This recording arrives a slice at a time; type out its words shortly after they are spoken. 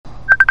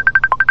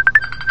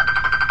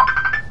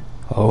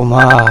Oh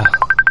my.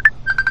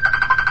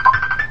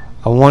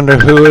 I wonder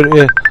who it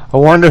is. I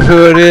wonder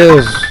who it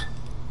is.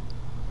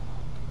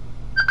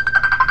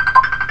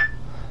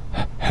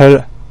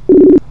 Hello.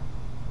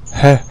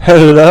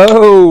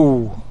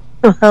 Hello.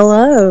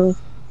 Hello.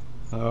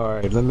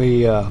 Alright, let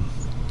me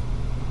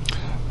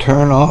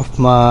turn off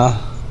my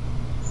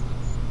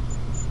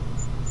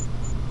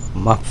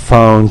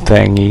phone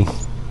thingy.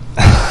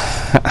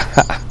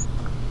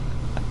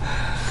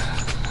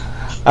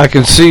 I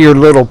can see your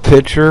little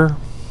picture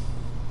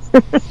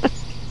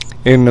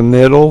in the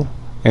middle,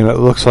 and it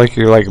looks like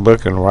you're like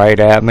looking right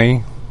at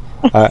me.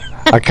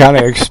 I kind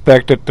of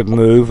expect it to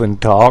move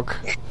and talk.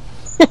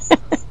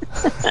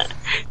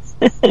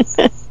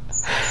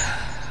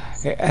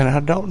 And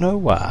I don't know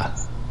why.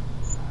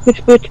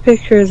 Which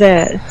picture is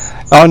that?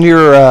 On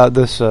your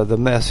the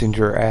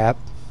Messenger app.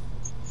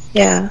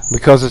 Yeah.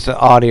 Because it's an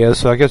audio,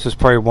 so I guess it's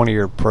probably one of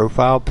your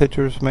profile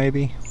pictures,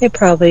 maybe. It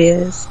probably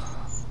is.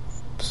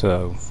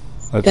 So,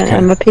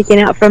 am I peeking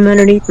out from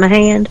underneath my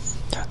hand?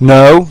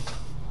 No.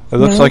 It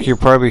looks like you're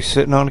probably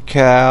sitting on a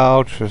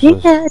couch.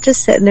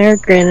 Just sitting there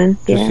grinning.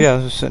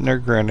 Just sitting there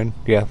grinning.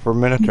 Yeah, for a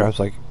minute there, I was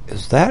like,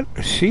 is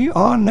she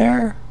on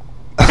there?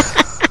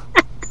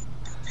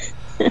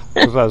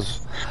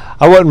 Because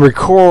I wasn't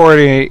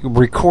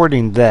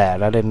recording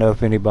that. I didn't know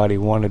if anybody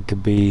wanted to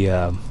be,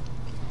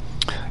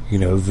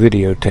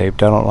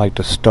 videotaped. I don't like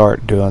to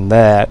start doing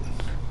that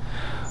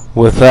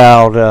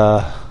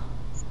without,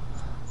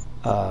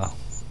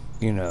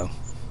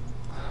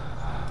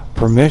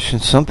 permission.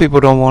 Some people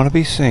don't want to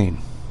be seen.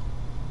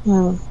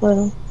 Oh,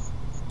 well.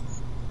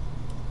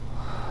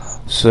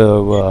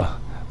 So,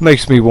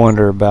 makes me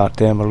wonder about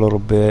them a little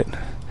bit.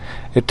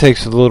 It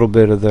takes a little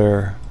bit of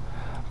their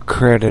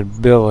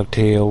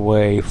credibility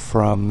away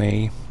from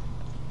me.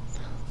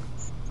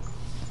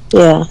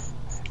 Yeah.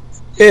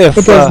 If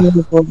it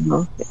does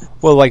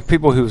well, like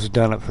people who's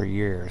done it for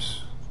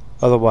years.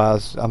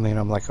 Otherwise, I mean,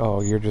 I'm like, oh,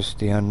 you're just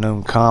the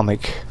unknown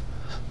comic.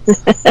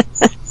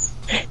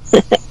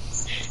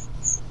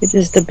 It's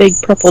just a big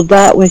purple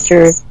dot with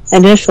your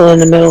initial in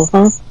the middle,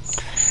 huh?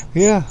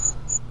 Yeah.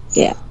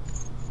 Yeah.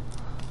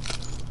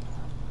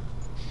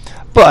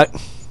 But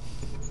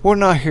we're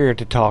not here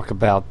to talk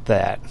about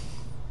that.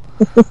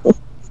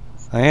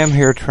 I am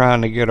here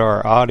trying to get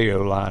our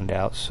audio lined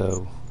out,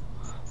 so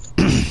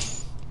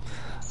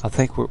I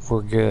think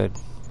we're good.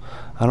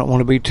 I don't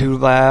want to be too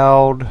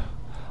loud.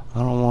 I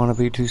don't want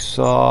to be too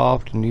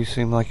soft, and you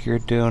seem like you're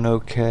doing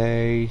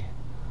okay.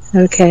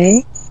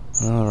 Okay.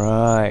 All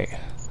right.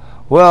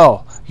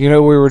 Well, we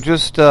were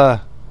just, we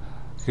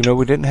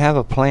didn't have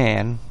a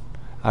plan.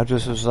 I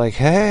just was like,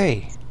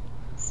 hey,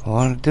 I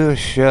want to do a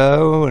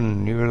show,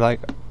 and you were like,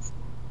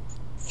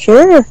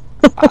 sure.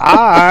 All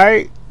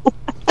right.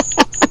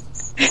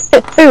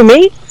 Who,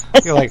 me?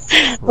 You're like,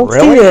 really?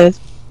 Let's do this.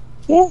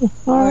 Yeah,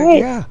 all right.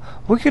 Yeah,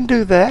 we can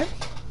do that.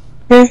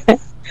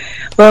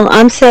 Well,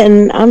 I'm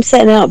sitting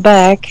out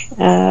back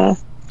in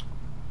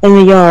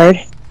the yard,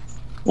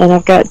 and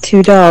I've got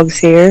 2 dogs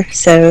here,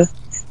 so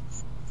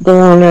they're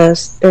on a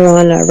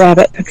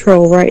rabbit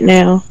patrol right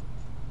now,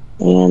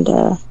 and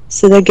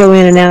so they go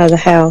in and out of the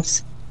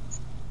house.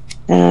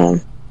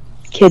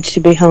 Kids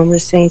should be home at the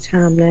same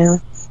time now.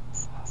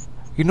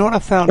 You know what I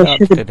found out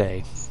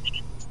today?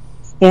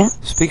 Yeah.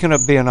 Speaking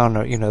of being on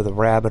the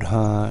rabbit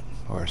hunt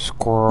or a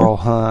squirrel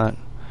hunt,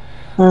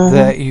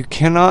 that you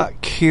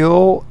cannot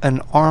kill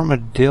an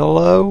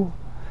armadillo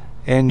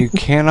and you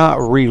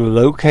cannot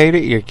relocate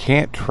it. You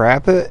can't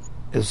trap it.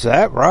 Is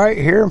that right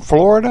here in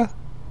Florida?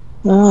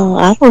 Oh,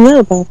 I don't know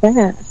about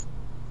that.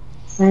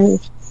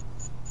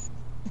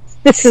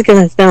 This is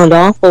going to sound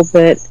awful,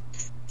 but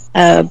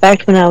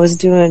back when I was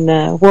doing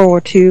World War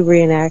II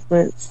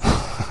reenactments,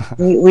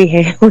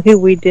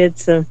 we did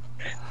some.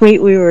 We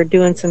were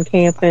doing some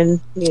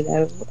camping,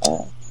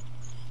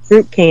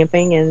 group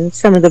camping, and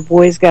some of the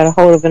boys got a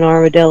hold of an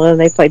armadillo and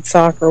they played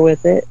soccer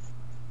with it.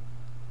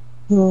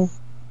 Well,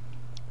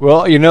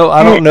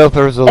 I don't know if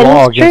there's a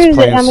law against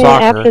playing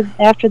soccer.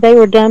 After they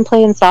were done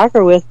playing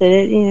soccer with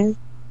it,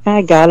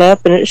 I got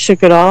up and it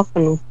shook it off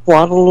and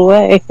waddled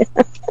away.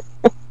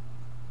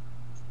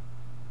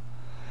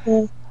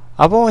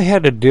 I've only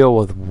had to deal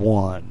with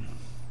one,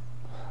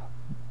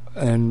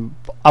 and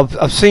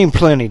I've seen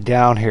plenty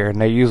down here, and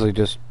they usually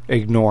just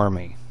ignore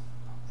me,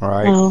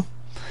 right? Oh,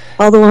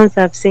 all the ones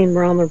I've seen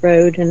were on the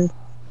road and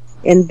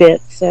in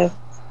bits. So,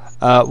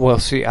 well,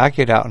 see, I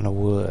get out in the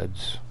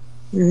woods,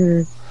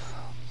 and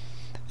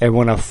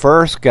when I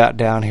first got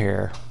down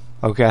here,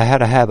 okay, I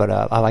had a habit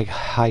of I like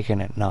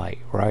hiking at night,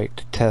 right,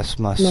 to test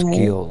my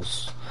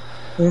skills.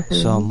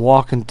 So I'm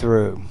walking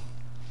through.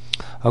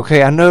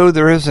 Okay, I know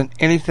there isn't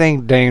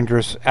anything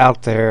dangerous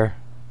out there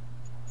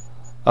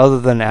other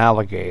than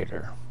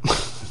alligator.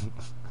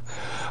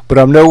 But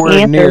I'm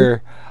nowhere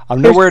near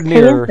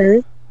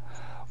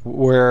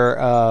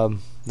where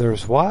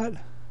there's what?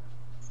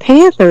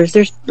 Panthers.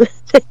 There's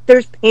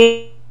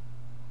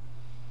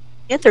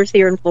panthers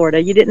here in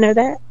Florida. You didn't know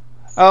that?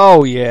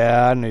 Oh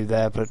yeah, I knew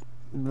that, but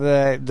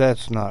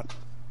that's not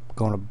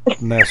going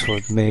to mess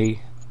with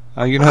me.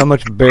 You know how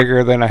much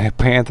bigger than a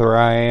panther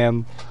I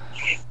am?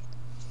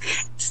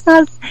 It's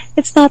not.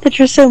 It's not that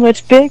you're so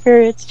much bigger.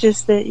 It's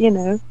just that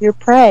you're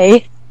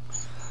prey.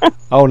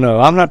 Oh no,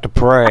 I'm not the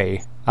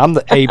prey. I'm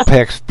the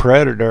apex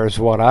predator is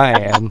what I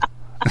am.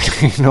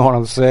 You know what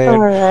I'm saying? All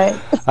right.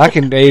 I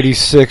can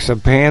 86 a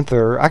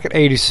panther. I can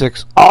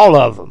 86 all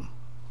of them.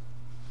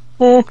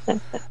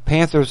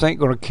 Panthers ain't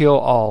going to kill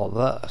all of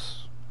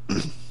us.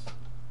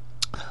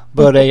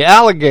 But a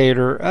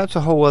alligator, that's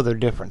a whole other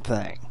different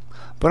thing.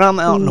 But I'm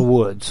out in the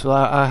woods, so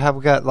I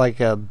have got like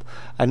a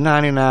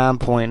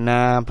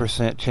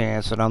 99.9%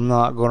 chance that I'm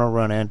not going to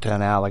run into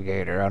an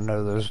alligator. I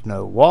know there's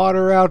no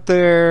water out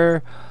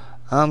there.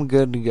 I'm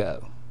good to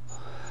go.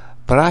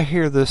 But I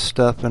hear this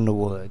stuff in the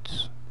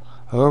woods.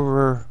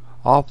 Over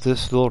off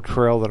this little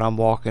trail that I'm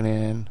walking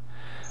in,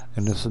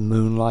 and there's some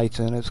moonlights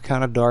in it. It's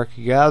kind of dark.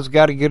 You guys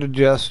got to get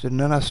adjusted. And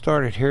then I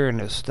started hearing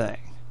this thing.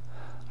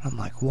 I'm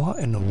like, what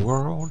in the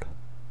world?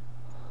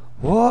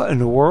 What in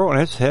the world?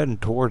 And it's heading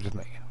towards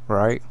me,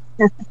 right?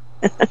 Yeah,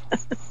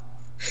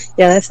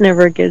 that's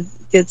never a good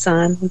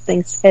sign when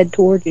things head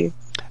toward you.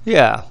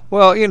 Yeah.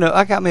 Well,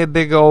 I got me a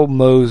big old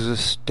Moses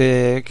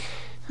stick.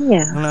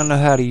 Yeah. And I know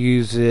how to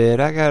use it.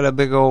 I got a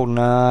big old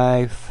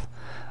knife.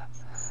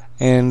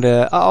 And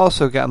I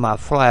also got my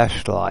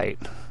flashlight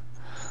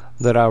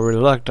that I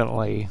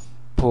reluctantly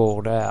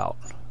pulled out.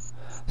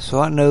 So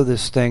I know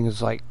this thing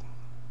is like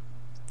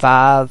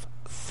 5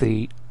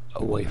 feet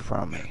away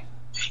from me.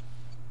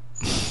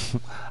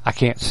 I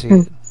can't see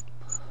it.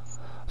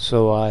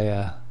 So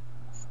I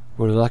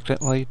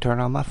reluctantly turn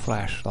on my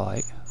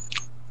flashlight,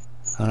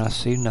 and I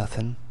see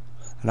nothing.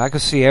 And I can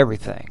see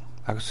everything.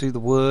 I can see the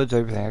woods,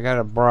 everything. I got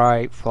a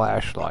bright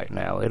flashlight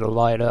now. It'll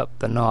light up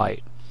the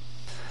night.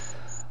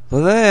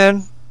 But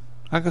then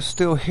I can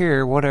still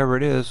hear whatever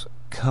it is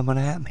coming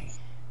at me.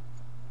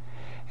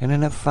 And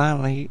then it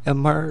finally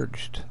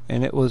emerged.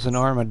 And it was an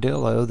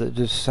armadillo that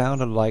just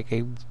sounded like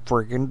a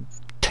friggin'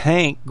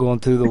 tank going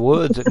through the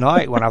woods at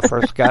night when I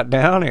first got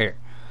down here.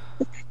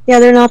 Yeah,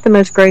 they're not the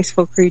most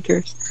graceful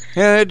creatures.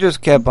 Yeah, it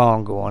just kept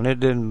on going.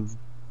 It didn't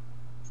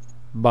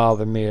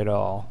bother me at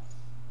all.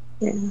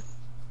 Yeah.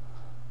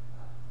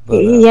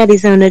 But, he had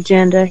his own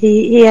agenda.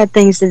 He had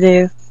things to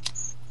do.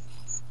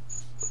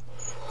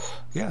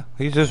 Yeah,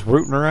 he's just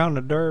rooting around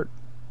the dirt.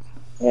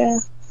 Yeah.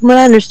 From what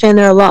I understand,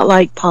 they're a lot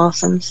like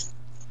possums.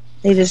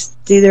 They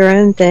just do their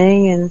own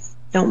thing and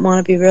don't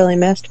want to be really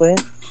messed with.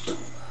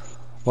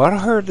 Well, I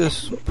heard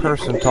this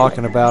person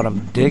talking about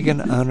them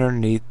digging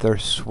underneath their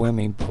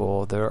swimming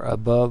pool, their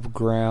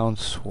above-ground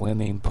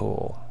swimming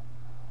pool.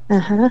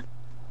 Uh-huh.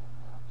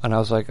 And I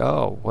was like,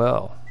 oh,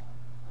 well.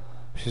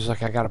 She's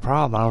like, I got a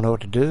problem. I don't know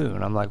what to do.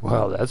 And I'm like,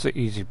 well, that's an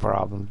easy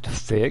problem to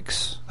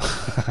fix.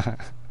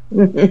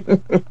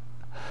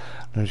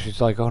 And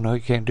she's like, oh, no,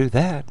 you can't do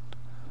that.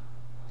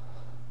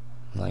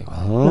 I'm like,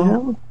 huh?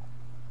 Well.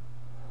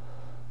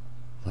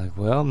 Like,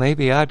 well,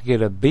 maybe I'd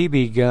get a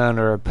BB gun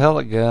or a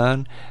pellet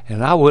gun,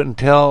 and I wouldn't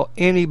tell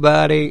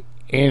anybody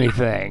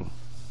anything.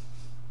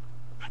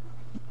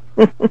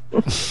 I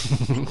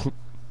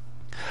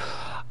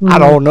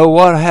don't know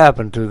what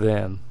happened to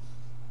them.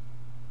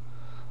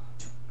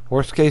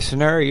 Worst case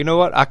scenario, you know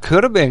what? I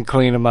could have been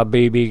cleaning my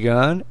BB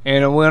gun,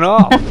 and it went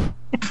off.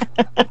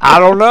 I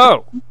don't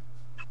know.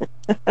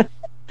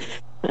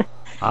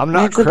 I'm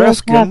not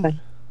Kreskin.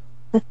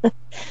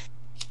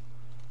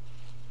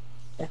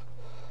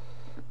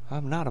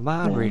 I'm not a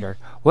mind reader.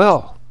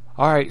 Well,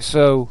 alright,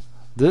 so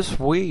this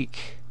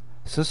week,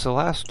 since the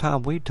last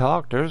time we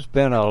talked, there's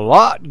been a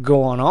lot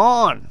going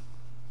on.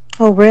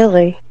 Oh,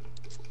 really?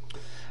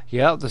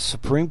 Yeah, the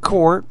Supreme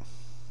Court.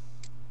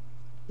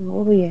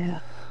 Oh,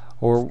 yeah.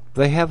 Or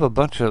they have a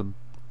bunch of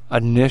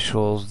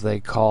initials they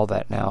call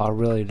that now. I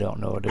really don't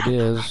know what it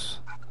is.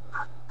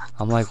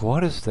 I'm like,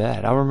 what is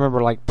that? I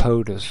remember like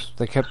POTUS.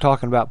 They kept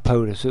talking about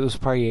POTUS. It was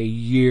probably a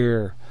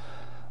year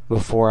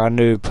before I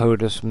knew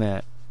POTUS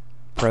meant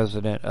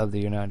President of the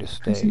United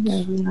States.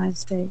 President of the United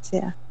States,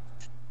 yeah.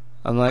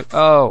 I'm like,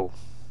 oh,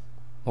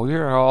 well,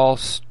 you're all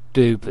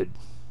stupid.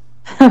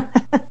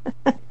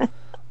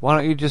 Why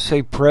don't you just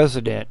say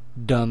President,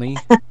 dummy?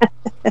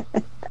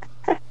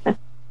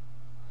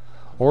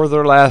 Or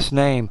their last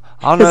name.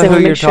 I don't know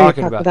who you're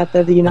talking about.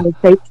 The United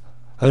States.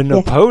 And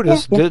the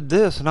POTUS did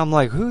this, and I'm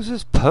like, who's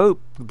this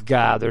Pope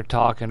guy they're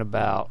talking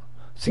about?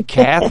 Is he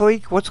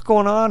Catholic? What's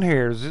going on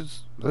here?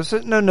 This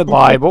isn't in the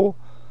Bible.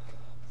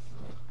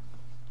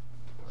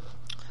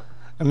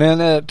 And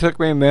then it took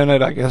me a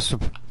minute, I guess, to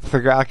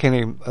figure out. I can't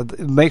even.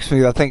 It makes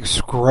me. I think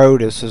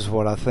scrotus is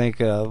what I think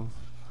of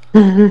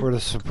for the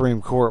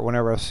Supreme Court.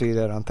 Whenever I see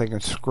that, I'm thinking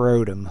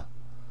scrotum.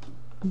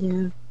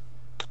 Yeah.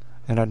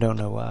 And I don't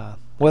know why.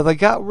 Well, they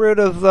got rid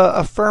of the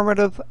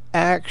affirmative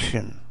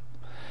action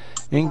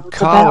in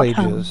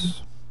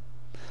colleges.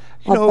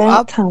 You know,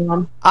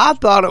 I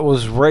thought it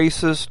was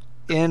racist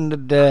in the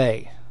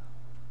day.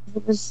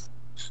 It was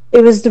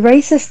the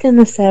racist in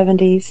the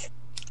 70s.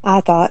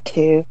 I thought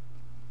too,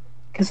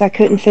 because I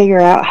couldn't figure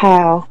out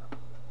how.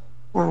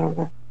 I don't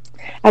know.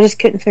 I just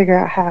couldn't figure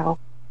out how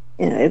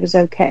it was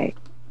okay.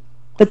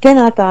 But then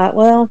I thought,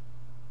 well,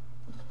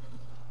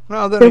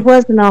 No, there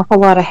was an awful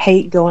lot of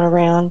hate going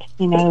around,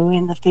 in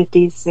the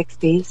 50s,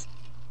 60s,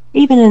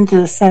 even into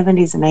the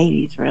 70s and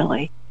 80s,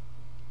 really.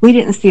 We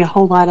didn't see a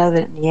whole lot of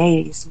it in the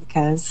 80s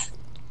because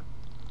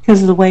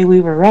of the way we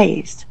were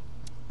raised.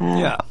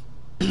 Yeah.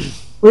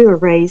 We were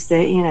raised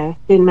that,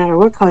 didn't matter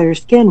what color your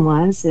skin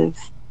was,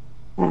 if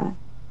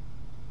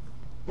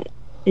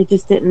it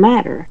just didn't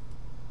matter.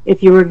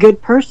 If you were a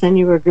good person,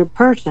 you were a good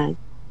person.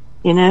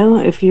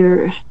 If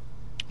you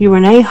were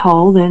an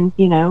a-hole, then,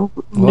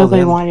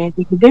 nobody wanted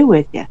anything to do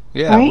with you.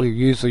 Yeah, right? we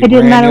usually It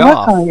didn't ran matter you what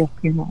off. color your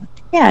skin was.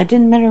 Yeah, it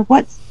didn't matter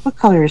what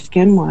color your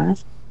skin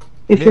was.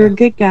 If Yeah. you're a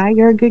good guy,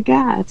 you're a good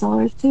guy. That's all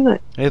there is to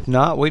it. If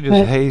not, we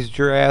just hazed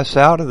your ass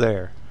out of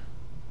there.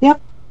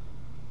 Yep.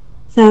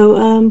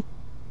 So,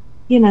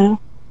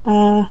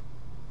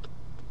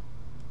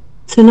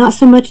 so not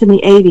so much in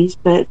the 80s,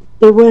 but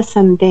there was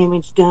some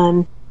damage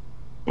done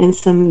and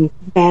some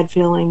bad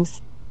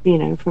feelings,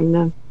 even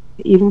from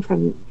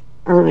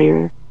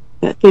earlier,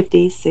 but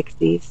 50s,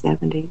 60s,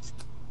 70s.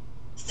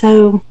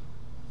 So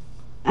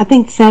I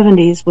think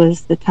 70s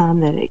was the time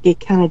that it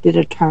kind of did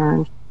a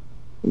turn.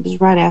 It was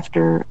right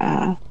after,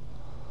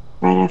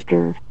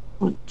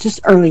 just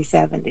early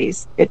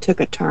 70s, it took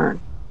a turn.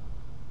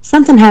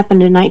 Something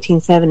happened in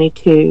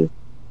 1972,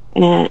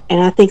 and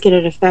I think it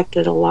had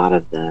affected a lot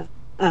of the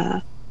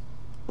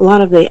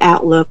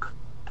outlook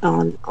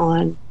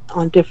on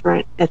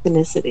different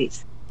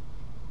ethnicities.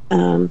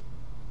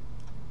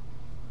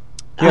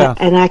 Yeah,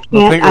 I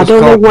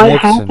don't know what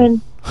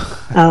happened.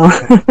 Oh,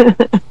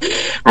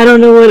 I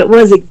don't know what it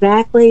was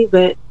exactly,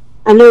 but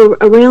I know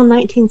around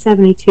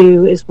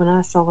 1972 is when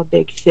I saw a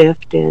big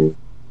shift in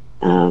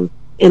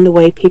the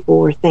way people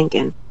were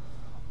thinking.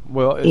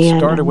 Well, it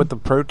started with the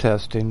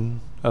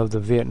protesting of the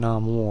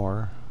Vietnam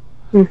War,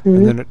 and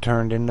then it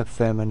turned into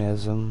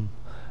feminism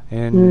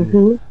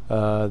and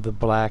the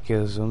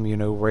blackism,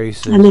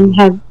 racism. And then you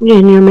have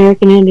your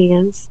American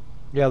Indians.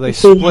 Yeah, they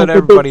split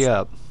everybody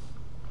up.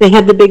 They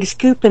had the big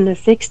scoop in the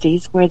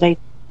 60s where they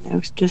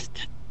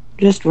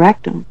just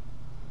wrecked them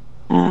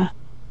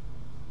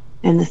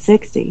in the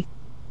 60s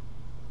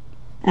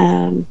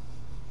and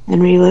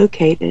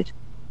relocated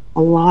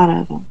a lot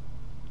of them.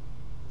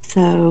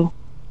 So,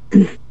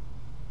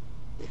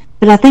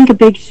 but I think a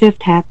big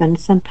shift happened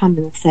sometime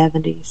in the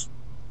 70s.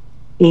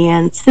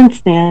 And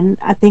since then,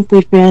 I think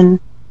we've been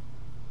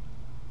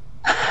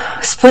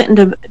split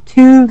into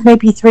 2,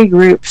 maybe 3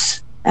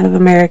 groups of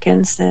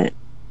Americans that,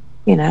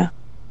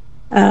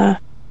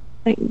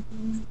 like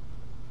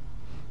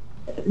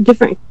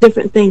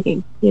different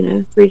thinking,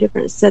 3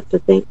 different sets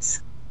of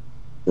things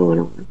going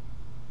on.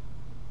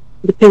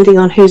 Depending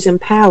on who's in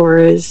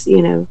power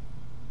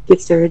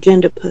gets their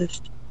agenda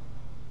pushed.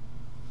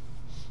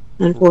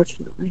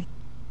 Unfortunately.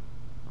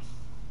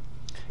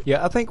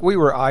 Yeah, I think we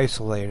were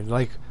isolated.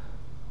 Like,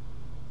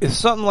 if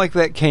something like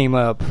that came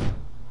up,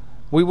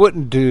 we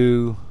wouldn't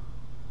do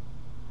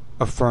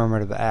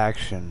affirmative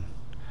action.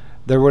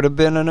 There would have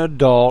been an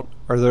adult,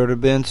 or there would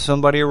have been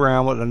somebody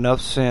around with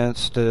enough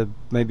sense to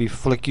maybe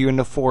flick you in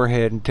the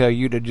forehead and tell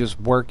you to just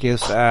work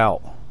this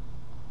out.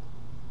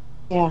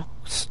 Yeah.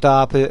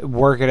 Stop it,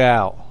 work it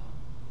out.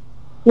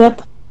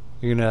 Yep.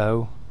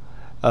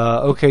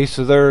 Okay,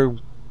 so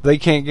they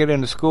can't get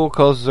into school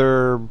because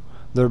they're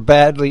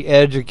badly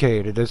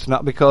educated. It's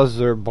not because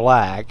they're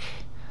black.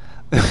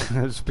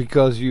 It's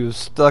because you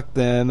stuck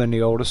them in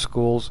the oldest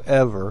schools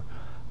ever.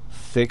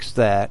 Fix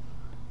that.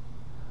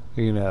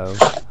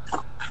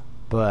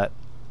 But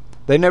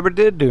they never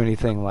did do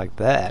anything like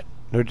that.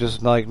 They're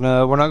just like,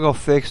 no, we're not going to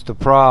fix the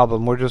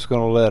problem. We're just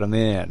going to let them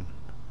in.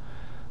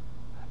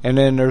 And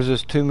then there's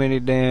just too many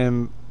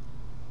damn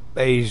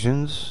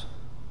Asians.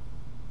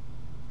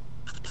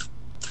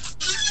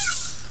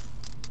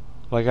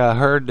 Like, I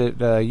heard that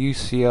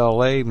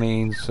UCLA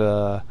means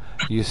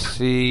you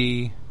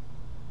see,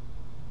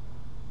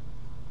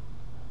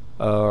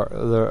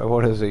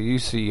 what is it? You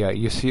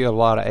see a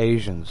lot of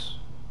Asians.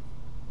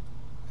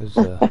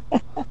 But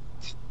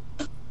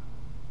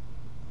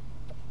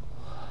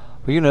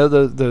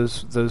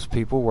those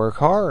people work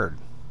hard.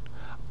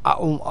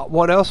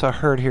 What else I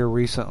heard here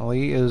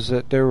recently is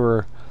that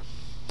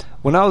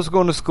when I was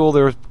going to school,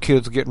 there were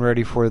kids getting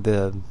ready for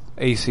the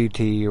ACT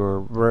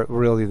or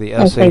really the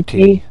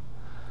SAT.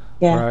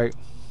 Yeah. Right.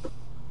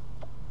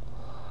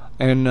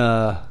 And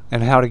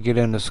how to get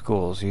into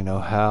schools,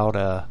 how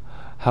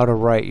to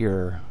write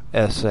your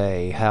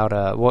essay,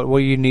 what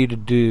you need to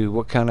do,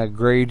 what kind of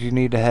grades you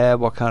need to have,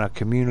 what kind of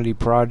community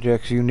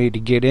projects you need to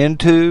get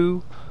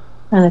into.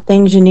 Kind of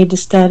things you need to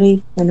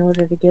study in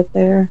order to get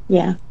there.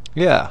 Yeah.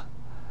 Yeah.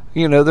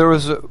 There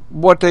was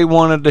what they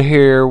wanted to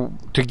hear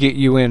to get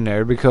you in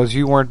there, because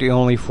you weren't the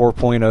only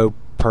 4.0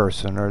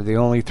 person or the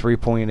only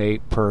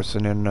 3.8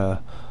 person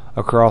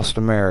across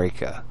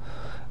America.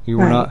 You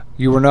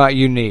were not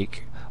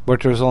unique,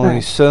 but there's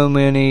only so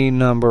many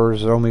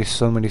numbers, only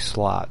so many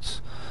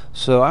slots.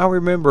 So I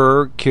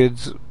remember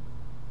kids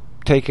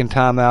taking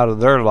time out of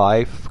their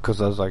life,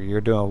 because I was like,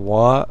 you're doing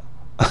what?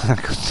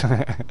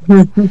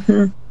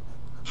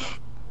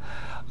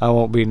 I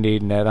won't be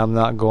needing that. I'm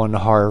not going to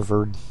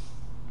Harvard.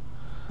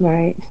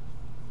 Right.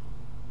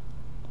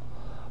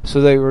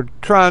 So they were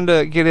trying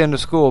to get into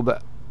school,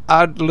 but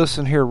I'd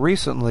listened here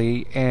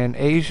recently, and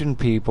Asian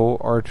people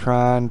are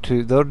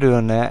they're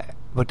doing that,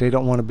 but they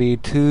don't want to be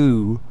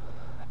too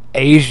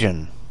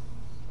Asian.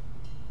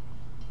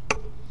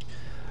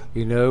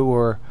 You know,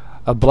 or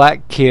a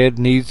black kid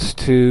needs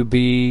to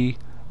be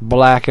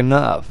black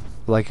enough.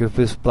 Like if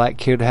this black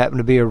kid happened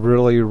to be a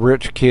really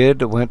rich kid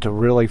that went to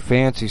really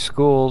fancy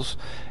schools,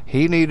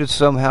 he needed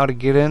somehow to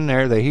get in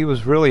there that he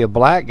was really a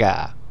black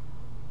guy.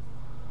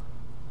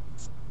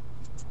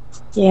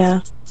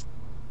 Yeah.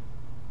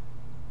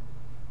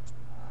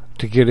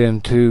 To get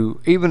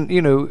into, even,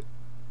 you know,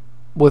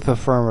 with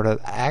affirmative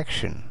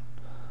action.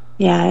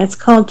 Yeah, it's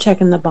called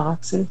checking the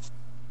boxes.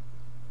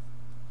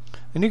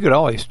 And you could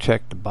always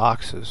check the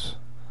boxes.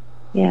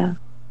 Yeah.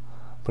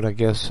 But I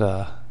guess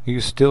you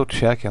can still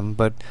check them.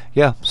 But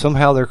yeah,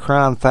 somehow they're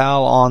crying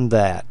foul on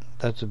that.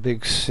 That's a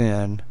big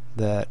sin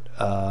that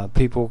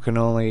people can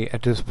only,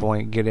 at this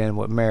point, get in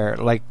with merit.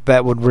 Like,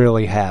 that would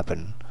really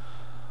happen.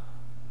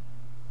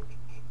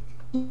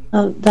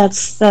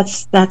 That's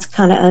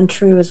kind of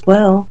untrue as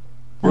well.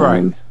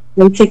 Right.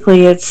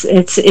 Basically, it's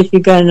if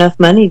you got enough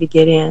money to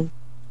get in,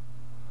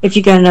 if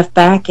you got enough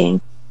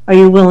backing, are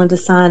you willing to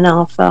sign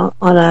off on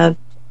a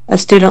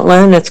student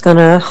loan that's going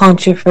to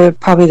haunt you for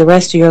probably the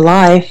rest of your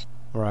life?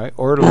 Right,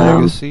 or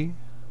legacy.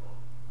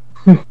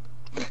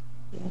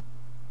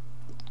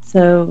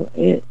 So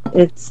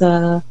it's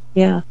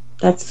yeah,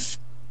 that's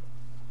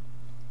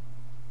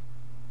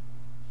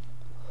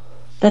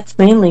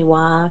mainly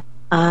why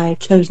I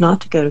chose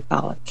not to go to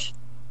college.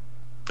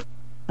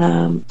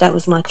 That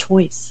was my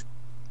choice.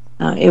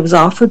 It was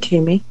offered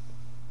to me.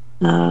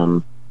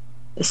 The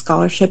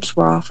scholarships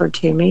were offered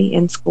to me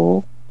in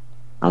school.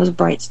 I was a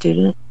bright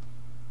student,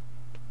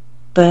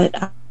 but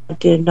I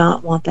did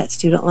not want that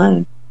student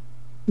loan.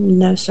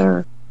 No,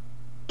 sir.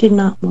 Did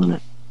not want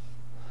it.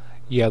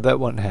 Yeah, that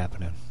wasn't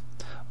happening.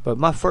 But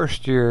my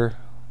first year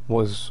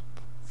was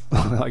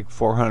like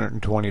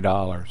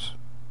 $420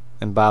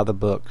 and buy the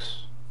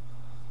books.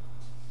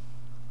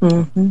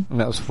 Mm-hmm. And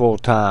that was full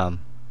time.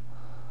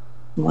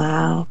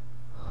 Wow.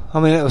 I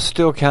mean, it was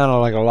still kind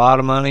of like a lot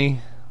of money,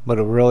 but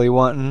it really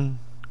wasn't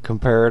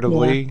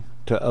comparatively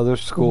to other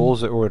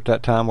schools that were at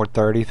that time were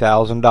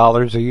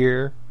 $30,000 a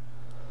year.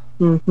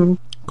 Mm-hmm.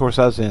 Of course,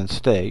 I was in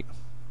state.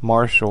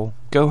 Marshall,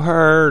 go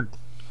Herd.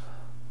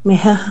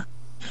 Yeah.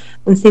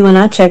 And see, when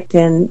I checked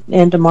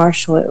into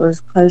Marshall, it was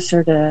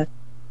closer to,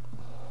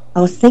 I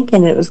was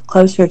thinking it was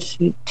closer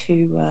to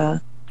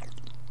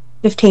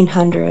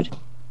 $1,500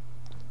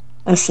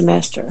 a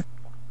semester.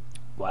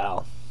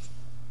 Wow.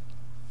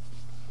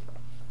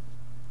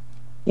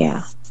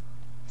 Yeah.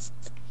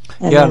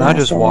 And I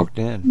just walked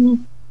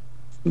in.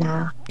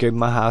 Nah. Gave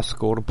my high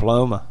school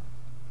diploma.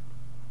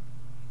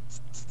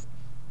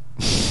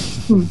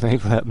 They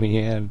let me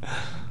in.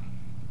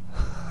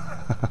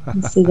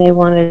 See, they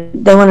wanted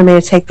me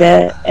to take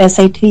the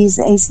SATs,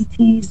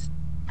 the ACTs.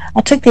 I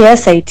took the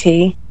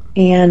SAT,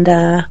 and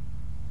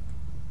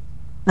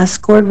I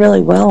scored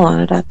really well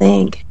on it, I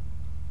think.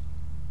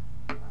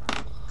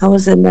 I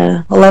was in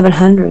the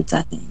 1100s,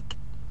 I think.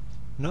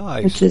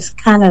 Nice. Which is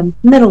kind of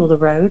middle of the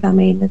road. I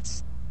mean,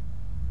 it's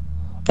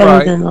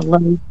better than the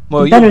low.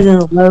 Well, better than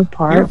the low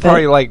part. You're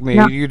probably like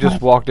me. You just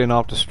walked in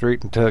off the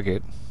street and took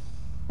it.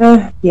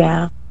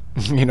 Yeah.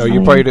 You know,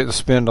 you probably didn't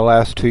spend the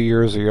last 2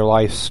 years of your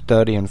life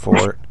studying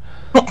for it.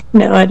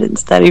 No, I didn't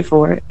study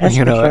for it. That's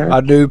for sure.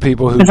 I knew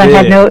people who did.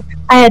 I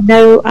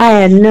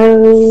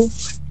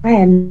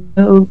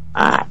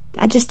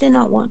just did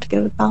not want to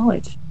go to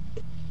college.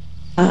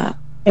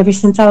 Ever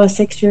since I was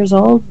 6 years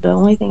old, the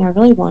only thing I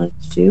really wanted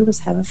to do was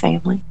have a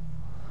family.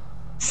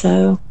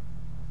 So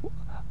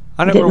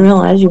I didn't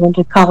realize you went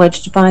to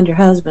college to find your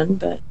husband,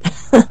 but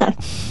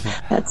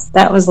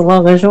that was the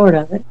long and short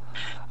of it.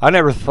 I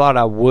never thought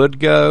I would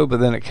go, but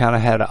then it kind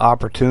of had an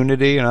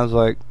opportunity, and I was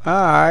like, all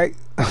right.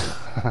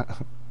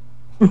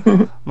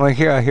 I'm like,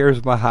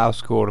 here's my high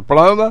school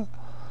diploma.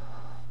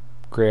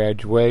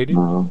 Graduated.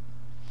 Well,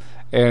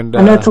 and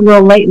I know it's a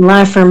little late in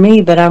life for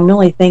me, but I'm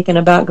really thinking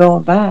about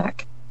going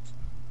back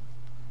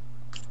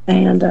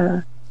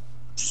and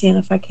seeing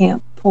if I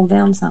can't pull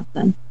down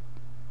something.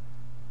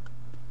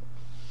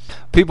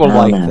 People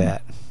like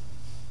that.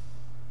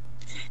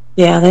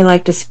 Yeah, they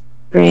like to see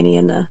Granny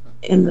in the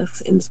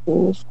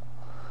schools.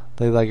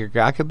 They like,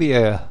 I could be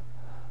a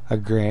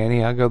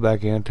granny. I go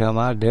back in and tell them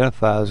I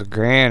identify as a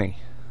granny.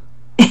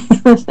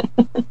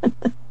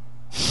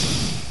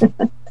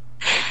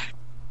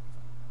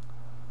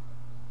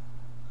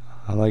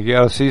 I'm like,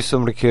 yeah, I see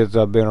some of the kids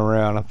I've been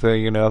around. I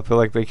feel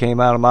like they came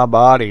out of my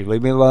body.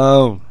 Leave me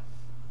alone.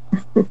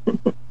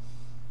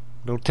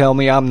 Don't tell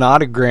me I'm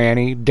not a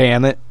granny.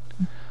 Damn it.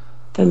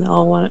 Then they'll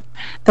all want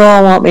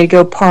me to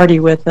go party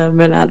with them,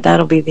 and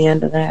that'll be the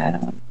end of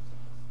that.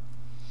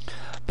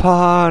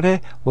 Party.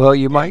 Well,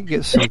 you might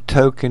get some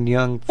token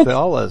young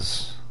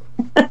fellas.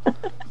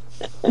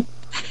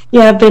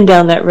 Yeah, I've been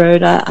down that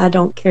road. I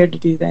don't care to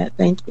do that.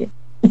 Thank you.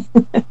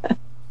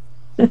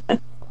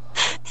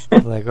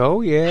 Like,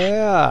 oh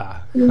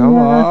yeah, come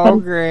on,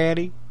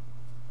 Granny.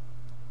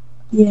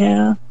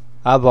 Yeah,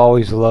 I've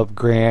always loved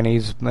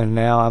grannies, and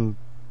now I'm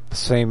the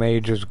same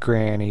age as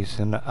grannies,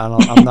 and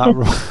I'm not,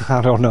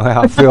 I don't know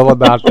how I feel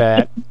about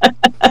that.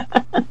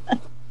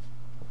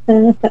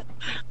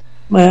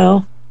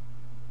 Well,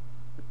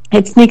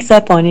 it sneaks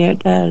up on you, it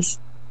does.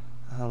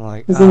 I'm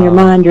like, because in your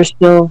mind you're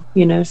still,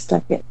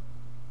 stuck at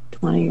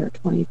 20 or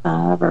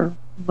 25 or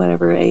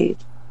whatever age.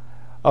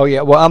 Oh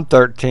yeah, well I'm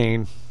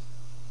 13.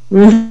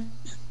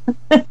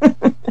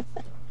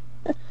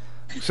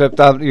 Except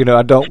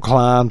I don't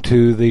climb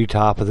to the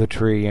top of the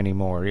tree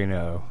anymore.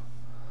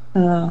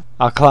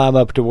 I climb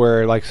up to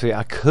where, like, see,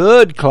 I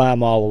could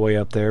climb all the way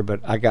up there, but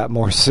I got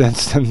more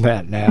sense than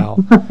that now.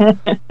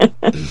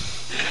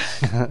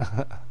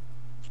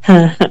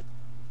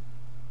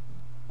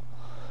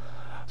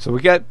 So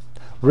we got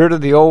rid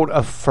of the old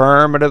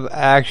affirmative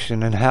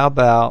action, and how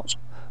about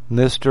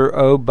Mr.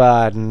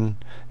 O'Biden,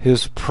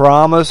 his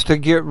promise to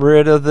get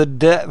rid of the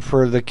debt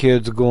for the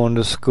kids going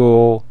to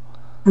school?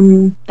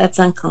 That's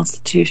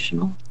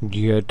unconstitutional.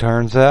 Yeah, it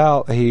turns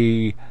out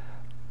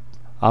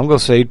I'm going to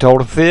say he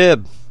told a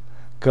fib,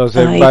 because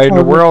everybody in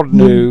the world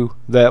knew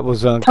that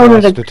was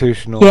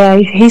unconstitutional.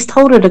 He's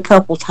told it a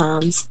couple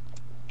times,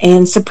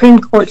 and Supreme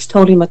Court's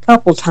told him a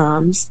couple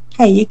times,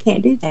 hey, you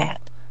can't do that.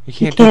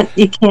 You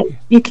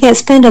can't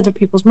spend other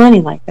people's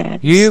money like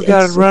that. You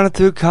got to run it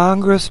through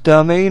Congress,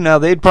 dummy. Now,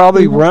 they'd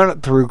probably run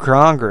it through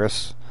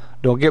Congress.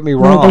 Don't get me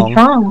wrong.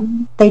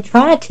 Well, they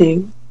try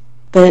to,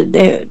 but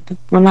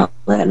we're not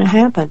letting it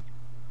happen.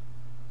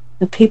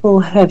 The people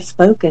have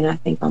spoken, I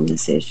think, on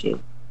this issue.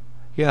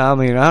 Yeah, I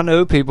mean, I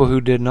know people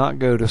who did not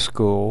go to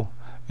school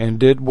and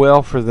did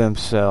well for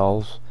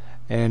themselves,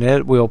 and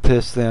it will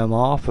piss them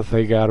off if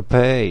they got to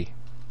pay.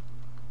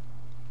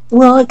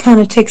 Well, it kind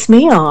of ticks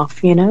me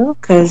off,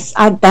 because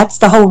that's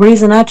the whole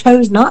reason I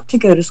chose not to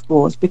go to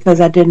school, is because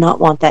I did not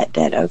want that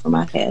debt over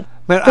my head.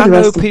 Man, I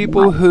know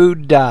people who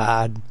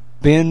died,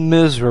 been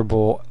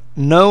miserable,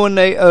 knowing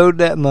they owed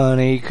that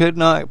money, could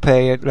not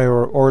pay it,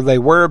 or they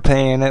were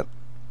paying it,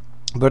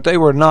 but they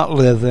were not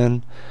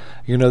living.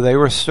 They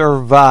were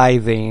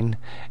surviving,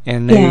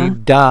 and they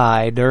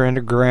died. They're in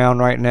the ground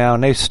right now,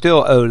 and they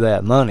still owe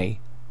that money.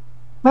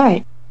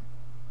 Right.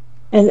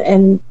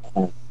 And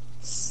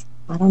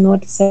I don't know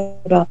what to say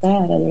about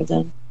that other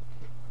than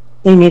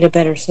they need a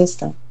better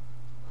system.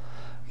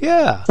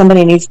 Yeah.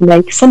 Somebody needs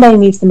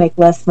to make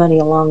less money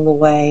along the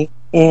way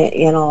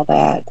in all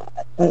that.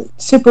 The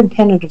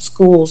superintendent of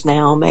schools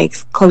now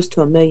makes close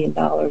to $1 million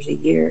a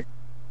year.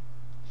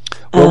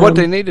 Well, what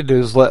they need to do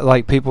is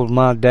let people,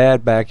 my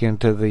dad, back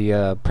into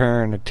the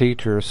Parent and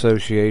Teacher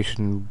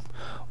Association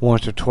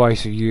once or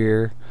twice a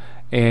year,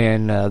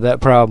 and that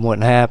problem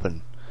wouldn't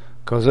happen,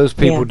 because those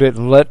people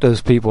didn't let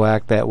those people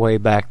act that way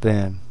back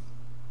then.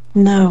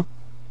 No.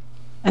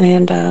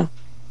 And, I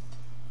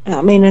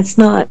mean, it's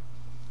not...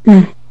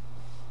 It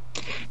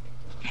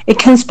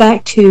comes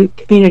back to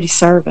community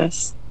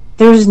service.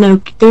 There is no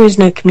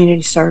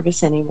community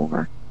service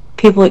anymore.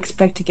 People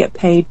expect to get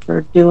paid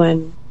for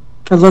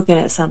looking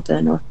at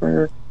something, or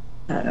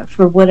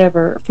for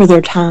whatever, for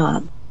their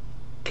time.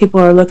 People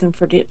are looking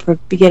for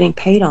getting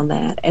paid on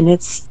that, and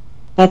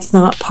that's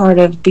not part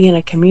of being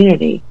a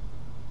community.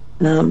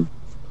 The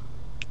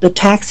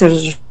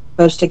taxes are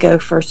supposed to go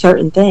for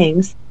certain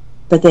things,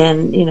 but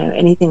then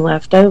anything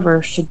left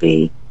over should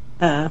be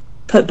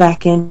put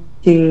back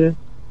into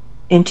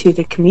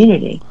the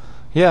community.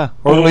 Yeah,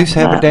 or at least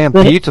have a damn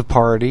pizza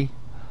party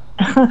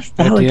at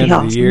the end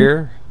of the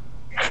year.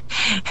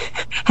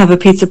 Have a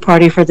pizza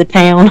party for the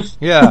town.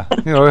 Yeah,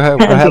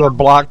 have a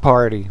block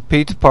party,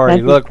 pizza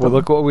party. Look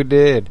what we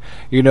did.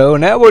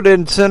 And that would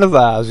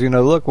incentivize.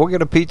 Look, we'll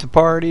get a pizza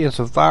party and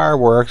some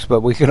fireworks,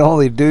 but we can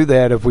only do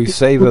that if we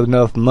save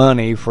enough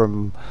money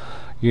from,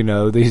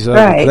 these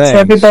other things. So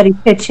everybody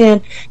pitch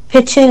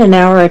in an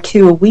hour or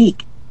two a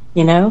week.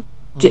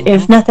 Mm-hmm.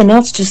 If nothing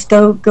else, just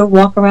go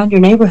walk around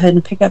your neighborhood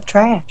and pick up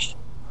trash.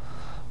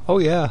 Oh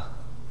yeah.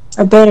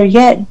 Or better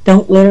yet,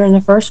 don't litter in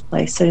the first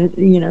place, so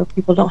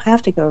people don't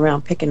have to go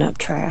around picking up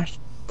trash.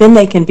 Then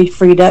they can be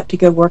freed up to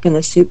go work in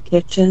the soup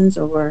kitchens,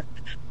 or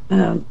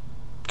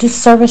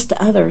just service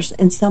to others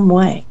in some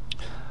way.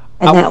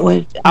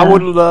 And I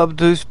would love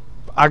to.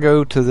 I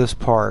go to this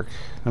park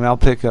and I'll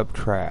pick up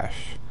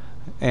trash,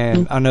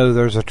 and I know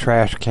there's a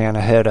trash can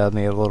ahead of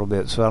me a little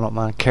bit, so I don't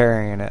mind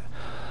carrying it.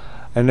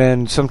 And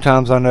then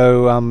sometimes I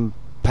know I'm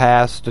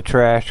past the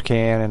trash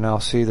can and I'll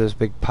see this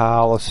big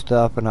pile of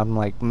stuff, and I'm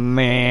like,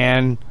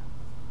 man,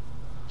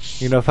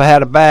 if I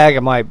had a bag I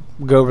might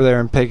go over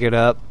there and pick it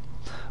up,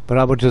 but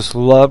I would just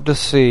love to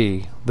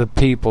see the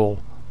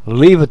people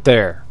leave it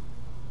there.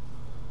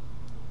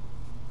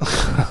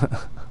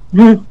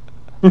 I'm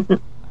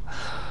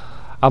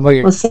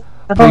like,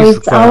 I've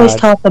always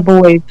taught the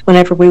boys,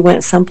 whenever we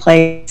went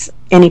someplace,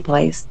 any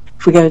place,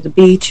 if we go to the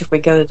beach, if we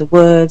go to the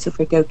woods, if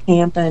we go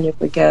camping, if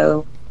we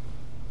go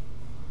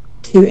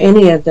to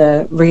any of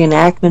the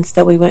reenactments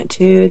that we went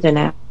to, the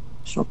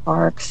national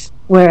parks,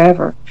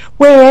 wherever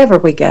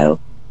we go,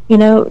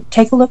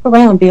 take a look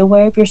around, be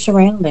aware of your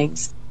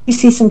surroundings. You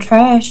see some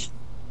trash,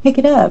 pick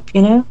it up,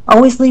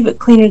 always leave it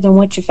cleaner than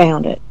what you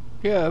found it.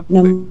 Yeah,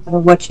 no matter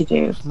what you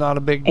do. it's not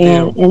a big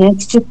deal. And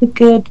it's just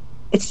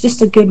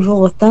a good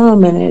rule of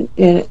thumb, and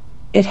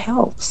it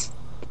helps.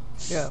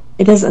 Yeah.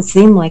 It doesn't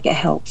seem like it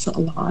helps a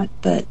lot,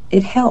 but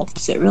it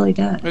helps. It really It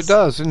does.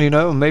 does,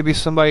 and maybe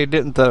somebody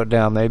didn't throw it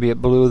down. Maybe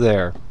it blew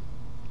there.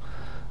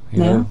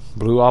 No,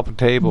 Blew off the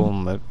table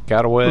and it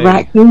got a away.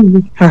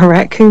 raccoon got Or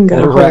a a hold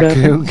of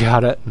raccoon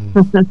got it.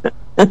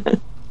 it.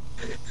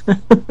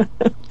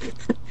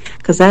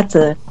 Because that's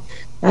a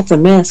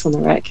mess when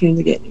the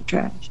raccoons get in your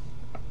trash.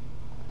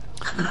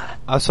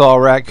 I saw a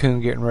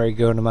raccoon getting ready to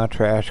go into my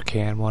trash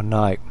can one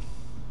night,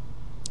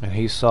 and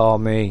he saw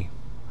me,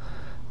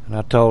 and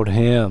I told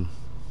him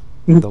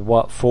the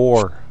what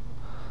for,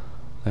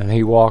 and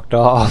he walked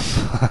off.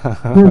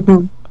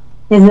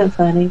 Isn't it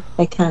funny?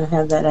 They kind of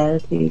have that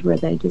attitude where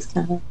they just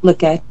kind of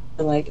look at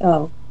you like,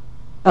 oh,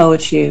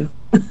 it's you.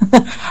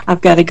 I've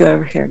got to go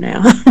over here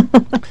now.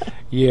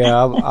 Yeah,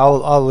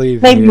 I'll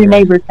leave. Maybe here. your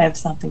neighbors have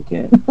something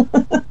good.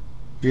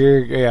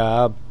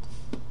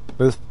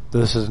 This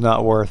is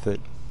not worth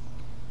it.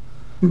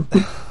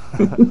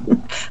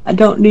 I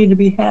don't need to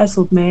be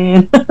hassled,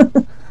 man.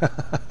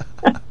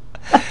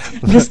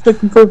 I'm just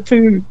looking for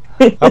food.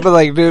 I'll be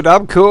like, dude,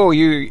 I'm cool.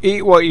 You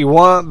eat what you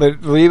want,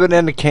 but leave it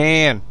in the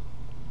can.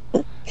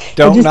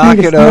 Don't knock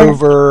it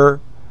over.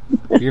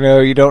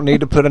 You don't need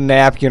to put a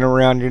napkin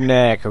around your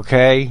neck,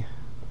 okay?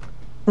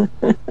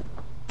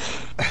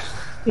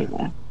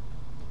 Yeah.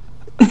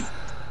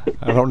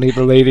 I don't need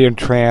a lady and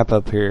tramp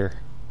up here.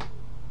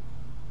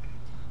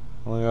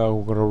 We're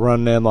going to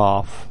run them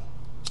off.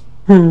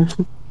 Now,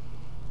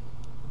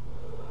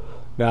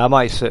 I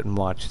might sit and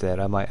watch that.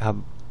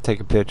 I'll take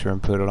a picture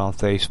and put it on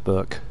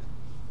Facebook.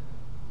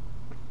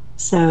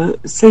 So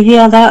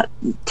yeah, that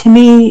to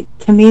me,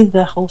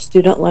 the whole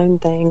student loan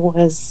thing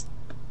was,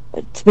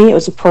 to me, it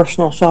was a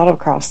personal shot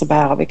across the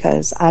bow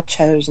because I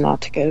chose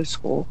not to go to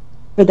school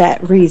for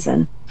that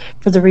reason,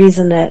 for the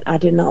reason that I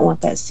did not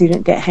want that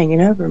student debt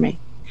hanging over me.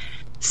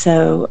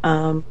 So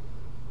I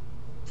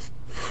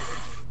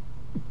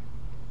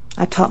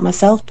taught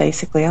myself,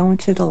 basically. I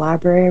went to the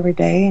library every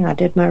day and I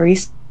did my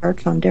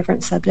research on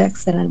different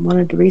subjects that I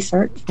wanted to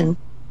research and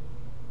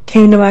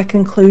came to my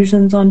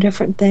conclusions on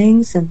different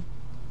things, and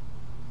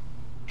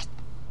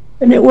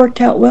it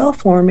worked out well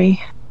for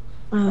me.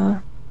 I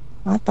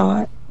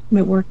thought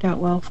it worked out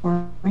well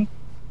for me.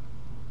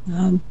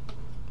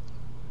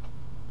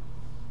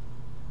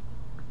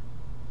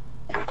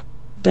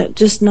 But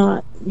just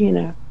not,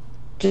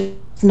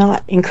 just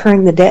not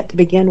incurring the debt to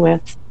begin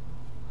with.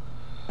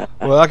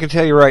 Well, I can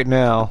tell you right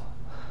now,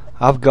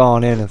 I've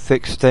gone in and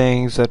fixed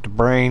things at the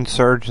brain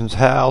surgeon's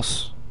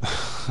house.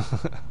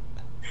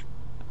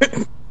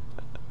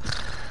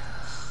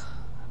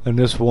 And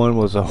this one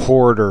was a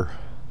hoarder.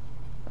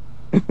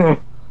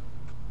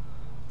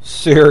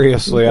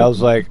 Seriously, I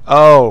was like,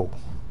 oh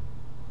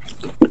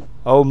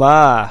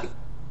my.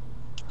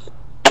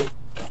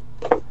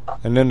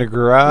 And then the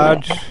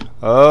garage,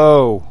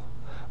 but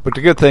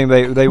the good thing,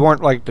 they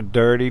weren't like the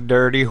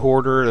dirty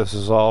hoarder. This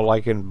is all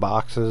like in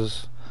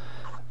boxes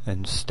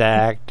and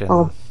stacked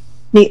and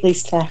neatly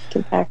stacked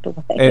and packed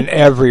away. And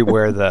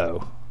everywhere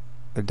though.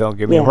 Don't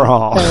get me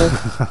wrong.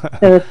 So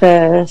it's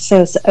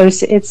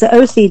the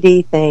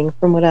OCD thing,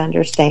 from what I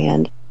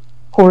understand.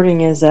 Hoarding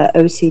is a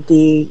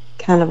OCD,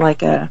 kind of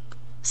like a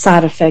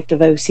side effect of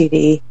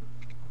OCD.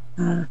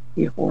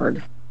 You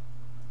hoard.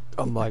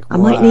 I'm like, I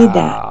might need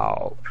that.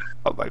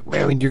 I'm like,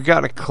 man, you got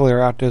to clear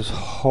out this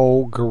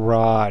whole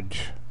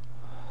garage.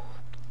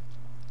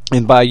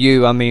 And by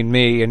you, I mean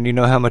me. And you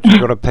know how much you're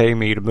going to pay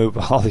me to move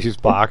all these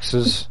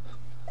boxes?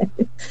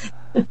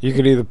 You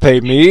can either pay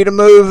me to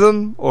move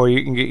them, or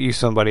you can get you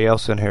somebody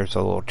else in here. It's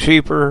a little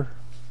cheaper.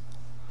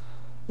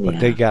 But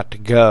they got to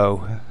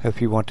go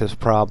if you want this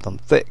problem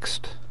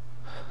fixed.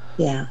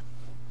 Yeah.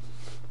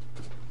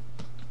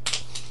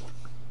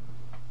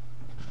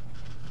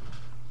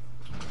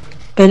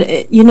 But,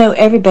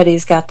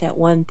 everybody's got that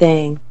one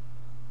thing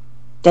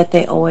that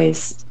they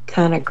always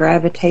kind of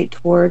gravitate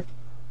toward.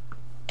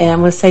 And I'm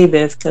going to say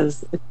this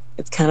because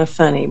it's kind of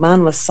funny.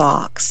 Mine was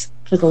socks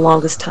for the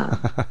longest time.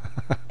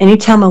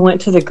 Anytime I went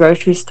to the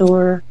grocery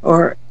store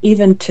or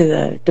even to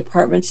the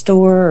department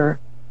store or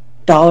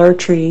Dollar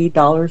Tree,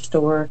 dollar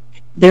store,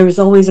 there's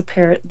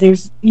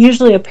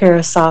usually a pair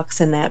of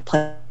socks in that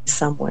place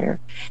somewhere.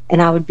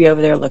 And I would be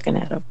over there looking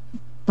at them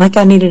like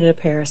I needed a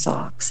pair of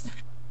socks.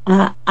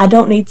 I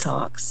don't need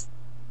socks.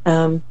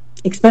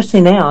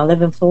 Especially now, I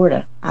live in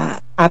Florida.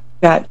 I've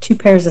got 2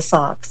 pairs of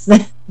socks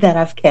that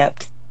I've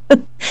kept.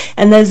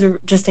 And those are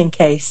just in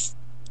case,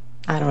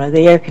 I don't know,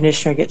 the air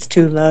conditioner gets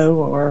too low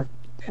or...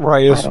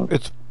 Right, it's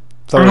 39.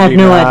 I have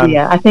no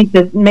idea. I think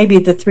that maybe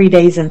the 3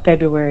 days in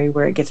February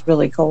where it gets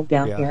really cold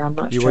down here, I'm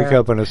not sure. You wake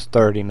up and it's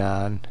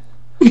 39.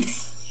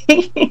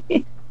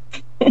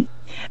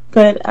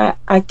 But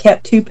I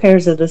kept 2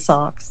 pairs of the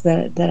socks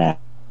that I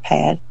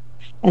had,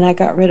 and I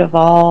got rid of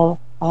all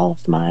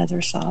of my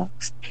other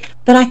socks.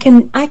 But I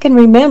can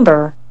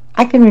remember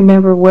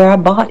where I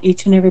bought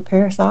each and every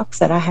pair of socks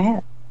that I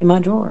had in my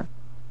drawer.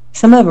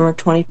 Some of them are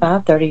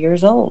 25, 30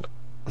 years old.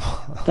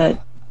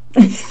 But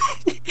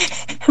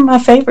My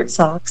favorite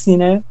socks, you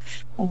know.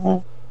 Uh,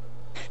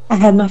 I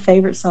had my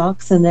favorite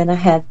socks, and then I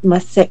had my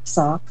sick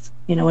socks.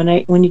 You know,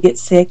 when you get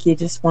sick, you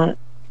just want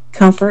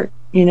comfort,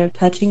 you know,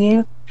 touching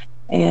you.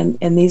 And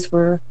these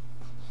were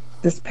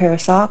this pair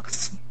of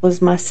socks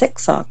was my sick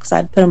socks.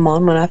 I'd put them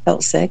on when I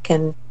felt sick,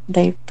 and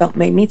they felt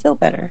made me feel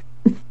better.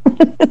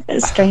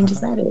 As strange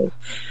as that is,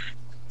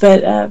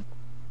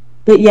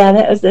 but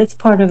yeah, that's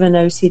part of an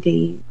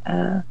OCD,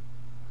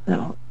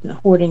 no,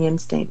 hoarding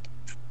instinct.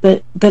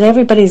 But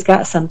everybody's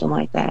got something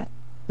like that.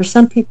 For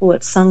some people,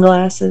 it's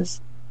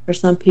sunglasses. For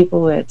some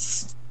people,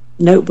 it's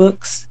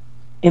notebooks,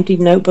 empty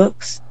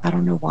notebooks. I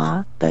don't know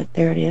why, but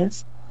there it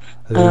is.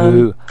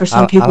 Ooh, For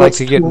some I people, like it's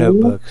to get tools.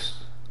 notebooks.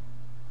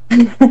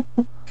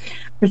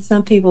 For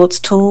some people, it's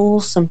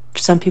tools.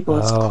 Some people,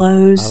 it's Oh,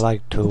 I clothes.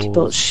 like Some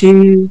people, it's tools.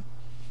 shoes.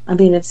 I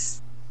mean,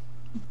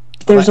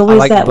 there's I always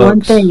like that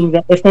one books. thing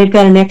that if they've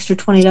got an extra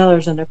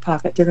 $20 in their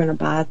pocket, they're gonna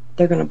buy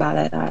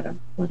that item,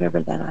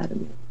 whatever that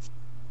item is,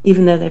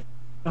 even though they've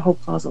got a whole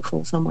closet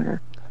full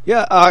somewhere.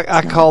 Yeah,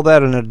 I So call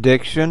that an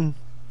addiction.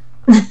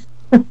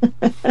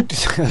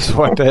 That's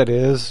what that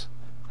is.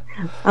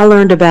 I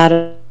learned about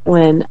it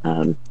when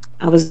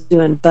I was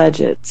doing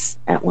budgets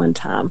at one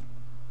time.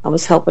 I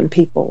was helping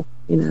people,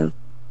 you know,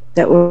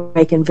 that were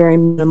making very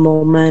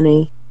minimal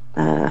money,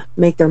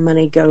 make their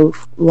money go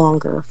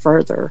longer,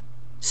 further,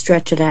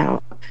 stretch it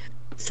out.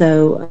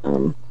 So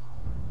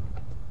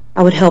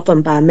I would help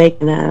them by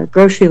making a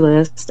grocery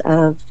list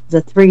of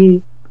the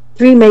three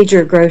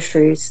major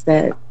groceries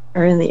that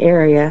are in the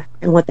area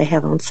and what they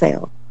have on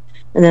sale,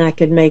 and then I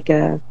could make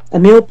a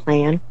meal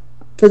plan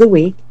for the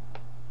week,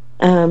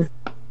 um,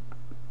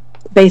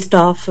 based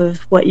off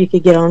of what you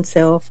could get on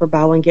sale for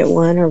buy one get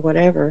one or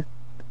whatever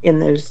in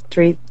those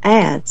three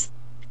ads,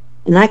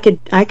 and I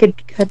could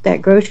cut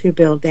that grocery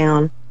bill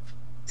down.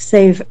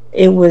 Save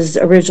it was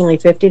originally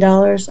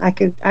 $50. I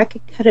could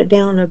cut it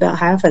down to about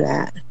half of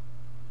that.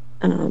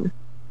 Um,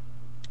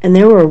 and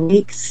there were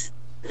weeks,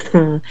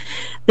 there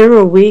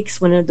were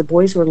weeks when the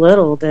boys were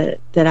little that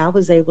I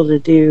was able to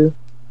do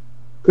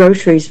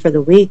groceries for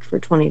the week for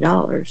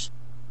 $20.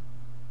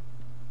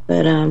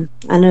 But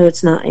I know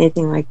it's not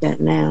anything like that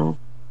now.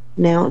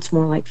 Now it's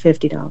more like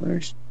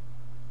 $50.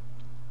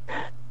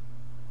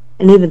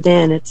 And even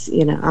then, it's,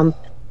 you know,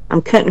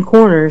 I'm cutting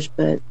corners,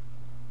 but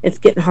it's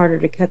getting harder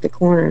to cut the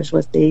corners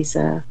with these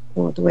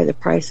well, the way the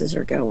prices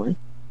are going.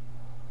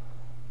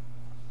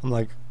 I'm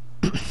like,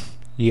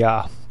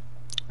 yeah,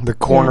 the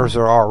Yeah. corners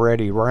are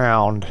already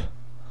round.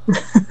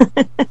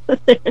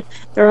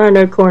 There are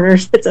no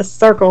corners. It's a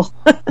circle.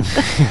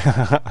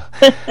 I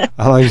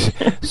like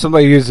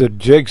somebody used a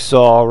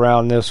jigsaw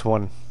around this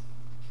one.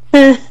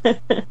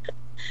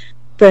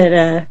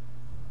 But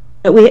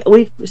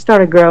we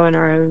started growing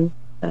our own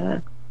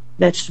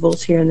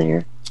vegetables here and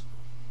there,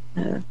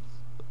 uh,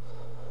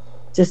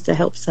 just to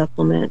help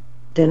supplement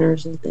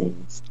dinners and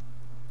things.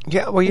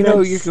 Yeah, well, you And know,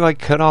 you that's can like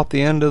cut off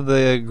the end of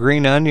the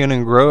green onion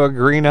and grow a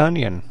green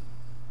onion.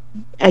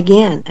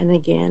 again and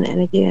again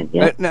and again.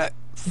 Yep. Isn't that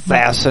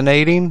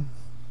fascinating?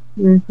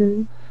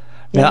 Mhm.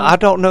 Now, Yeah. I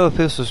don't know if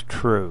this is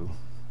true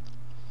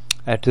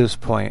at this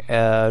point.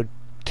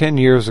 10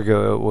 years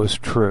ago, it was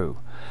true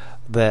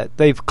that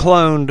they've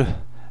cloned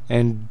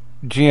and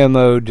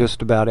GMO'd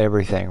just about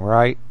everything,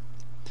 right?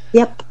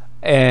 Yep.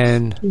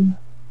 And Mm.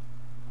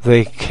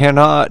 they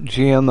cannot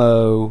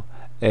GMO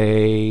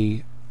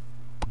a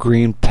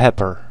green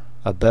pepper,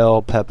 a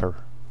bell pepper.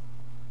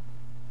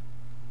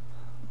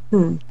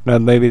 Hmm. Now,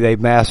 maybe they've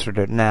mastered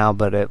it now,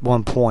 but at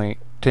one point,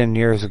 10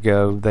 years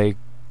ago, that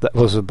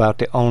was about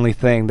the only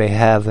thing they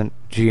haven't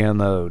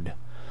GMO'd.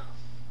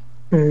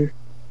 Hmm.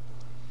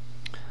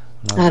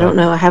 And I was I don't like,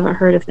 know. I haven't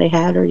heard if they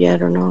had or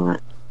yet or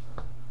not.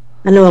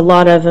 I know a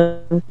lot of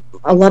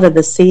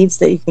the seeds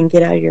that you can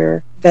get out of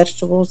your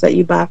vegetables that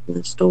you buy from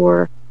the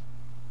store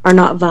are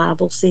not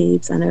viable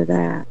seeds. I know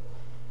that,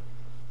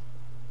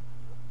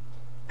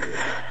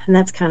 and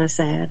that's kind of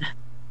sad.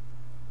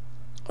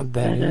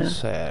 that But is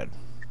sad.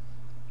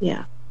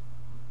 yeah,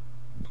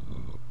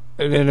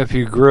 And then if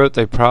you grew it,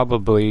 they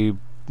probably,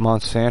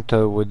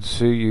 Monsanto would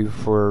sue you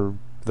for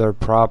their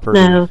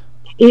property. no.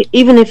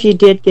 Even if you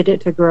did get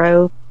it to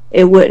grow,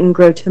 it wouldn't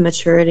grow to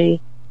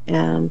maturity.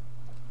 Um,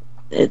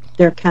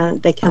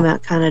 they come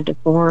out kind of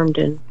deformed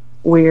and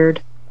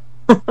weird,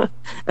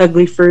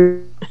 ugly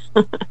fruit.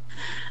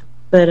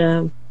 But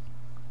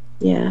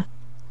yeah.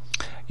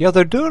 Yeah,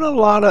 they're doing a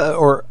lot of,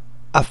 or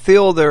I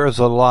feel there is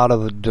a lot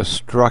of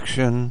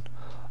destruction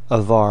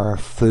of our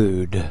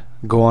food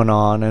going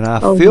on, and I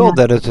Oh feel yeah.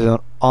 that it's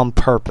on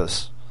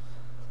purpose.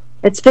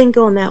 It's been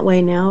going that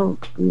way now.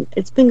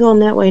 It's been going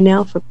that way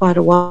now for quite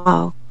a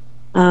while.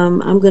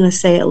 I'm going to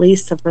say at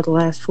least for the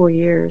last 4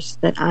 years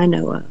that I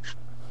know of.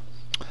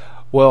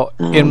 Well,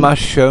 in Um, my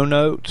show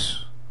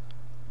notes,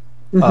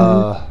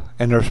 hmm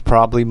and there's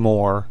probably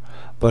more,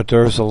 but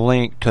there's a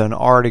link to an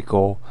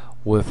article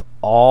with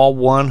all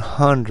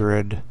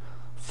 100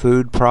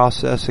 food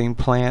processing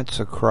plants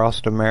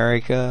across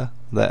America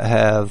that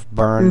have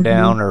burned hmm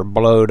down or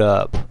blowed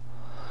up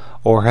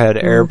or had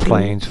hmm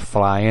airplanes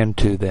fly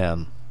into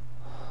them.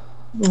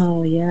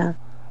 Oh yeah.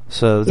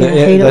 So Yeah, I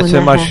hate it that's when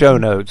in that my show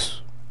happens.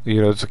 notes.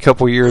 It's a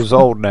couple years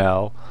old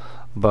now,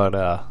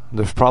 but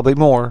there's probably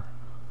more.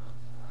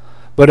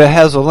 But it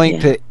has a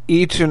link Yeah. to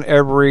each and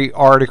every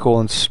article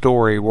and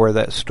story where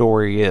that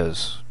story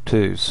is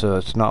too. So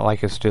it's not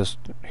like it's just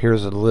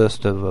here's a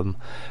list of them.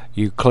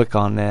 You click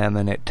on them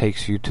and it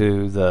takes you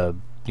to the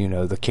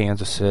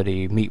Kansas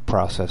City meat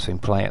processing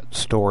plant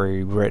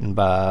story written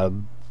by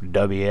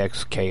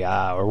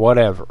WXKI or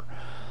whatever.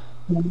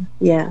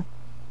 Yeah.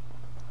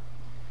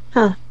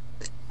 Huh.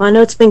 Well, I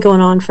know it's been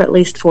going on for at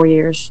least 4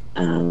 years.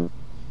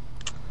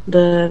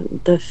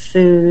 The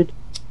food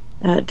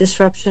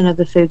disruption of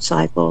the food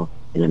cycle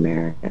in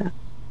America.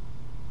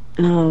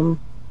 Um,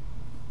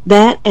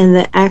 that and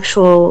the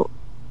actual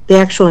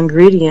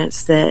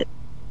ingredients that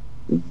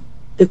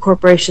the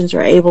corporations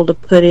are able to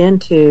put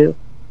into,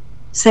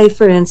 say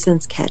for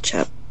instance,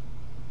 ketchup.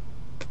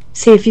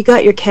 See, if you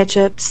got your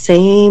ketchup,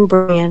 same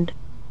brand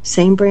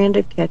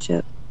of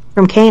ketchup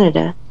from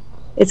Canada,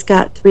 it's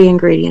got 3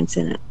 ingredients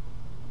in it.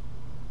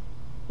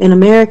 In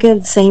America,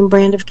 the same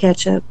brand of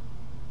ketchup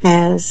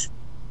has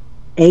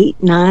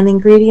 8, 9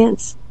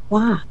 ingredients.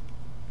 Why?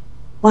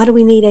 Why do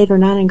we need 8 or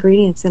 9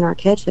 ingredients in our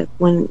ketchup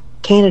when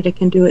Canada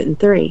can do it in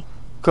 3?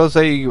 Because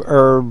they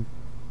are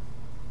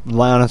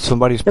lining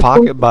somebody's To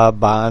pocket by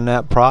buying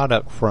that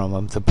product from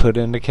them to put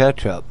into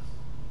ketchup.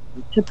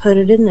 put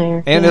it in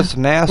there, And yeah. it's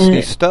And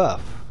nasty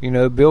stuff.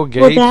 Bill well,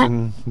 Gates that,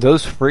 and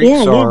those yeah, freaks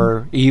yeah.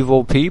 are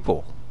evil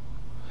people,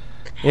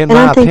 in And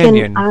I'm my thinking,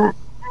 opinion.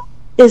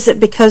 is it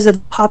because of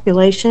the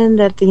population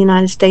that the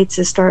United States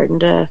is starting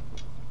to,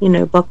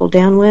 buckle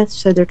down with?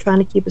 So they're trying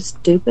to keep us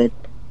stupid.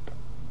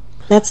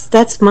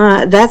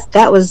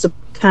 That was the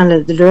kind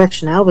of the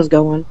direction I was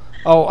going.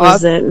 Oh,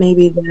 Was that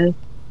maybe the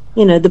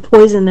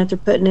poison that they're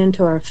putting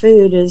into our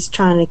food is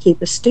trying to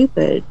keep us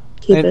stupid,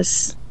 keep and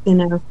us,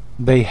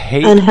 they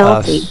hate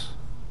unhealthy. us.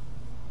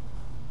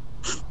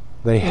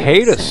 They Yeah,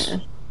 hate it's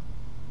us.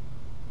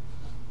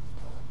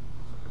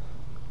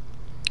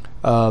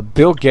 sad.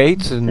 Bill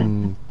Gates It's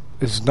sad.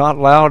 is not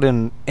allowed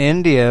in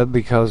India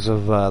because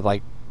of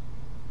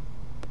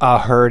I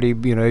heard he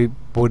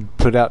would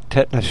put out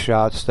tetanus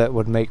shots that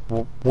would make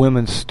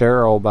women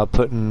sterile by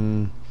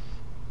putting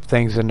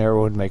things in there that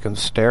would make them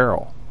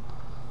sterile,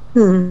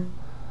 Hmm.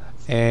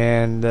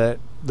 and that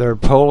their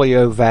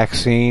polio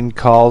vaccine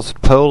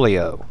caused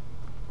polio.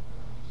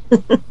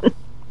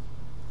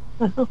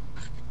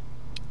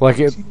 Like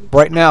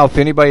right now, if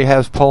anybody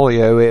has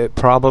polio, it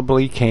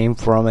probably came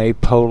from a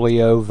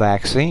polio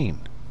vaccine,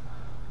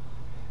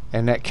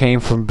 and that came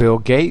from Bill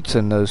Gates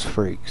and those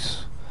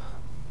freaks.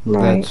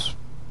 Right. That's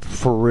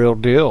for real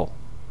deal.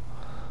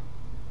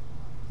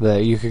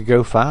 That you could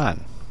go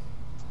find,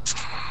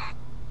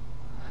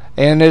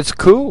 and it's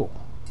cool.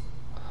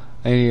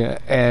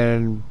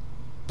 And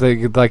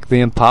the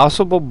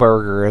Impossible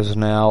Burger is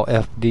now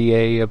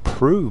FDA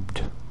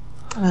approved.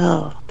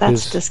 Oh,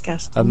 that's This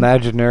disgusting.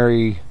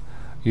 imaginary,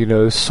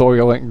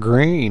 Soylent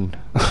Green.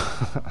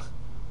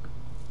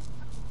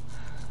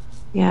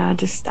 Yeah,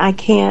 I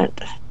can't.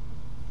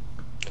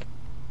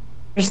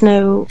 There's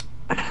no,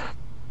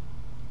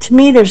 to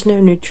me, there's no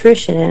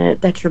nutrition in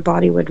it that your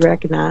body would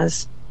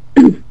recognize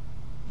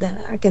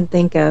that I can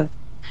think of.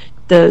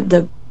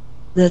 The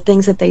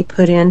things that they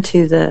put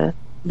into the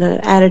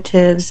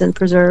additives and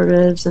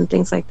preservatives and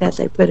things like that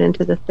they put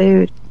into the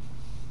food,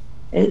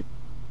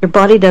 your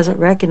body doesn't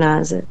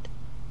recognize it,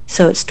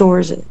 so it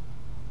stores it.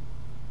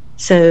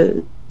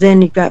 So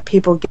then you've got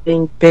people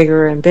getting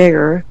bigger and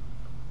bigger,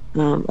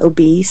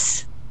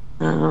 obese.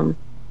 But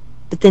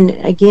then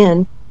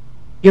again,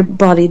 your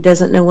body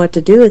doesn't know what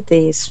to do with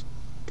these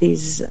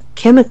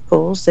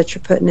chemicals that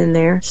you're putting in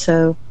there.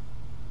 So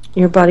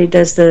your body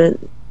does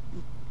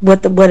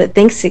what it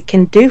thinks it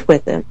can do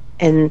with them,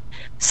 and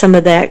some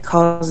of that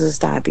causes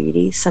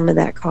diabetes. Some of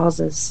that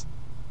causes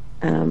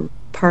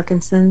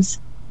Parkinson's,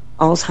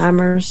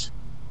 Alzheimer's.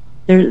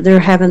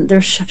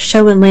 They're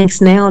showing links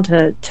now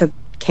to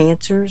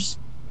cancers,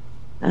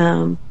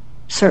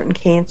 certain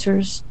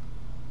cancers,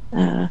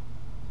 and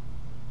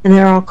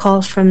they're all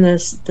caused from the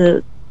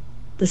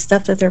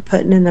stuff that they're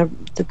putting in the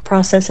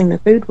processing the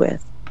food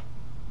with.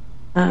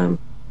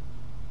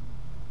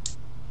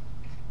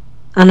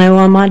 I know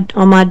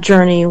on my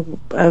journey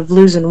of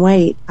losing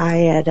weight,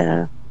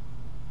 I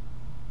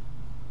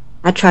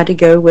tried to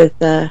go with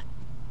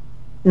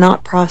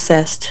not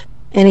processed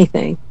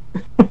anything.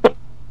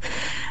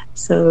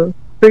 So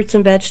fruits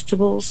and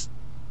vegetables,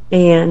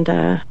 and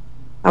I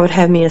would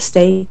have me a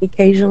steak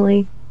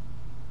occasionally,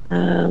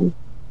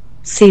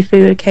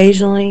 seafood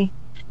occasionally,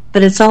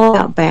 but it's all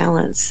about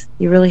balance.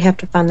 You really have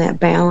to find that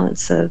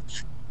balance of,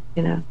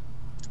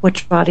 what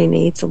your body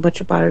needs and what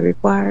your body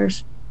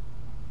requires.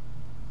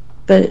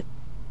 But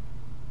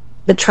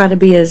try to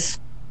be as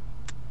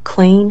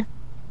clean.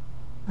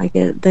 Like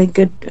a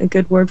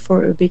good word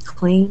for it would be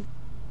clean,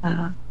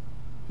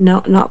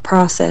 not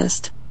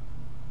processed.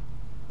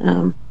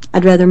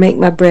 I'd rather make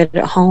my bread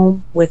at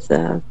home with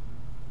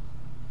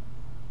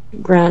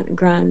grind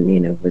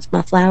with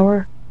my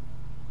flour.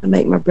 I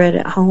make my bread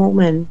at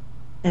home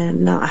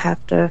and not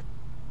have to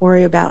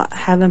worry about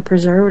having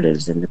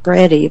preservatives in the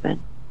bread even.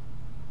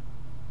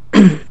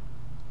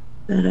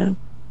 But,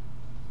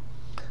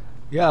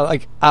 yeah,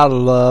 like I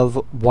love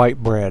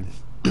white bread.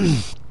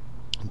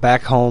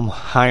 Back home,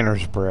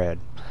 Heiner's bread.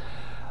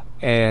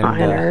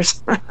 And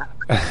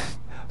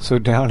so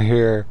down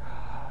here,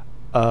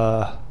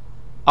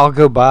 I'll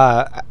go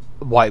buy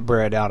white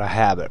bread out of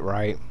habit,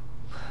 right?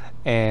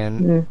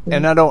 And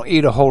I don't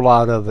eat a whole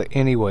lot of it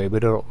anyway,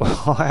 but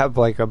I'll have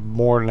like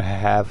more than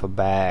half a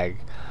bag,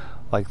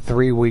 like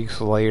 3 weeks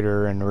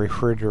later in the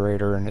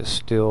refrigerator, and it's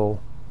still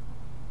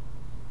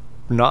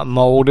not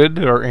molded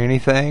or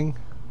anything.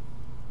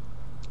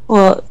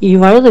 Well,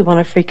 you really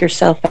want to freak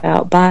yourself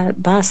out.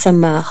 Buy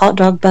some hot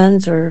dog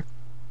buns or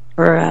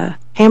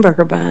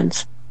hamburger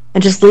buns,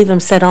 and just leave them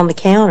set on the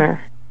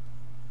counter.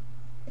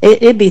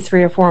 It'd be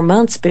 3 or 4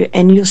 months,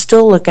 and you'll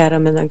still look at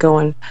them and they're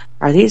going,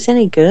 "Are these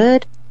any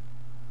good?"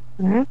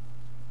 Mm-hmm.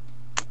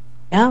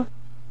 Yeah,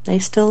 they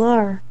still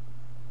are.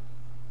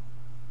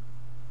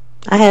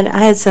 I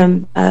had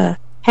some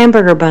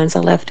hamburger buns I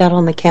left out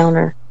on the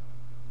counter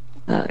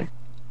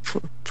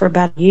for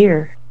about a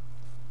year.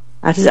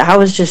 I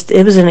was just,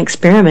 it was an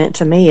experiment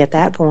to me at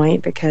that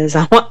point, because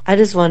I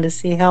just wanted to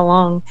see how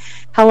long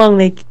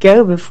they could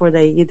go before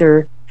they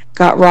either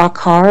got rock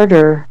hard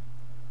or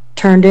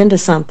turned into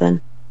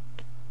something.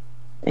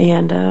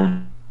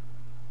 And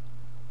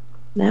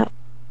no,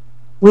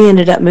 we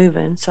ended up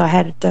moving, so I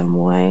had to throw them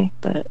away.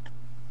 But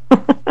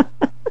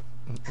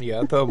yeah,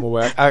 I throw them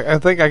away. I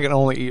think I can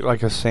only eat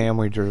like a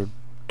sandwich or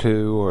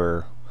two,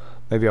 or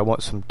maybe I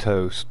want some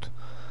toast.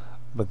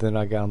 But then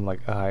I'm like,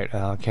 all right,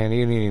 I can't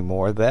eat any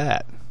more of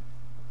that.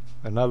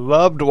 And I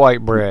loved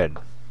white bread.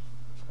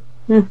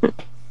 Yeah,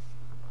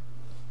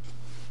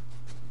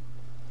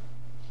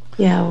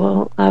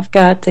 well, I've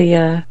got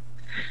I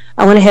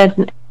went ahead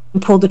and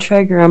pulled the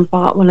trigger and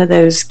bought one of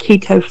those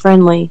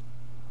keto-friendly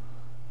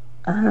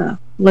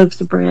loaves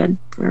of bread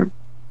for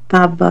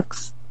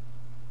 $5.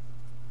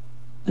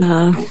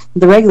 The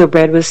regular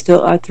bread was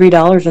still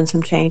 $3 and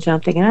some change. And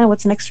I'm thinking,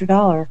 what's an extra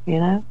 $1? You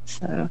know,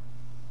 so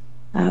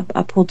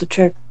I pulled the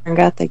trigger and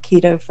got the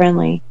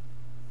keto-friendly.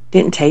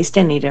 Didn't taste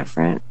any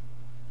different.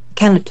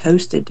 Kind of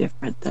toasted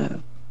different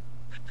though.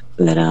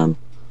 But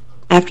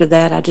after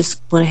that, I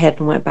just went ahead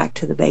and went back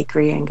to the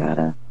bakery and got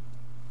a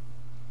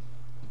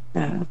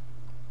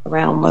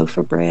round loaf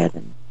of bread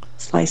and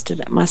sliced it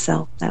up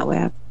myself. That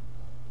way,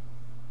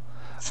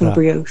 some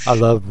brioche. I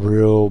love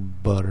real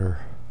butter.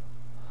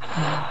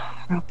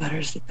 Real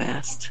butter's the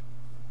best.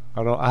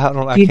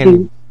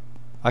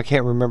 I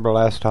can't remember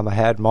last time I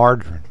had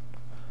margarine.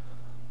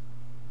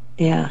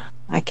 Yeah,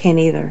 I can't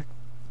either.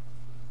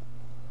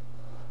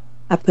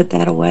 I put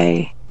that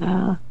away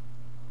a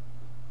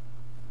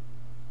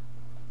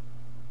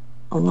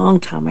long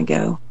time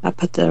ago. I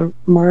put the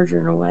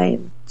margarine away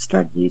and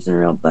started using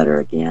real butter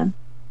again.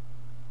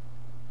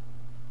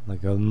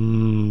 Like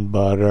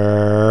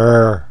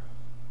butter.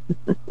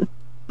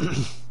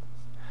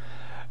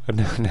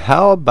 And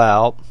how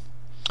about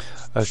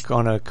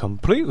on a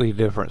completely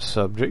different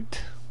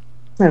subject?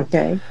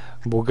 Okay.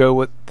 We'll go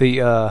with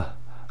the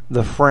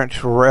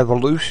French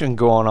Revolution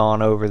going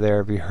on over there.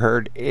 Have you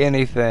heard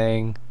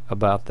anything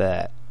about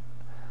that?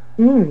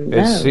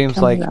 It seems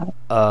like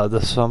the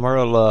Summer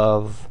of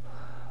Love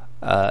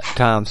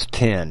times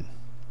 10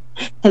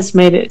 has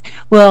made it.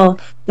 Well,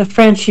 the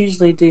French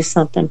usually do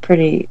something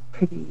pretty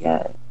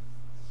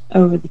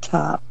over the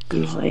top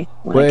usually.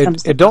 Well,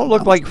 it don't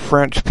look like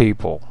French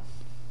people.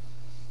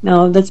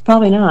 No, that's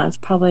probably not. It's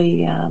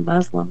probably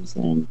Muslims,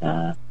 and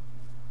there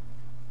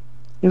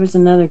was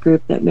another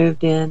group that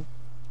moved in.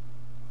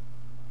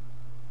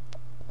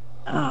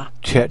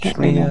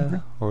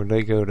 Chechnya, or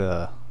they go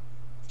to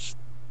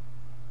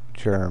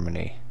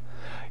Germany.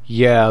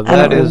 Yeah,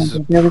 that is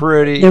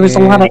pretty. There was a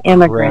lot of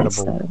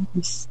immigrants. There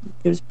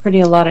was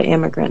a lot of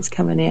immigrants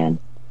coming in.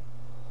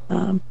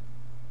 And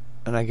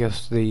I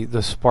guess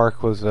the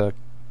spark was a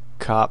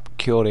cop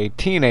killed a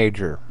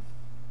teenager.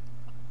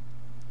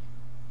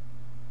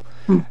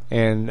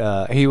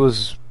 And he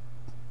was,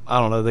 I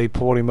don't know, they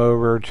pulled him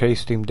over,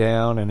 chased him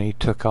down, and he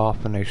took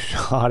off, and they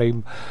shot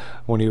him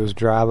when he was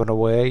driving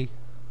away.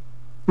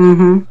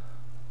 Mm-hmm.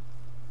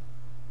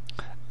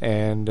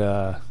 And,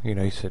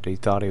 he said he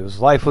thought his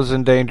life was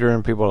in danger,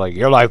 and people were like,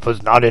 your life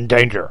was not in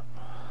danger.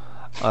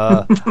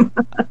 I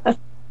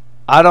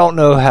don't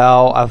know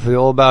how I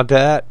feel about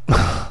that.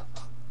 I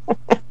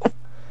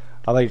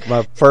think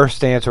my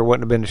first answer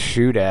wouldn't have been to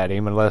shoot at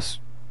him unless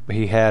I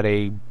had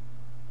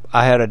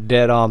a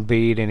dead-on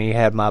beat and he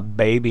had my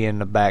baby in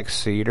the back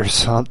seat or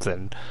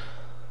something.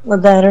 Well,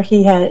 that, or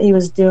he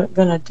was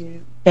gonna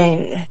do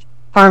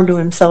harm to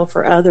himself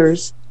or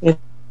others if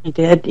he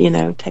did,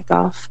 take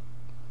off.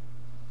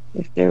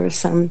 If there was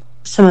some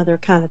other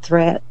kind of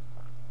threat.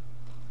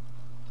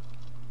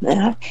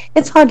 Yeah,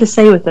 it's hard to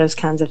say with those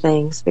kinds of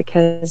things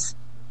because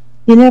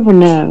you never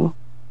know.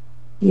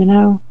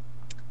 You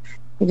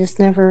just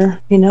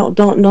never,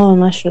 don't know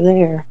unless you're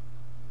there.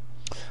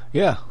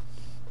 Yeah.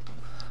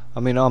 I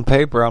mean, on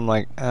paper, I'm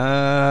like,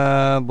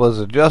 was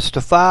it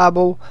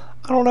justifiable?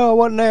 I don't know. I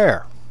wasn't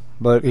there.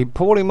 But he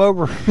pulled him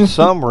over for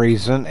some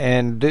reason,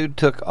 and dude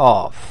took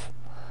off.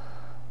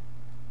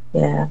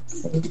 Yeah.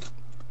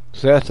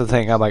 So that's the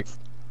thing. I'm like,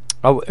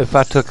 oh, if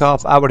I took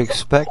off, I would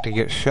expect to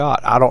get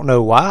shot. I don't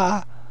know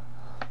why.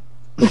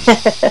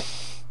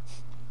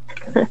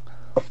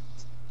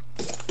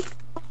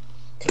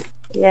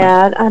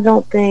 Yeah, I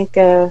don't think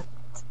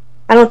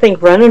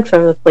running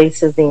from the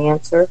police is the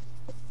answer.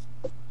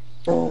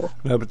 No,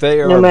 but they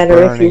are no matter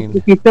burning.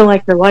 if you feel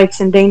like your life's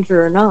in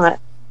danger or not.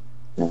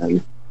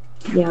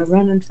 Yeah,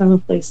 running from the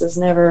police is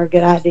never a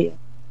good idea.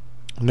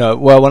 No,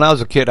 well, when I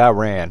was a kid, I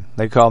ran.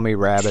 They called me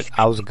Rabbit.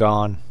 I was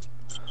gone.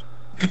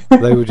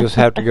 They would just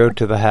have to go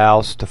to the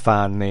house to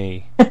find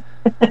me. I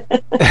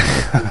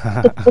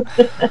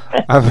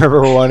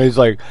remember one, he's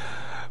like,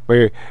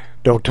 "Wait,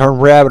 don't turn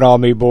Rabbit on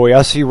me, boy.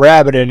 I see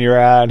Rabbit in your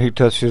eye." And he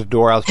touched his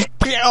door. I was,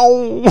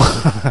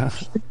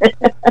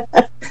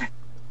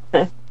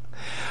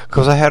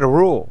 because I had a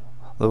rule.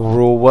 The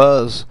rule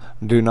was,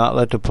 do not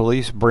let the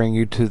police bring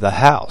you to the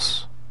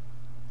house.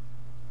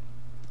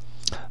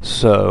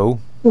 So,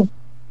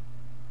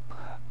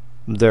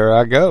 there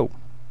I go.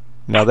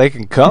 Now they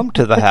can come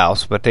to the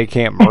house, but they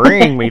can't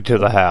bring me to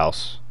the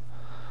house.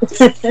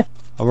 I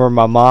remember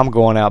my mom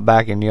going out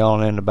back and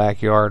yelling in the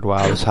backyard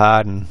while I was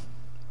hiding.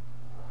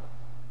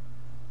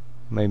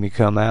 Made me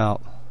come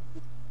out.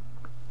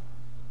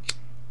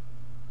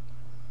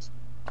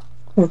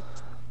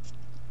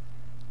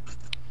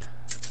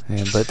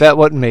 Yeah, but that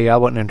wasn't me. I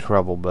wasn't in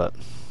trouble, but I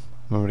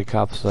remember the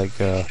cop was like,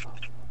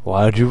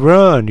 why'd you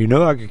run? You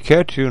know I could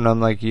catch you. And I'm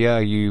like, yeah,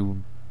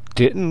 you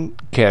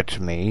didn't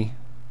catch me.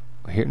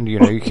 You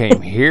know, you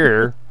came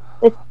here.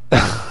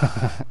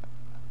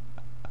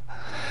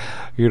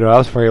 You know, I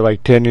was probably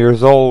like 10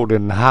 years old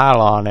in the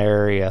Highline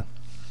area.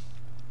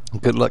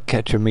 Good luck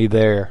catching me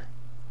there.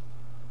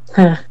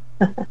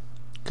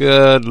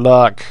 Good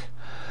luck.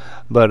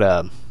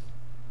 But,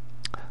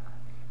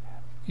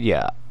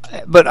 yeah.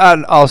 But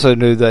I also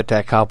knew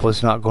that cop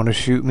was not going to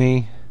shoot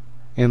me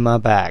in my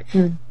back.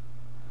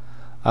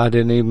 I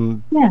didn't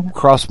even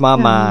cross my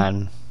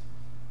mind.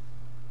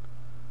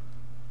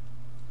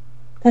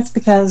 That's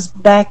because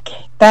back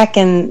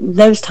in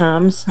those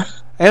times.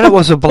 And it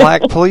was a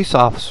black police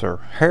officer,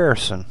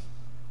 Harrison.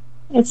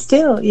 It's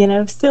still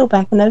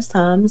back in those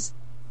times,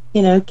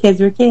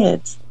 kids were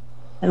kids.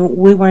 And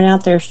we weren't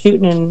out there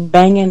shooting and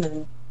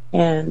banging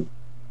and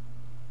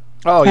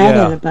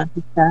a bunch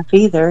of stuff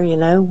either,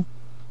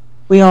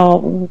 We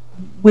all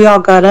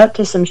got up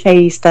to some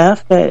shady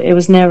stuff, but it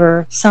was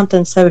never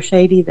something so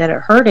shady that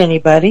it hurt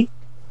anybody.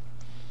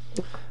 It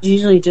was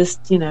usually just,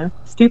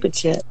 stupid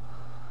shit.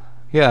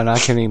 Yeah, and I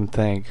can't even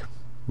think,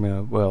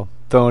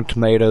 throwing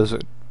tomatoes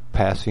at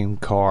passing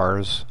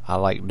cars. I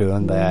like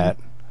doing that.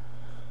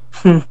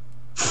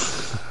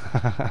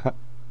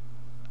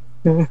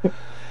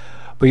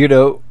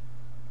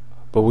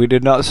 But we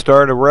did not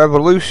start a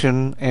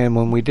revolution, and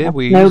when we did,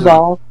 we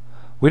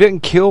didn't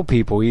kill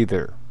people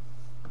either.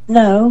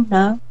 No.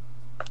 That's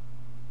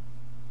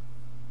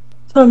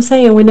what I'm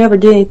saying. We never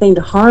did anything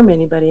to harm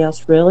anybody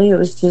else, really. It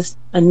was just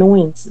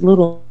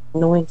little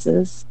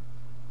annoyances.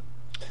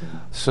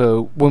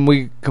 So when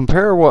we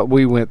compare what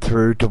we went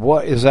through to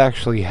what is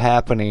actually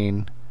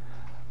happening,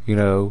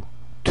 2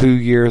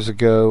 years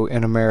ago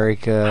in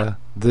America,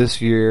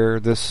 this year,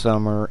 this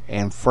summer,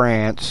 in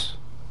France.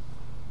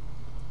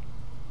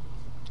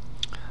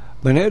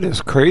 But it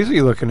is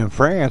crazy looking in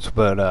France,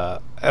 but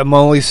I'm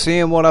only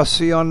seeing what I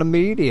see on the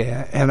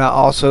media. And I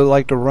also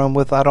like to run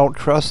with I don't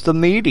trust the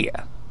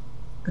media.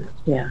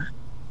 Yeah.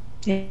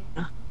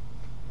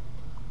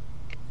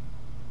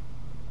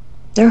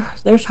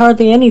 There's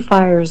hardly any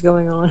fires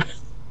going on.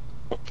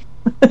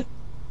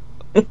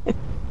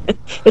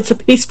 It's a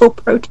peaceful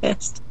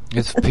protest.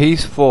 It's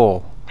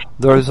peaceful.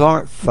 Those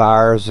aren't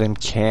fires in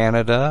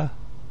Canada.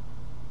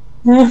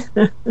 Yeah,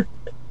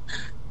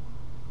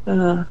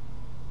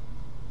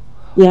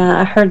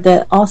 I heard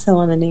that also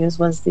on the news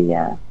was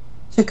the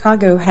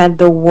Chicago had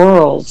the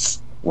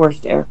world's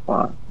worst air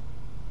quality.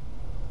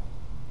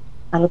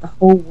 Out of the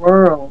whole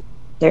world,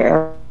 their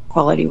air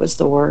quality was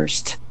the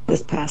worst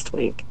this past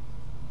week.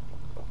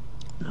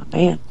 Oh,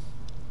 man.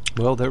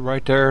 Well, they're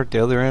right there at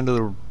the other end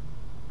of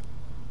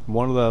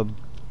one of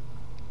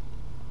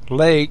the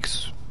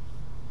lakes.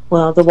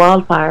 Well, the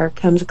wildfire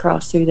comes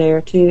across through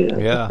there, too,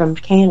 from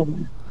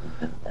Canada.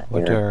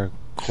 What there,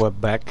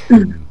 Quebec,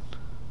 and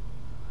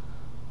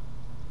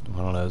I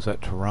don't know, is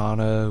that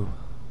Toronto?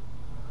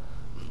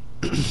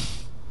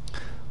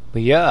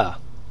 But yeah,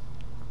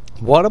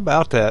 what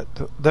about that?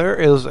 There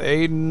is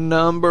a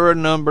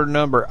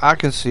number I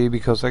can see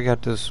because I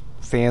got this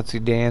fancy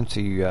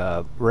dancy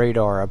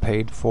radar I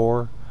paid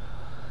for,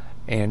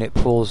 and it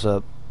pulls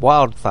up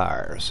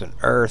wildfires and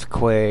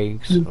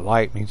earthquakes and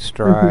lightning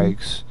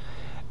strikes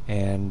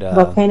and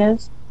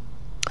volcanoes.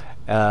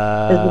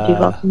 Does it do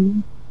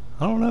volcanoes?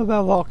 I don't know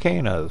about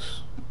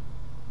volcanoes.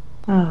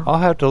 Oh. I'll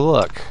have to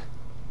look.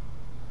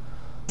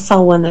 I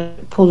saw one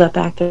that pulled up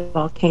active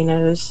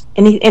volcanoes,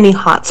 any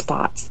hot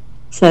spots.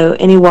 So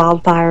any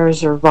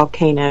wildfires or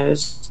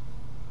volcanoes,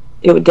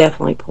 it would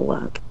definitely pull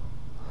up.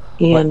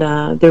 What?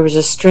 and there was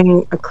a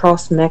string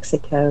across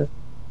Mexico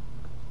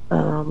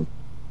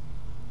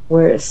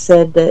where it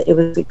said that it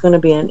was going to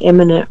be an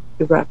imminent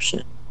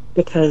eruption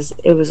because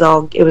it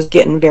was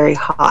getting very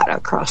hot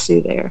across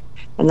through there,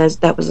 and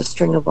that was a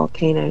string of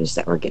volcanoes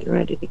that were getting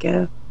ready to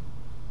go.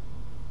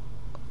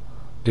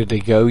 Did they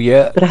go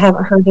yet? But I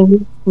haven't heard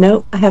any.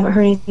 Nope, I haven't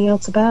heard anything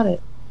else about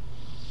it.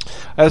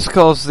 That's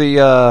because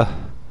the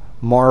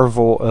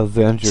Marvel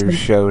Avengers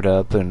showed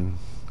up and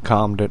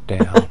calmed it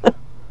down.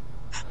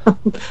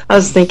 I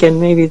was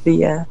thinking maybe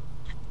the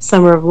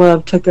Summer of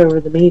Love took over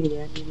the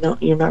media,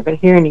 and you're not going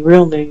to hear any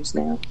real news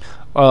now.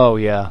 Oh,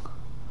 yeah.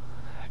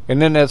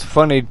 And then that's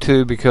funny,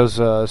 too, because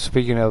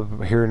speaking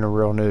of hearing the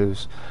real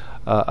news,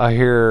 I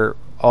hear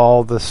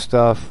all the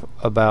stuff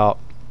about...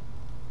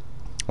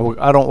 Well,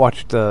 I don't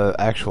watch the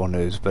actual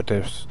news, but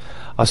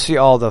I see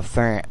all the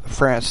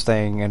France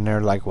thing, and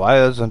they're like,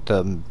 why isn't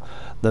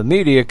the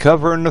media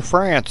covering the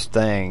France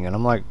thing? And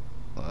I'm like,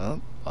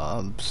 well,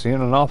 I'm seeing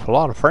an awful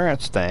lot of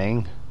France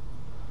thing.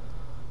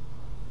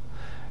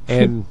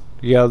 And,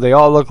 they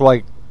all look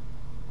like,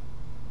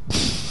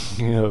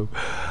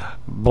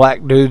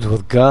 black dudes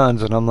with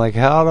guns. And I'm like,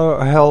 how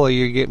the hell are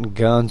you getting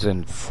guns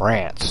in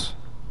France?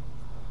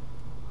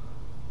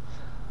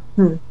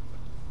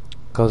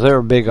 Because they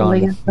were big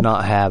on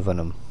not having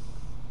them.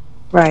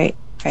 Right.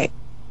 They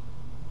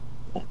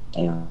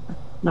are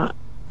not.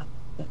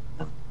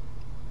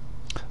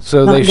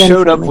 So they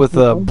showed up with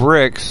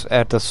bricks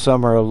at the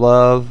Summer of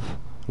Love,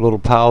 little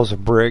piles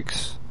of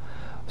bricks.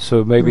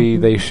 So maybe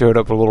they showed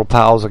up with little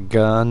piles of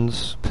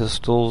guns,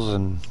 pistols,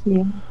 and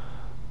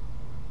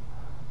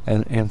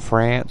in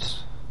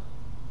France.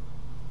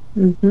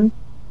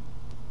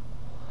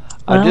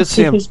 I did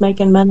see who's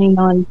making money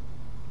on.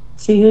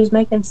 See who's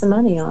making some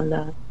money on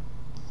the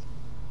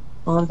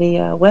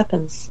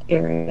weapons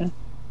area.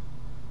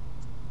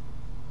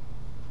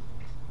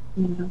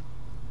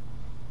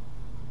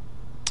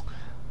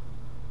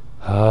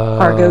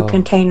 Cargo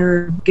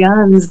container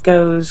guns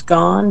goes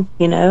gone.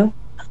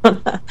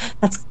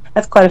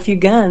 That's quite a few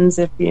guns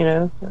if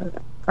a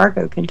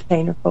cargo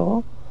container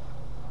full.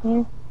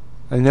 Yeah.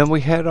 And then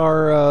we had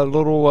our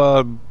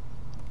little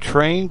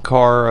train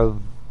car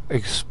of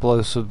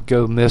explosive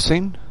go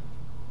missing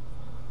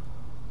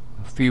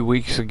a few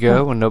weeks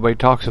ago, and nobody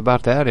talks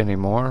about that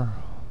anymore.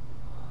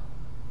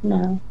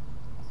 No,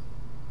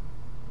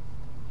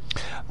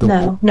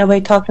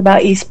 nobody talked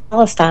about East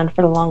Palestine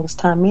for the longest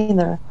time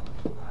either.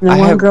 And the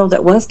one girl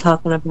that was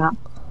talking about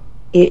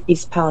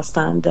East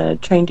Palestine, the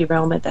train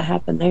derailment that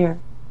happened there.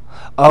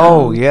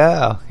 Oh,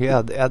 yeah,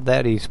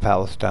 that East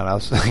Palestine. I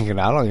was thinking,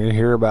 I don't even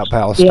hear about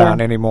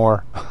Palestine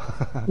anymore.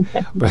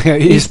 But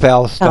East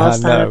Palestine,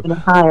 no. In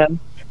Ohio.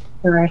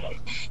 Right.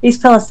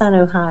 East Palestine,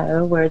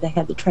 Ohio, where they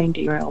had the train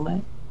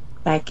derailment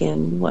back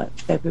in,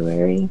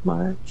 February,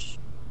 March?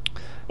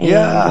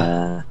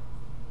 And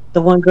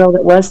the one girl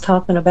that was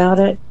talking about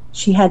it,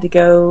 she had to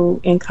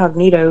go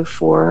incognito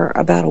for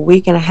about a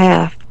week and a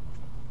half,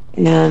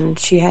 and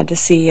she had to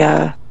see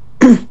a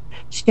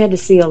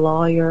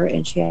lawyer,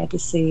 and she had to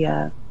see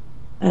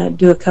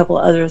do a couple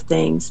other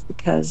things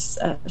because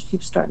she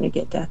was starting to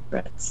get death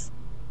threats.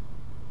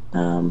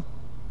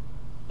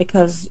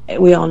 Because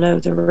we all know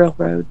the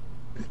railroad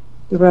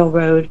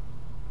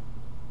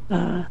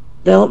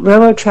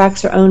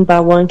tracks are owned by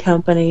one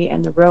company,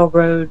 and the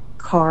railroad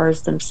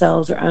cars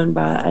themselves are owned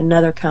by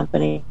another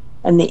company,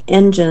 and the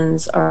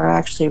engines are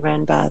actually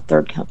run by a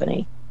third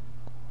company.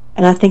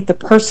 And I think the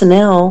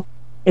personnel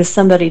is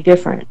somebody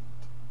different.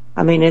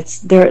 I mean,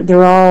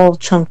 they're all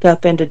chunked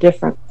up into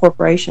different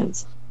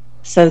corporations,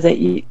 so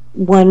that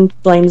one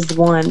blames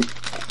the one,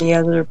 the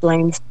other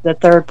blames the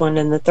third one,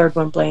 and the third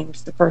one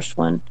blames the first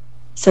one.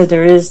 So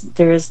there is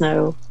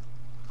no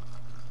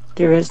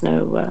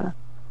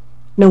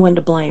one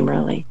to blame,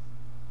 really.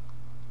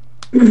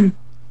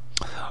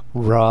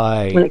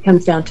 Right. When it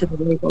comes down to the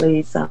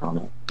legalese on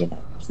it,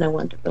 there's no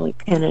one to really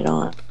pin it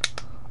on.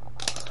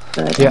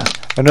 But,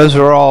 and those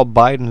are all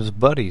Biden's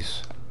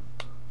buddies.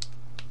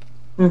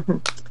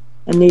 And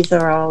these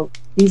are all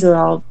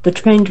the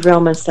train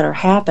derailments that are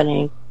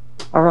happening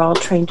are all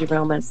train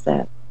derailments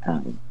that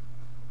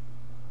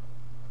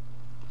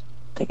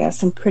they got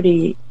some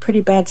pretty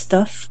bad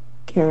stuff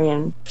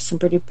carrying, some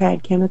pretty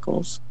bad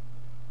chemicals.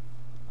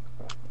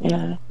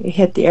 It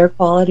hit the air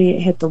quality, it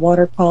hit the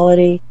water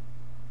quality,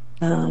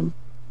 and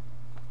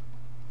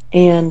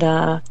in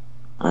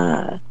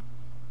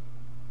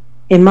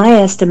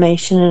my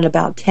estimation, in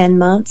about 10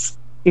 months,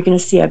 you're going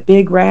to see a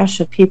big rash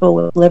of people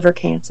with liver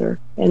cancer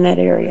in that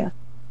area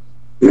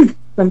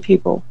from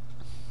people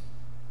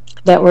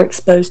that were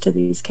exposed to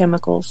these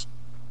chemicals.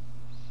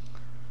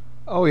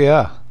 Oh,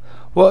 yeah.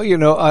 Well,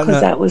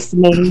 because that was the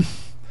main...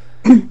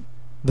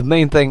 The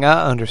main thing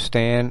I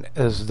understand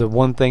is the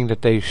one thing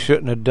that they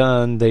shouldn't have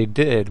done, they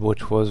did,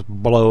 which was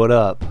blow it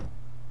up.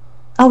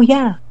 Oh,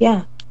 yeah.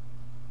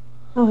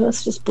 Oh,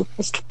 let's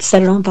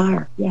set it on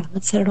fire. Yeah,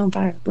 let's set it on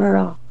fire. Burn it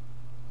off.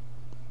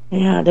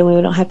 Yeah, then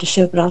we don't have to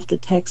ship it off to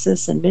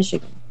Texas and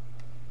Michigan.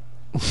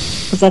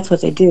 because that's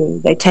what they do.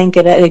 They tank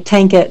it. They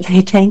tank it.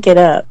 They tank it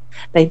up.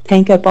 They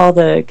tank up all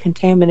the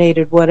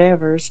contaminated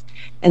whatevers,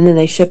 and then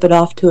they ship it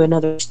off to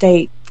another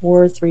state,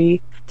 4,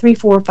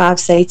 5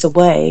 states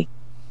away,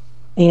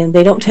 and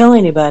they don't tell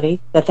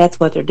anybody that that's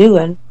what they're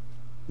doing.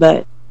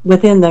 But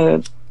within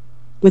the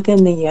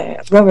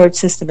railroad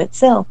system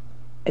itself,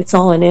 it's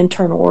all an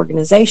internal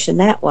organization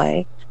that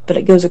way. But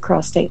it goes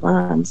across state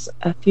lines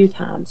a few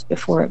times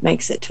before it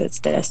makes it to its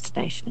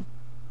destination.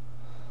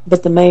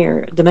 But the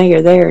mayor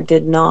there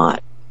did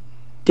not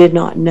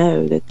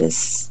know that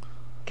this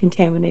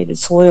contaminated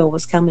soil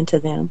was coming to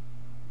them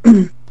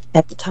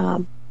at the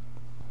time.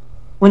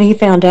 When he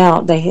found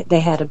out, they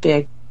had a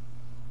big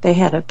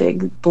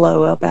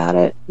blow about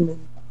it, and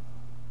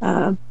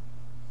then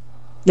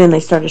they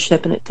started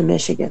shipping it to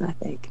Michigan, I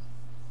think.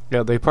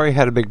 Yeah, they probably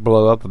had a big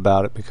blow up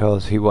about it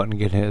because he wasn't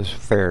getting his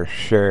fair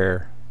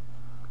share.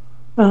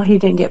 Well, he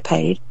didn't get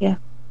paid. Yeah.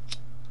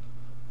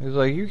 He was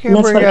like, "You can't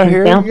bring it out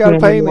here. You gotta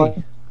pay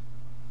me."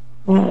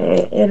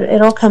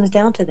 It all comes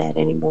down to that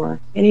anymore.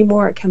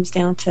 Anymore, it comes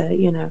down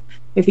to,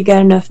 if you got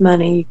enough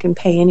money, you can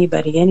pay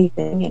anybody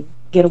anything and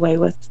get away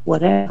with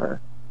whatever.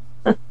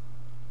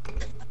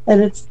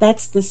 And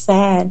that's the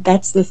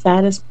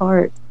saddest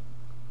part,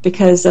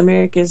 because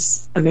America,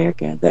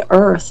 the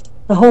earth,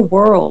 the whole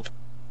world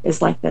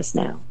is like this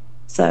now.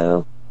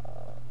 So,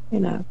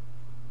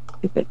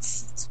 if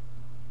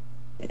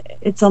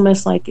it's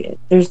almost like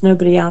there's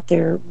nobody out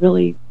there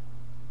really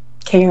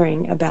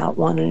caring about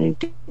wanting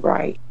to do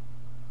right.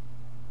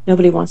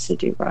 Nobody wants to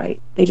do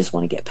right. They just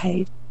want to get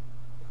paid.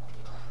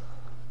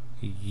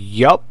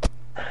 Yup.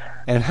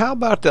 And how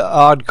about the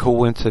odd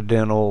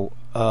coincidental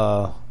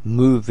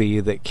movie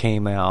that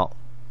came out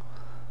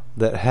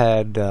that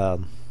had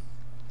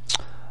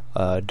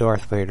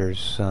Darth Vader's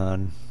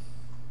son,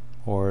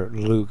 or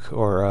Luke,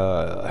 or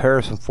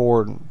Harrison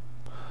Ford,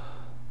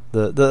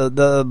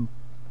 the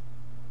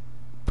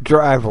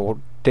driver,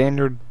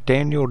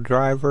 Daniel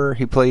Driver.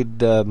 He played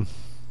the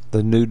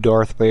new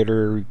Darth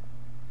Vader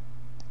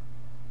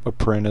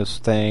apprentice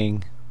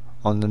thing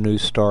on the new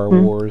Star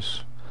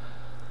Wars.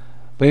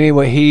 But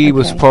anyway, he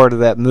was part of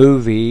that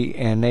movie,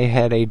 and they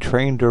had a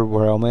train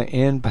derailment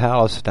in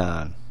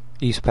Palestine,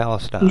 East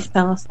Palestine. East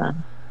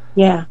Palestine.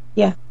 Yeah.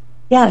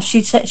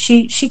 She said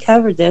she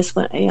covered this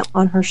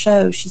on her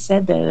show. She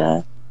said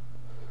that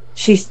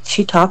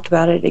she talked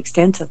about it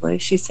extensively.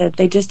 She said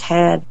they just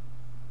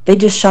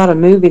shot a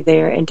movie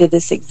there and did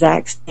this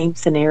exact same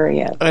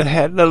scenario. It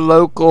had the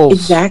locals.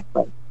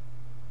 Exactly.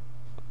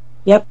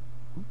 Yep.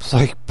 It's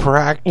like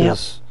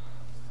practice.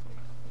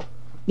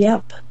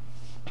 Yep.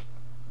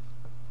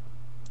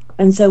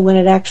 And so when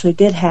it actually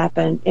did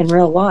happen in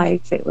real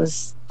life, it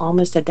was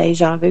almost a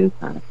deja vu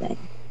kind of thing.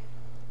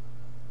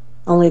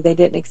 Only they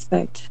didn't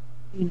expect,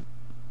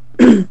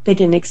 they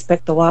didn't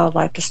expect the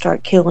wildlife to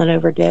start killing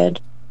over dead.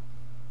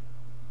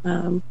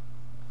 That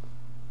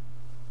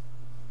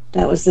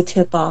was the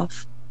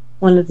tip-off.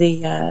 One of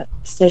the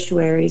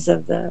estuaries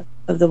of the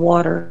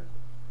water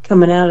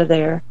coming out of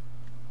there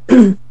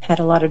had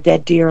a lot of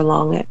dead deer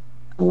along the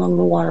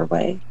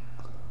waterway,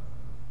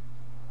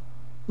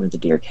 where the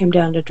deer came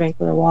down to drink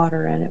their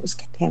water, and it was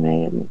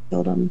contaminated and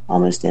killed them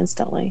almost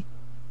instantly.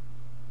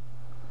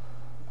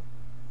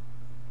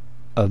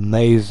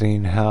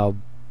 Amazing how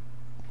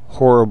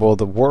horrible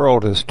the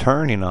world is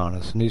turning on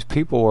us, and these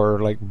people are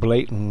like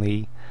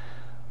blatantly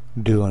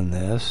doing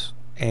this,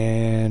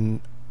 and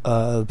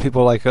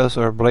people like us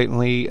are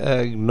blatantly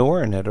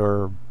ignoring it,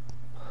 or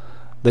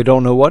they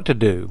don't know what to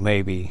do,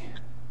 maybe.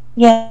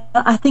 Yeah,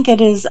 I think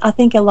it is. I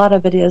think a lot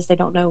of it is they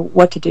don't know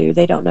what to do.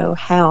 They don't know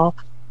how.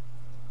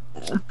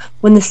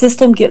 When the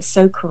system gets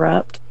so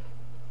corrupt,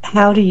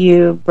 how do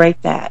you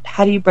break that?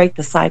 How do you break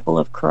the cycle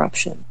of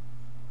corruption?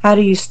 How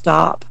do you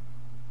stop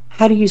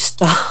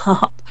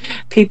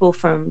people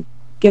from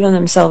giving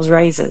themselves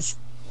raises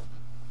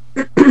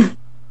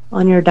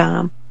on your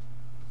dime?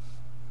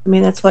 I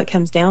mean, that's what it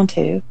comes down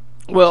to.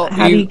 Well,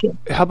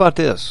 how about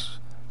this?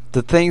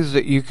 The things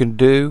that you can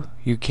do,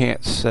 you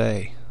can't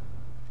say.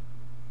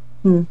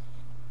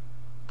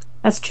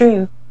 That's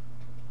true.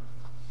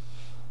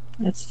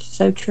 That's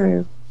so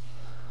true.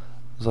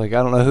 It's like,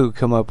 I don't know who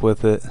come up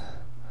with it,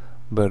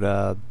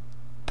 but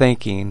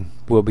thinking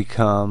will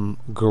become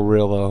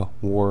guerrilla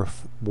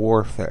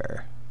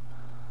warfare.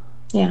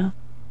 Yeah.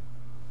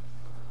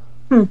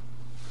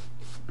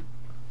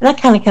 That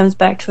kind of comes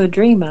back to a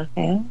dream I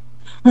had.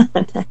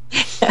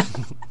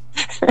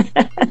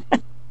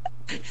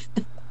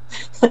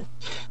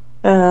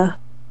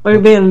 We're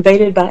being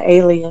invaded by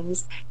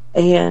aliens,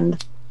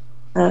 and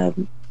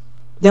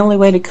the only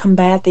way to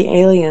combat the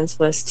aliens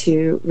was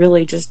to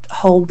really just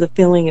hold the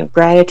feeling of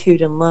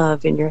gratitude and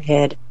love in your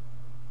head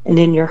and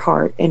in your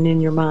heart and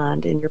in your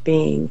mind and your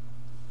being.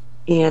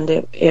 And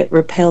it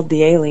repelled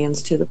the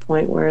aliens to the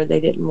point where they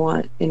didn't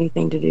want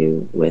anything to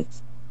do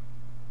with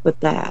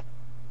that.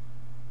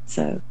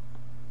 So,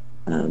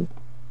 and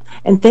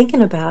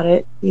thinking about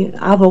it,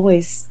 I've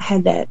always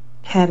had a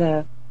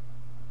kind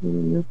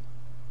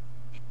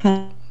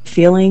of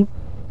feeling.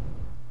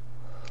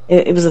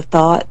 It was a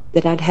thought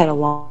that I'd had a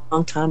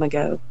long time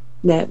ago,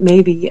 that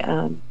maybe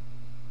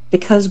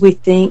because we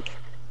think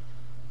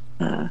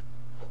a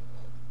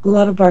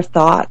lot of our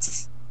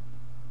thoughts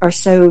are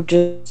so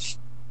just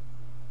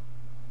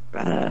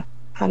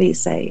how do you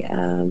say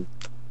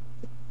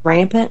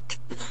rampant,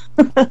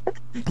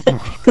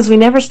 because we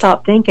never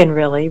stop thinking.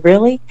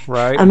 Really,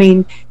 Right. I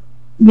mean,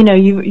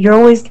 you're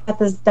always got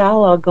this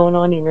dialogue going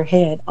on in your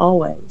head,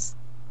 always.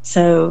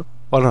 So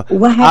Well,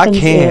 what I happens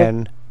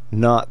can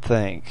not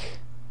think.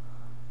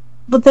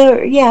 But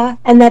there, yeah,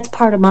 and that's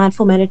part of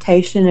mindful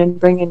meditation and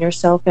bringing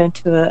yourself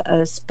into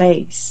a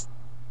space.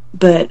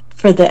 But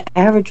for the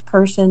average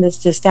person that's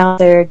just out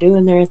there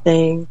doing their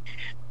thing,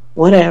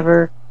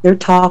 whatever, they're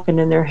talking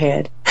in their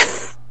head.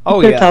 Oh,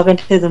 They're yeah. talking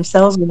to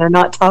themselves when they're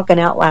not talking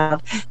out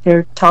loud.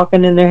 They're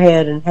talking in their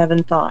head and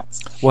having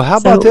thoughts. Well, how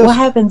So about this? what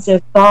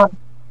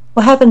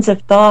happens if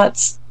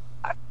thoughts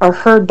are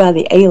heard by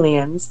the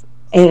aliens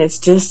and it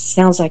just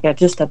sounds like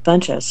just a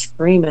bunch of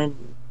screaming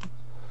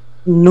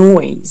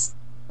noise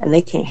and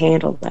they can't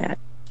handle that?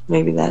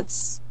 Maybe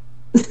that's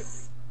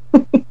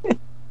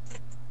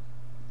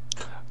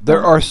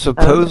There are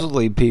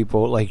supposedly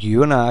people like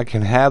you and I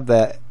can have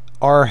that,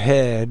 our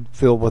head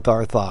filled with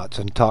our thoughts,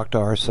 and talk to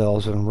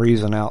ourselves and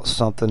reason out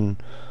something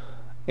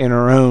in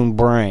our own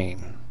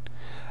brain.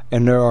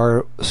 And there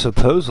are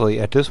supposedly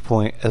at this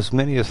point as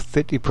many as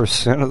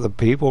 50% of the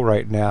people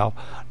right now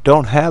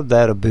don't have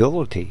that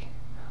ability.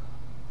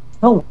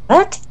 Oh,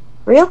 what?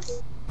 Really?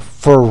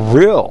 For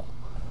real.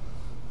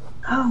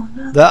 Oh,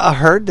 no. I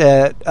heard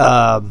that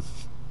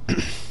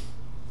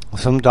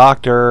some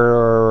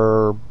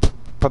doctor,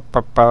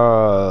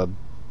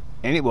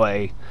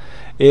 anyway,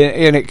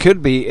 and it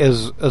could be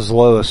as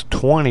low as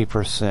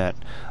 20%,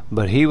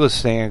 but he was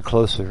saying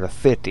closer to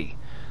 50.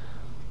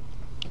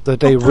 That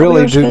they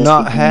really do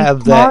not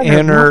have that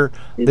inner.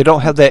 They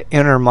don't have that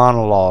inner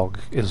monologue,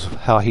 is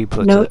how he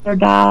puts no it. inner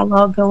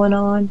dialogue going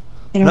on.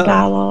 Inner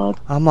dialogue.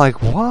 I'm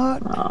like,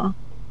 what?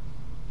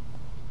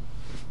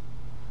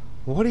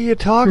 What are you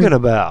talking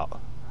about?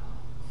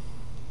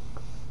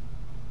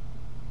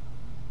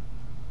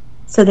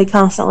 So they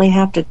constantly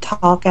have to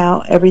talk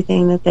out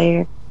everything that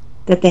they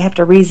have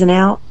to reason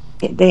out.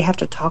 They have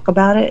to talk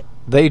about it.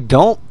 They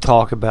don't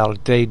talk about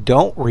it. They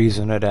don't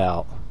reason it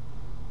out.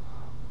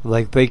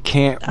 Like they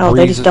can't. Oh,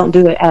 they just don't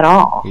do it at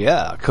all.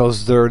 Yeah,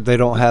 because they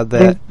don't have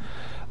that.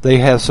 They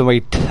have somebody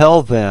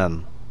tell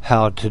them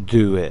how to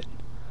do it,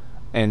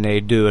 and they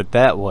do it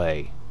that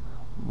way.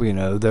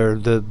 They're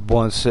the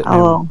ones sitting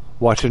there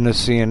watching the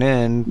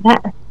CNN.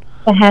 That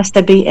has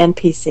to be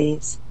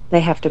NPCs. They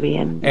have to be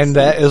NPCs. And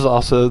that is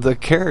also the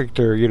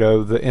character,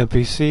 the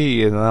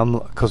NPC.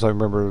 And because I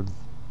remember,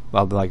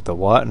 I'm like, the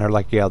what? And they're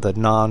like, yeah, the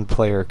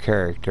non-player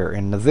character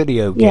in the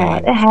video game. Yeah,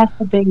 it has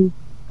to be.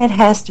 It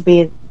has to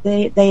be.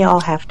 They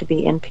all have to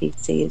be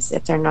NPCs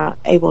if they're not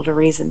able to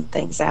reason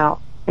things out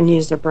and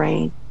use their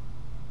brain.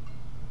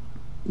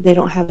 They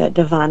don't have that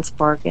divine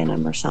spark in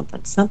them or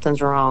something.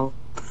 Something's wrong.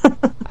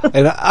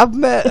 And I've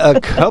met a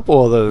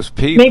couple of those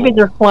people. Maybe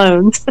they're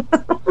clones.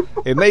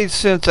 It made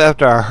sense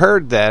after I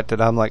heard that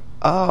I'm like,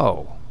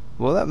 oh,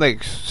 well, that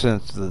makes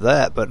sense to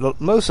that.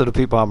 But most of the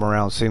people I'm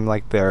around seem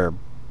like they're,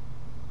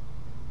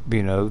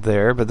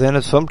 there. But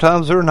then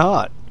sometimes they're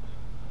not.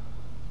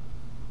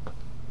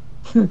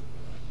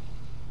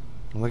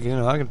 Like,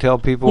 I can tell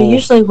people.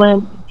 Usually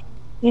when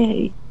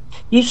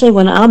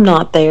I'm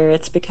not there,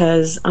 it's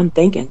because I'm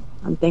thinking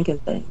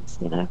things.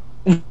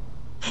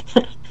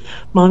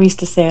 Mom used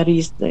to say I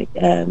used to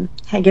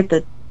get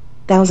the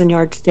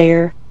 1,000-yard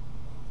stare,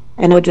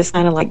 and I would just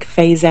kind of like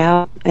phase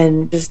out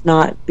and just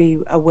not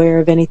be aware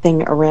of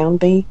anything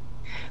around me.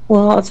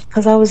 Well, it's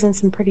because I was in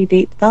some pretty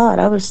deep thought.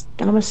 I was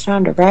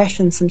trying to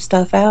ration some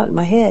stuff out in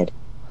my head.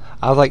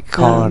 I like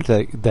calling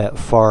it that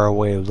far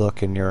away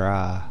look in your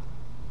eye.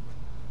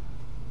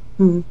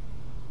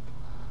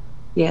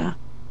 Yeah,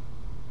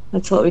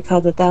 that's what we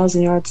call the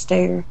 1,000-yard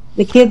stare.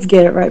 The kids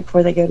get it right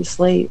before they go to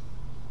sleep,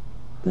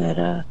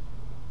 but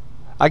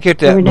I get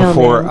that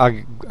before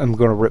I'm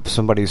going to rip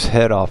somebody's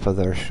head off of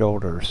their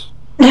shoulders.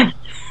 I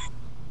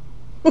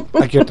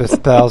get this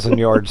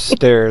 1,000-yard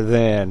stare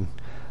then.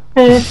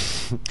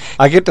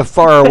 I get the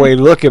far away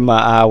look in my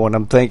eye when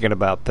I'm thinking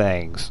about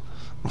things.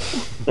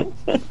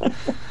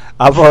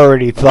 I've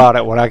already thought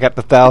it when I got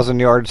the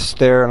 1,000-yard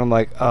stare, and I'm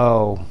like,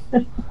 oh,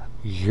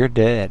 you're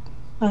dead.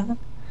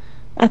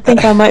 I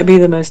think I might be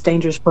the most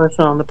dangerous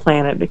person on the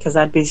planet because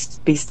I'd be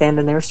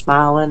standing there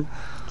smiling,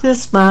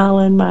 just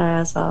smiling my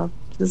ass off.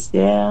 Just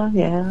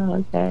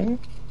okay.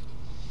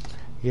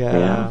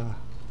 Yeah.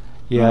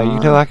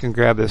 I can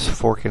grab this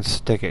fork and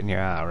stick it in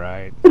your eye,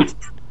 right?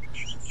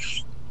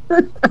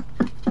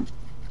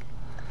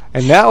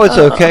 And now it's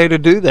okay to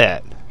do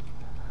that.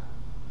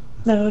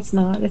 No, it's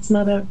not. It's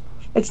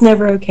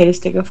never okay to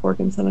stick a fork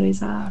in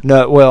somebody's eye.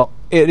 No, well,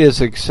 it is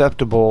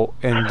acceptable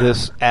in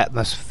this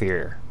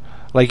atmosphere.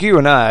 Like you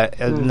and I,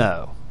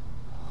 no.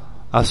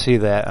 I see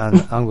that.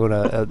 I'm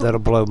gonna. That'll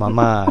blow my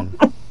mind.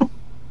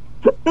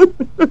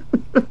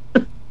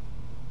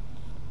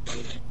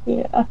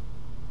 Yeah.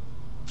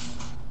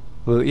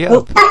 Well, yeah.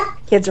 Oh,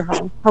 kids are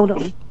home. Hold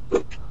on.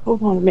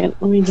 Hold on a minute.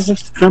 Let me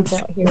just jump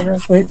out here real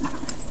quick.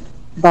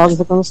 Dogs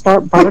are going to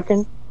start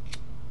barking.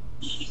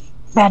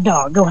 Bad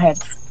dog. Go ahead.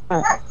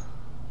 All right.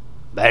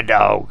 Bad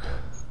dog.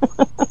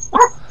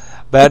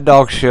 Bad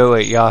Dog Show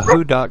at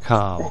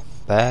yahoo.com.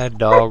 Bad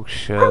Dog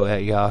Show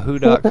at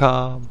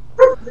yahoo.com.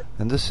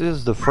 And this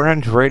is the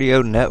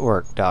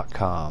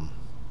FringeRadioNetwork.com.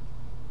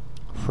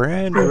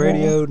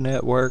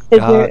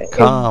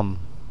 FringeRadioNetwork.com.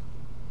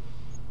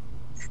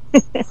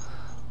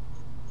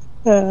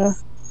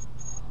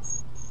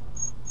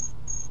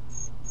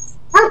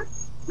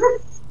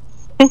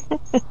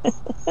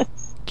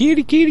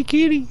 Kitty, kitty,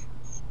 kitty.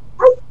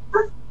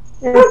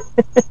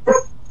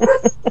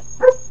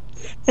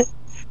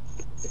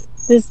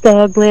 This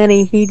dog,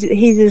 Lenny, he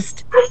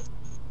just,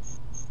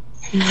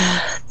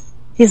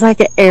 he's like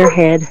an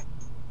airhead.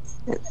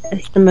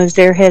 He's the most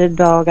airheaded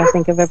dog I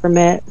think I've ever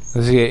met.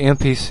 Is he an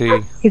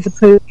NPC? He's a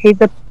poodle.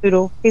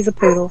 He's a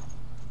poodle.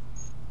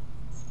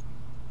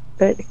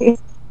 But you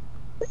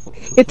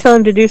tell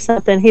him to do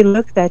something, he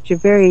looks at you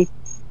very,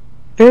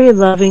 very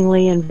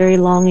lovingly and very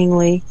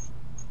longingly,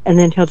 and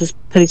then he'll just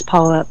put his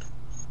paw up,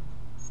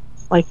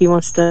 like he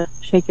wants to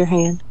shake your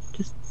hand.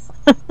 Just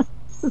like,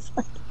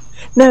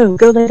 no,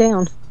 go lay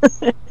down.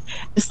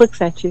 Just looks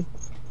at you.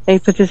 And he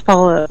puts his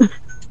paw up.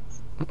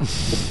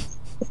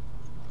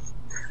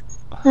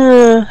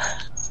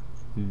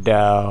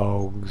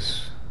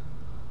 Dogs.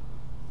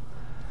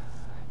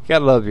 You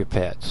gotta love your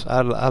pets.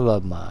 I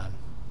love mine.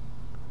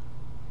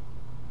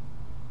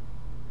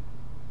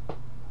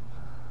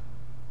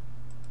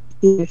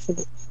 I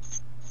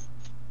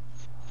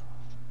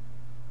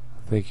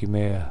think you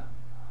may have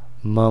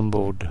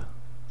mumbled.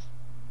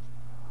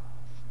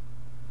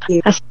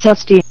 What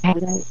else do you have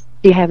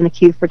in the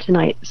queue for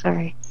tonight?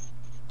 Sorry.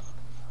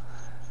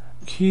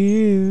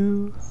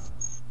 Queue.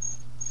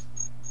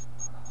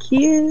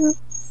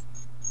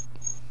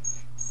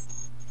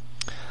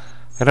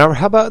 And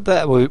how about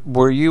that?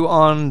 Were you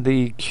on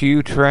the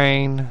Q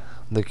train?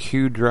 The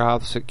Q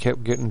drops that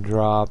kept getting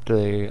dropped.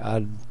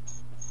 I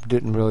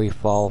didn't really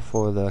fall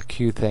for the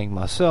Q thing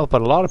myself,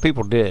 but a lot of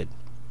people did.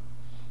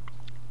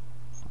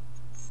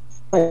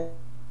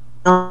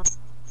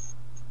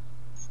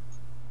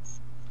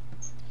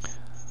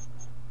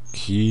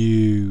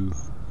 Q.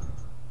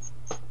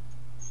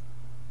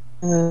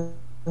 No,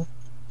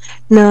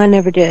 I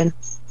never did.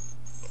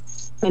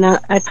 And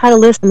I try to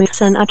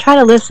listen. I try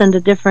to listen to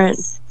different.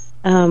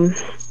 I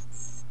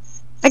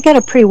got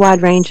a pretty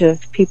wide range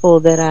of people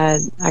that I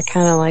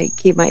kind of like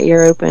keep my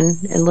ear open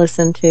and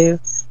listen to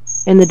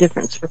in the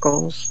different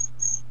circles.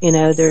 You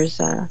know, there's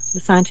the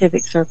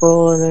scientific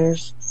circle, and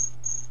there's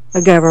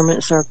a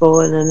government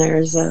circle, and then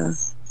there's a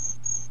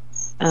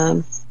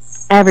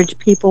average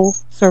people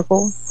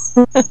circle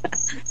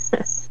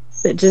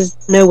that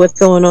just know what's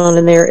going on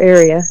in their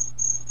area.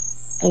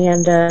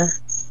 And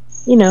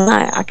you know,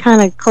 I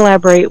kind of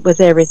collaborate with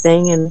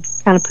everything and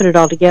kind of put it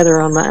all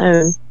together on my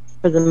own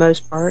for the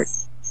most part.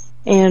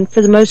 And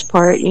for the most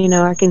part, you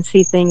know, I can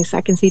see things,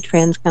 I can see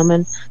trends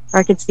coming, or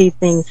I can see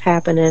things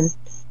happening,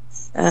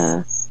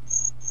 and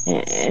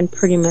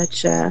pretty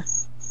much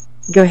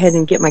go ahead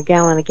and get my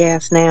gallon of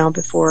gas now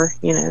before,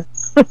 you know,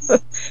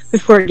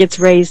 before it gets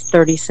raised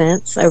 30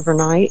 cents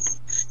overnight.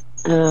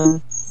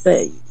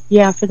 But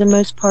yeah, for the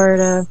most part,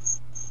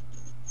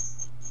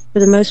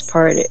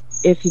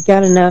 if you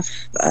got enough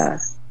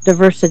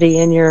diversity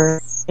in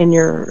your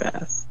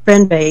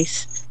friend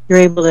base, you're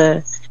able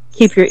to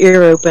keep your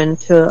ear open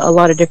to a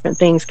lot of different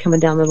things coming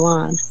down the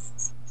line.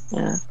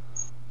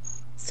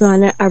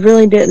 So I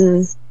really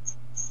didn't.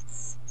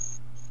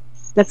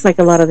 That's like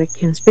a lot of the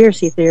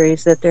conspiracy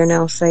theories that they're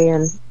now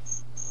saying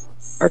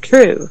are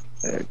true.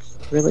 That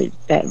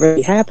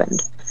really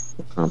happened.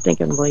 I'm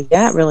thinking, well,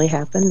 that really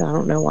happened. I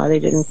don't know why they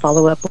didn't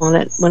follow up on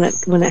it when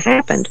it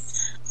happened.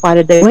 Why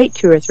did they wait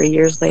 2 or 3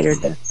 years later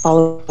to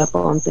follow up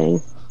on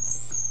things?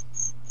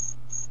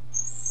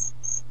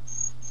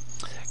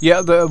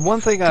 Yeah, the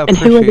one thing I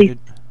appreciated.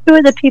 Who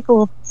are the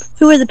people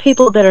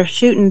that are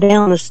shooting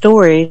down the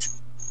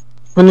stories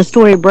when the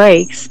story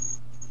breaks?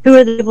 Who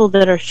are the people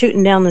that are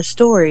shooting down the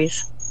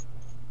stories,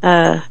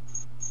 and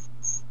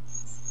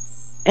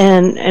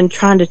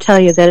trying to tell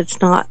you that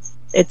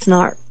it's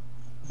not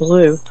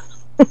blue?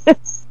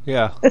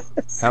 Yeah.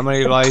 How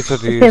many lights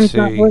do you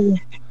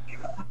see?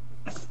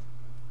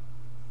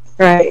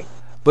 Right.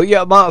 But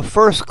yeah, my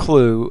first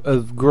clue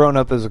of growing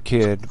up as a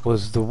kid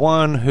was the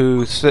one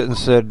who sit and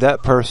said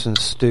that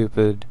person's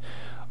stupid,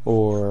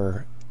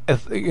 or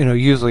if you know,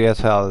 usually that's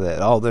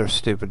how they're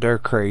stupid, they're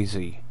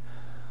crazy.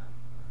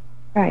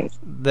 Right.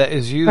 That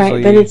is usually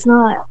right, but it's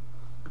not.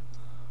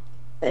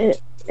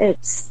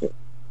 It's.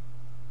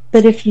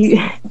 But if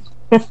you.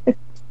 But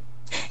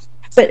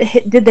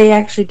did they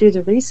actually do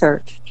the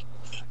research?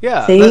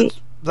 Yeah, see,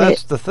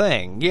 that's the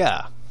thing.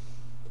 Yeah.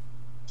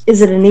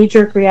 Is it a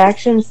knee-jerk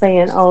reaction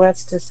saying, oh,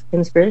 that's just a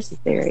conspiracy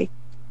theory?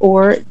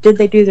 Or did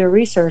they do their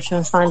research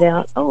and find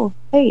out, oh,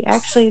 hey,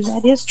 actually,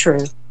 that is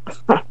true?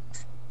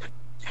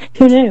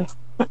 Who knew?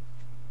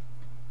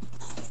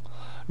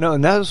 No,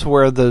 and that's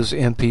where those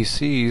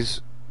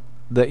NPCs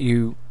that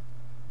you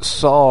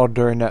saw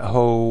during that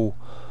whole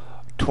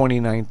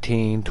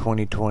 2019,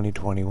 2020,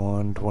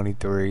 21,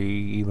 23,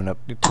 even up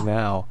to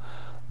now,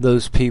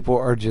 those people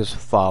are just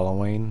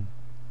following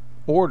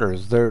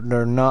orders. They're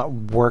not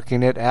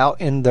working it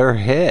out in their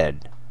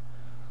head.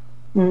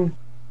 Mm.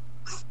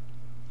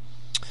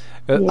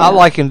 I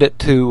likened it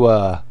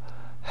to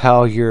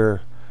how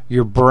your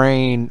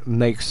brain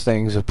makes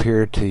things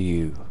appear to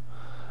you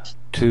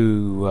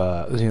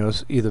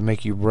to either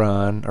make you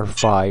run or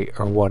fight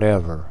or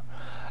whatever.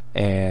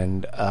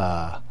 And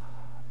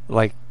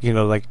like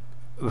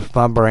if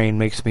my brain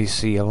makes me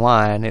see a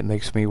lion, it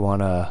makes me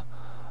want to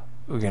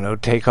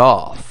take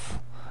off.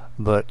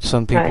 But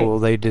some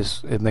people,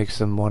 it makes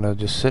them want to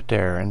just sit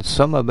there, and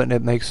some of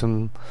it makes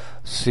them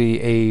see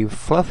a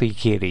fluffy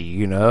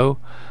kitty, to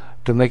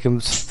make them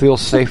feel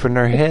safe in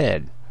their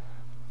head.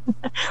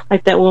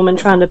 Like that woman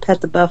trying to pet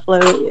the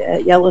buffalo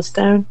at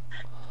Yellowstone.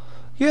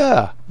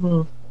 Yeah.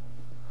 Mm.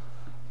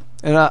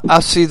 And I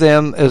see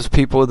them as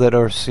people that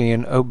are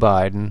seeing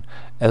Biden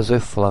as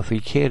a fluffy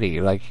kitty,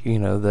 like,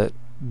 that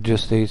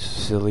just a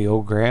silly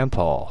old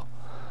grandpa.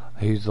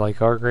 He's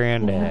like our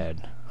granddad.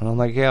 Yeah. And I'm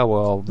like, yeah,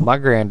 well, my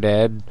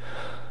granddad,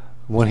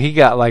 when he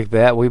got like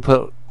that, we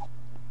put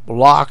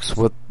locks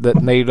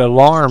that made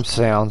alarm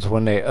sounds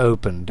when they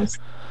opened.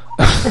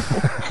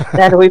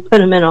 That we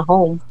put him in a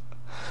home.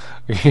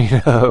 Made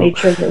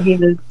sure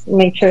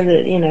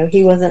that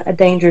he wasn't a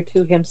danger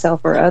to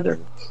himself or others,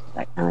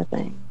 that kind of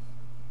thing.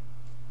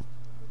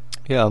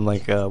 Yeah, I'm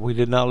like, we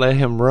did not let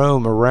him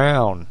roam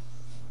around.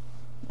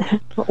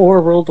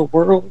 Or rule the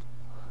world.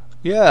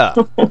 Yeah.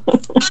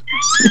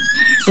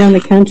 Down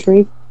the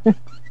country.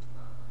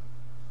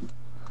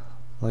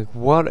 Like,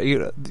 what?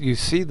 You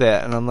see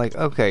that, and I'm like,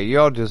 okay,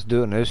 y'all just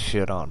doing this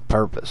shit on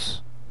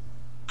purpose.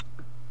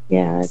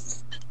 Yeah.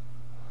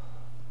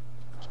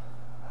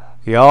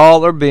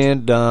 Y'all are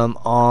being dumb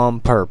on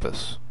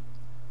purpose.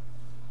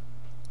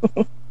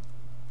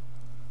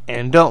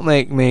 And don't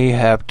make me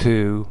have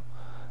to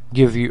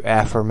give you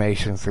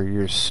affirmation for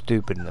your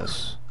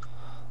stupidness,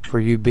 for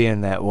you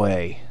being that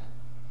way.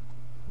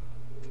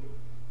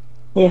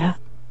 Yeah.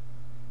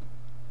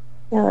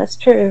 Yeah, that's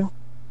true.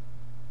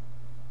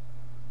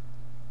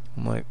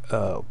 I'm like,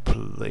 oh,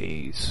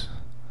 please.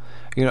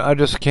 I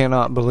just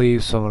cannot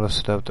believe some of the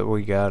stuff that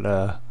we got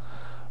to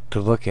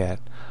look at.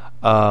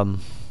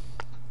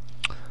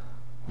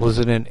 Was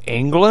it in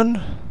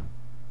England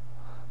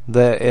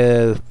that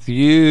if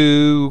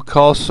you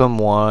call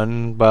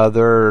someone by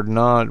their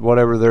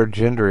whatever their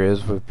gender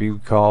is, if you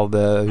call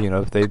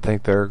if they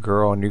think they're a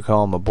girl and you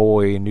call them a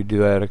boy and you do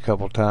that a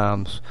couple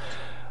times,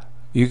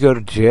 you go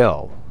to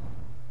jail.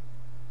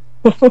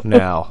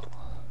 Now.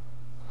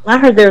 I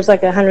heard there was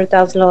like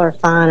 $100,000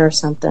 fine or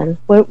something.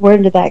 Where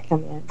did that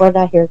come in? Where did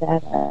I hear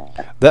that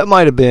at? That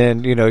might have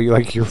been,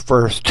 like your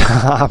first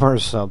time or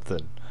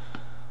something.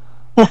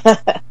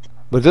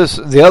 But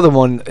the other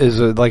one is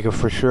like a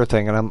for sure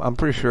thing, and I'm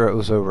pretty sure it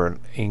was over in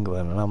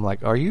England. And I'm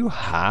like, are you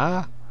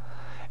high?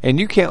 And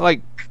you can't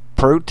like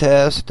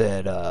protest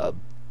and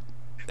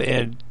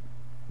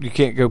you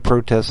can't go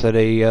protest at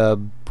a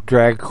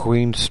drag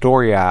queen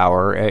story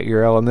hour at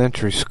your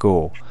elementary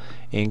school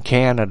in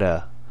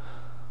Canada.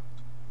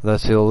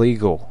 That's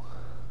illegal.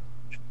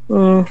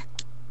 Why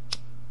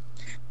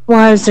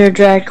is there a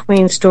drag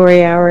queen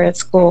story hour at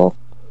school?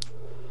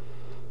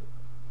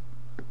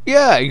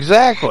 Yeah,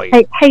 exactly.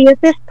 Hey,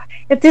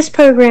 if this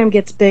program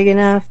gets big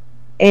enough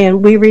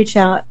and we reach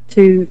out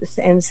to,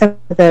 and some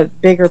of the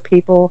bigger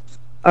people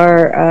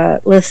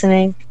are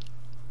listening,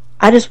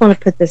 I just want to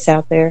put this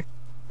out there.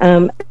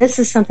 This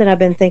is something I've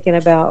been thinking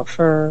about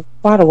for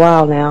quite a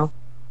while now.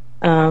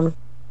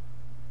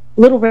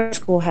 Little red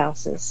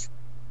schoolhouses.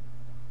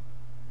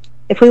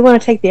 If we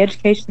want to take the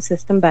education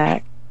system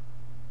back,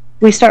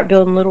 we start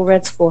building little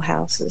red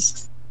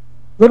schoolhouses.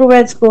 Little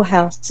red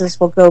schoolhouses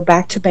will go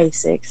back to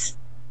basics.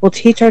 We'll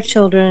teach our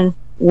children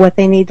what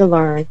they need to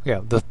learn.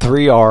 Yeah, the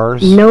 3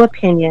 R's. No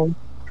opinion.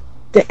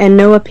 And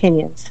no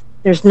opinions.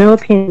 There's no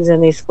opinions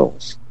in these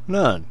schools.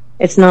 None.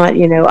 It's not,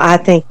 I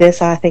think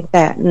this, I think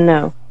that.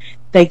 No.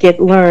 They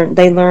learn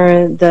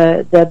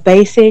the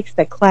basics,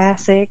 the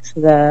classics,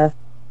 the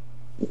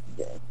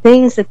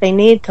things that they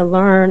need to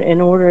learn in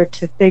order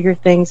to figure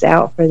things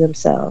out for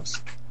themselves.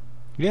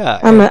 Yeah.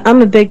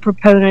 I'm a big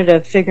proponent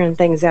of figuring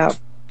things out.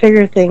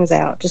 Figure things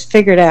out. Just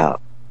figure it out.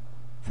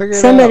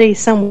 Somebody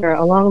somewhere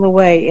along the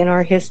way in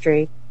our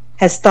history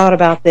has thought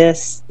about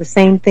this, the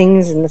same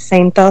things and the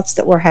same thoughts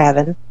that we're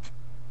having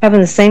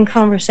the same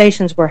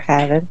conversations we're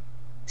having.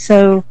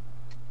 So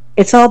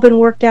it's all been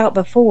worked out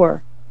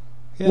before.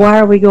 Yeah. Why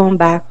are we going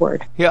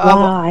backward? Yeah,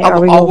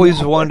 I've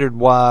always wondered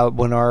why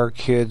when our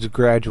kids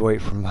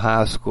graduate from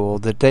high school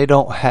that they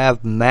don't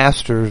have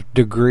master's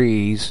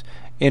degrees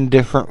in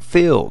different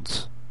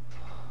fields.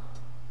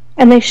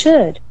 And they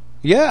should.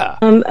 Yeah.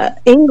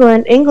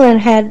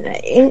 England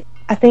had,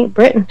 I think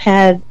Britain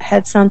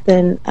had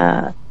something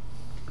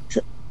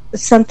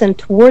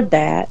toward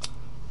that,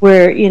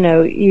 where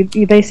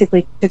you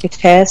basically took a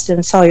test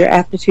and saw your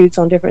aptitudes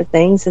on different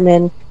things, and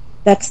then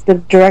that's the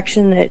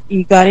direction that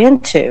you got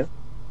into.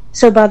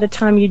 So by the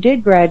time you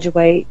did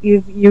graduate,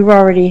 you're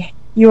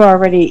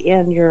already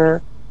in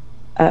your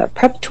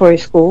preparatory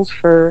schools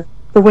for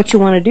what you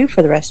want to do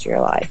for the rest of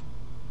your life.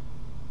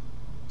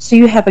 So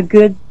you have a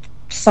good,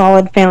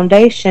 solid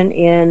foundation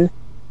in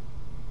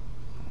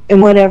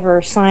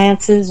whatever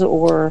sciences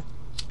or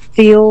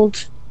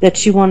field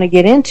that you want to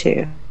get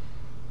into,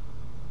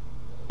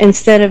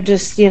 instead of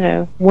just,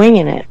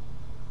 winging it.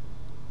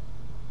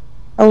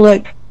 Oh,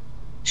 look,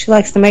 she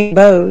likes to make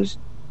bows.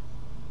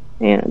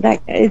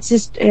 That it's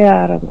just,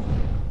 I don't know.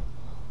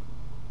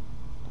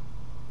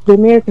 The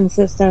American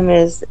system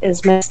is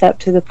messed up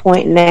to the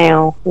point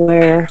now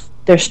where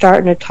they're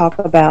starting to talk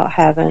about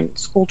having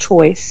school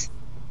choice,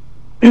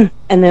 and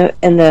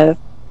the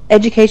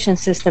education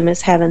system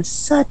is having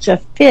such a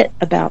fit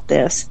about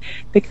this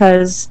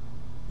because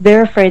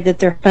they're afraid that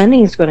their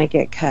funding is going to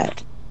get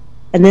cut,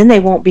 and then they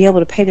won't be able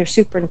to pay their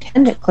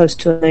superintendent close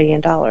to $1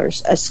 million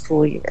a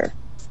school year.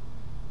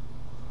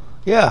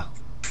 Yeah.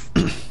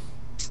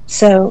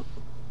 So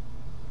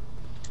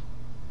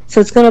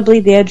it's going to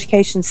bleed the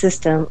education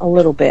system a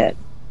little bit,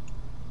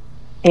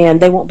 and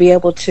they won't be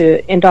able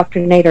to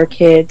indoctrinate our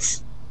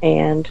kids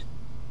and,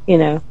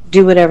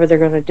 do whatever they're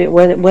going to do,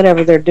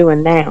 whatever they're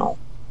doing now.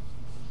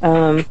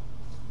 But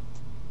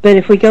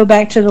if we go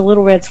back to the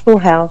Little Red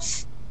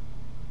Schoolhouse,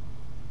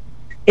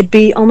 it'd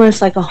be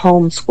almost like a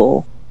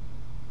homeschool.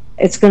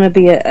 It's going to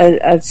be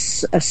a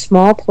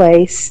small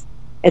place.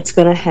 It's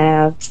going to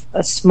have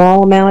a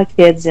small amount of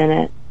kids in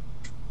it,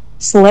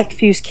 select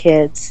few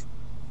kids.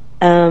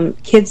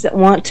 Kids that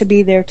want to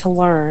be there to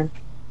learn.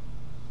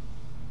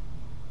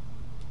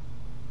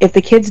 If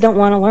the kids don't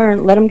want to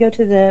learn, let them go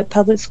to the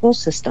public school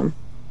system.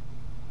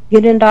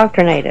 Get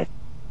indoctrinated.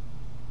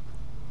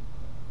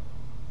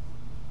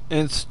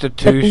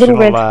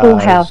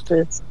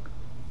 Institutionalized.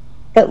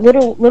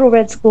 Little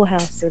red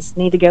schoolhouses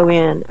need to go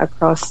in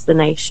across the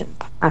nation.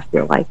 I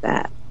feel like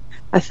that.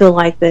 I feel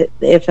like that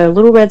if a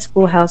Little Red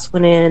Schoolhouse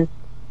went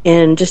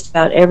in just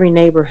about every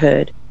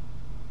neighborhood,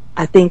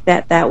 I think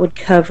that would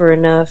cover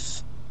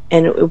enough,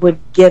 and it would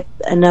get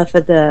enough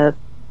of the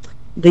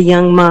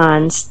young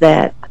minds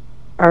that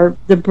are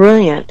the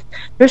brilliant.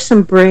 There's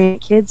some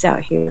brilliant kids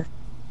out here,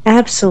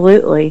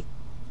 absolutely,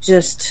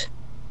 just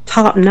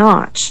top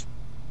notch,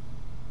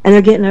 and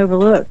they're getting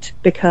overlooked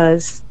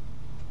because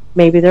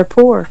maybe they're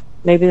poor,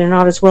 maybe they're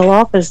not as well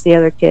off as the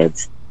other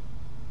kids,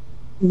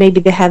 maybe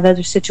they have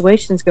other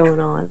situations going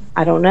on.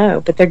 I don't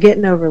know, but they're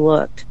getting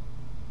overlooked.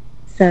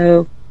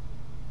 So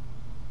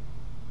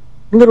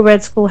Little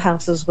Red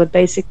Schoolhouses would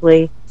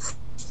basically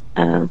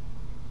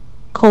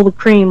pull the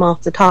cream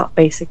off the top,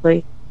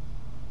 basically.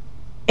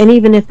 And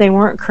even if they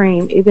weren't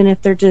cream, even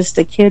if they're just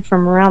a kid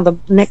from around the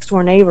next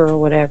door neighbor or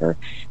whatever,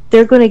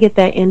 they're going to get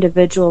that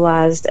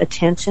individualized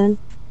attention,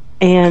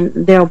 and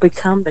they'll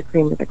become the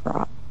cream of the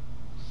crop.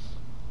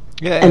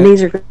 Yeah, and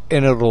these are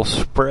and it'll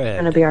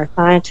spread. Going to be our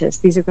scientists.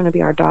 These are going to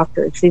be our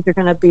doctors. These are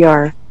going to be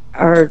our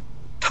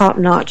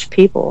top-notch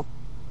people,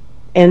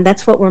 and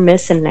that's what we're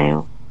missing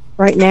now.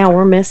 Right now,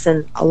 we're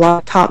missing a lot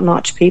of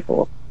top-notch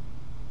people.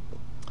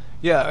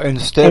 Yeah,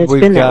 instead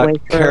we've got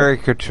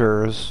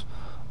caricatures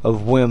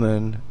of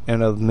women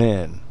and of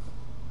men.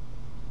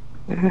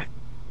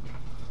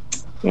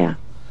 Yeah,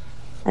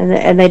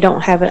 and they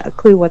don't have a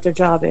clue what their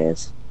job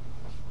is.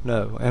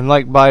 No, and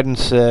like Biden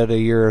said a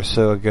year or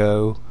so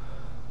ago,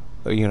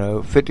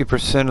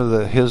 50%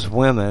 of his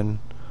women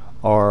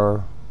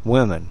are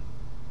women.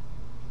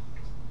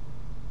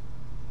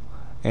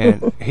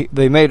 And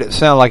they made it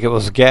sound like it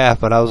was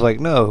gaff, but I was like,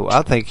 no,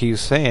 I think he's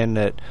saying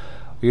that,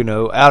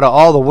 out of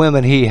all the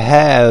women he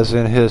has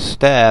in his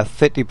staff,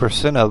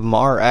 50% of them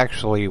are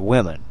actually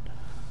women.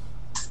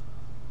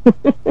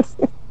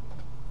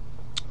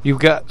 You've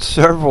got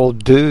several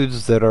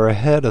dudes that are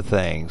ahead of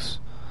things.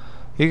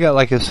 You got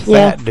like this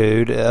fat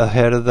dude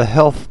ahead of the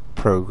health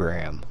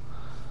program.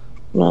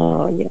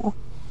 Oh, yeah.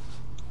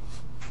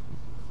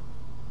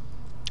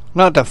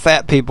 Not that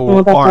fat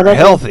people aren't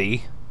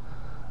healthy.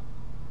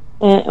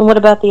 And what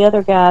about the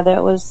other guy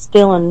that was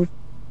stealing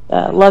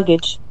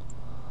luggage?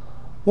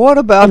 What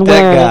about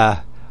that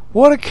guy?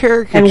 What a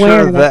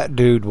caricature of that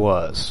dude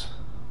was.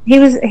 He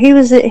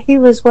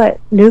was what?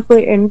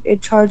 Nuclear in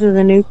charge of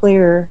the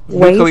nuclear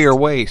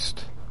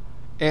waste.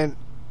 And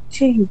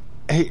gee,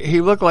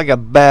 he looked like a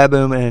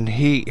baboon, and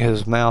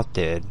his mouth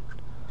did.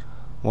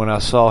 When I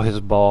saw his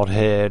bald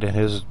head and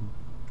his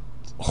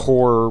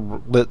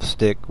whore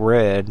lipstick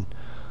red,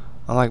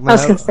 I'm like, man. I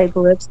was going to say the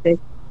lipstick.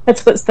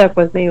 That's what stuck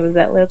with me, was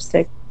that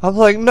lipstick. I was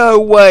like,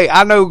 no way.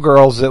 I know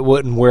girls that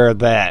wouldn't wear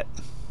that.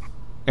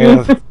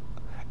 And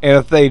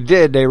if they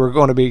did, they were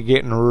going to be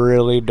getting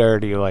really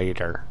dirty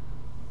later.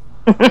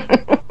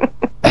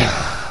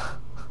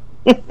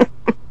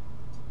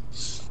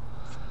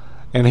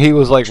 And he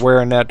was like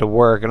wearing that to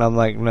work, and I'm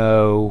like,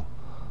 no.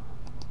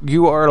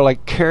 You are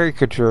like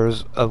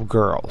caricatures of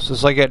girls.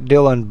 It's like at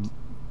Dylan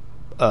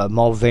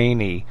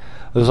Mulvaney.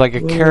 It was like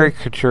a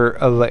caricature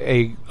of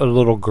a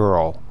little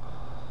girl.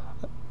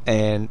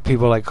 And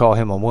people like call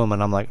him a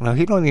woman. I'm like, no,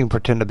 he don't even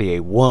pretend to be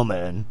a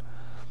woman.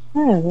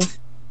 No.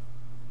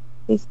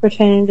 He's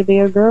pretending to be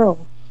a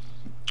girl.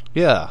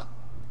 Yeah.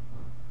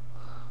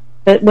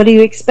 But what do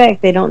you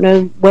expect? They don't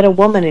know what a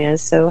woman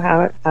is, so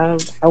how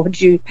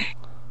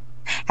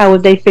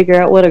would they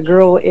figure out what a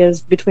girl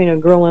is between a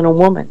girl and a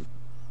woman?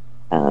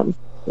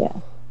 Yeah.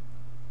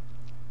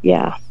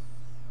 Yeah.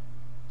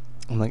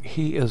 I'm like,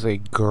 he is a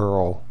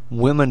girl.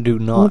 Women do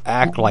not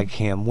act like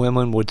him.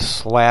 Women would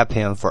slap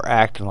him for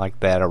acting like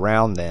that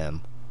around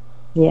them.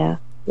 Yeah.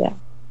 Yeah.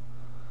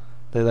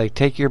 They like,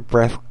 take your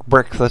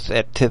breakfast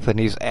at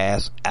Tiffany's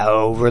ass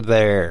over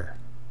there.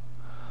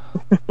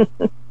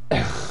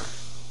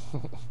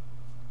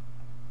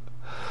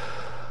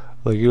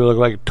 Look, you look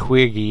like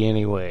Twiggy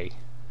anyway.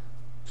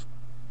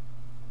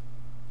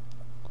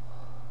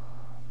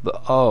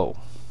 But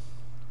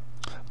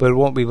it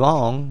won't be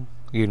long,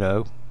 you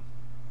know.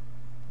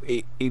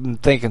 Even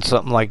thinking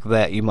something like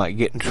that, you might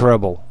get in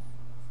trouble.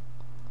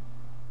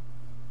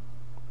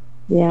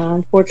 Yeah,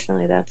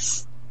 unfortunately,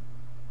 that's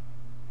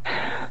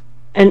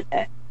and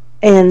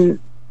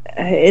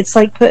it's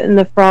like putting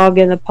the frog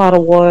in the pot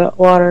of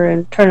water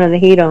and turning the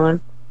heat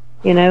on.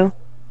 You know, if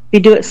you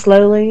do it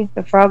slowly,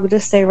 the frog will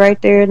just stay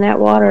right there in that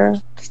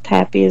water, just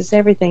happy as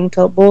everything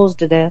till it boils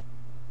to death.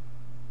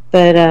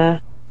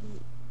 But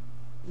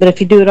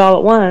if you do it all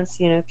at once,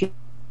 you know, if you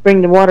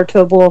bring the water to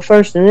a boil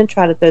first and then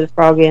try to throw the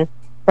frog in,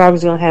 the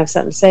frog's going to have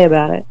something to say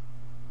about it.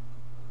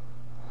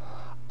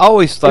 I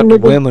always thought the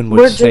women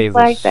would say this.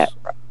 Like that.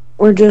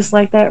 We're just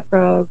like that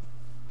frog.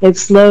 They've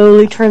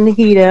slowly turned the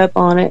heat up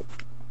on it,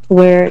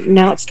 where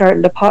now it's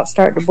starting to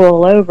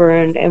boil over,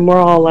 and we're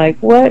all like,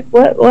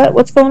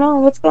 what's going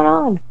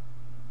on?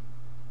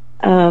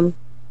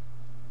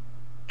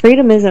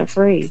 Freedom isn't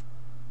free.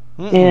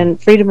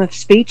 And freedom of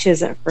speech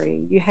isn't free.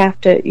 You have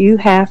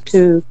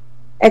to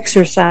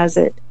exercise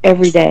it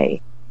every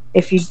day.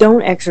 If you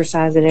don't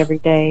exercise it every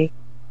day,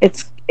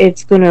 it's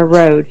going to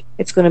erode.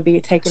 It's going to be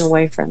taken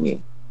away from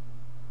you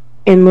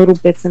in little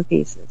bits and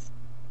pieces.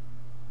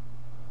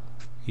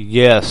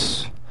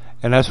 Yes,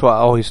 and that's why I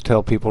always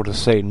tell people to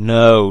say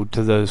no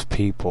to those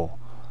people.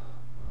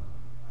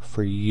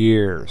 For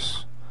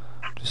years,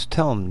 just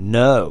tell them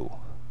no.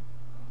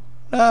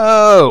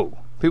 No.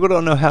 People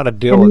don't know how to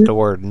deal with the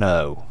word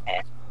no.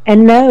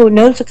 And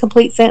no's a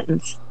complete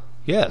sentence.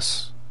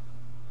 Yes.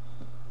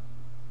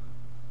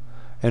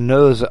 And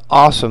no is an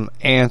awesome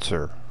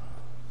answer.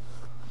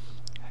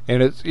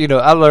 And it's, you know,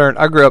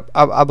 I grew up,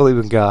 I believe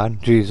in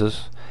God,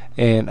 Jesus,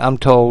 and I'm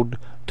told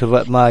to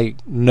let my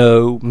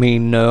no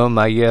mean no,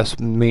 my yes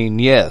mean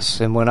yes.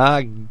 And when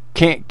I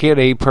can't get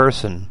a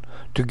person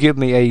to give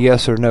me a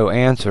yes or no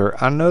answer,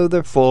 I know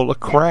they're full of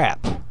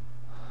crap.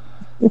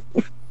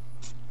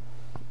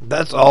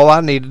 That's all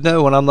I need to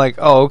know when I'm like,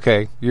 oh,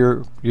 okay,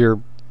 you're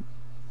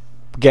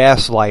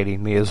gaslighting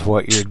me is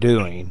what you're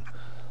doing.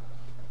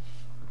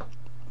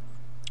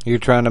 You're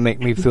trying to make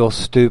me feel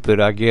stupid.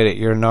 I get it.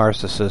 You're a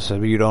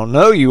narcissist. You don't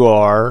know you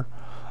are,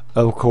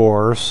 of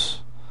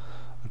course,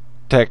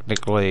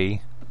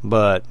 technically,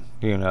 but,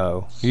 you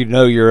know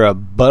you're a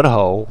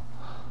butthole.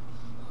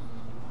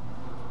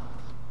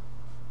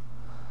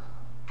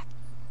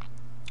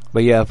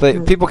 But yeah,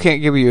 if people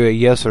can't give you a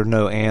yes or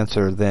no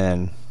answer,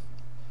 then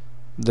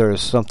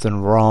there's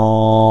something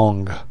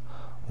wrong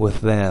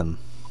with them.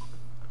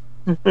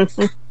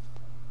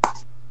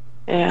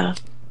 Yeah.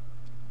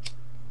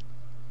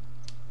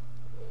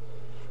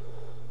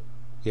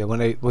 Yeah,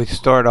 when we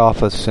start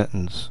off a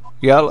sentence.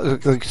 Yeah, I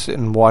like sit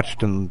and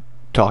watched them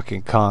talk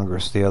in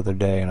Congress the other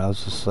day, and I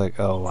was just like,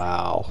 oh,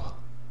 wow.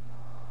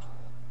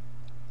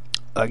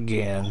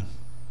 Again.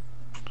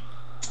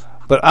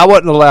 But I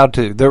wasn't allowed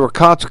to. There were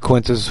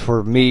consequences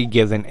for me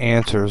giving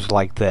answers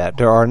like that.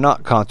 There are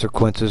not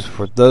consequences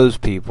for those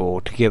people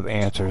to give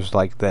answers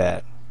like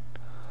that.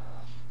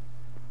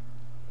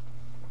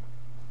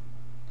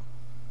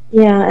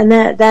 Yeah, and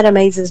that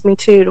amazes me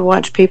too, to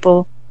watch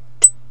people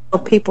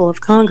of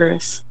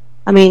Congress.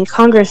 I mean,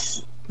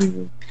 Congress,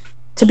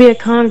 to be a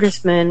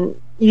congressman,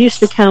 you used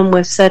to come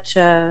with such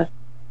a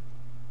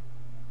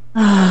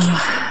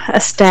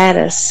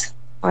status,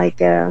 like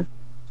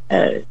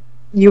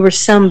you were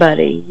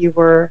somebody. You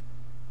were,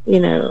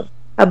 a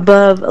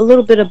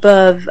little bit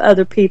above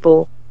other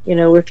people,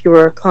 if you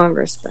were a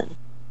congressman.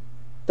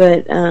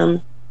 But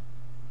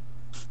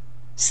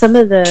some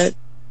of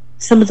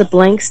the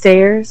blank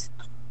stares,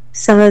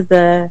 some of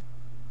the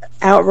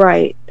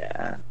outright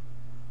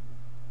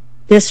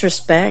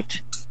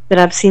disrespect that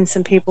I've seen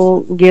some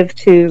people give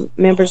to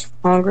members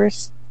of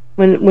Congress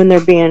when they're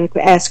being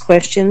asked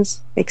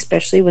questions,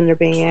 especially when they're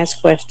being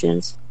asked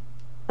questions,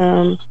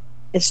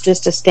 it's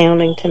just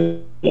astounding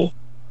to me.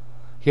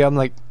 Yeah, I'm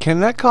like, can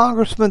that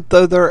congressman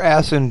throw their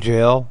ass in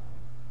jail?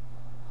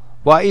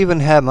 Why even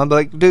have them? I'm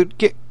like, dude,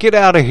 get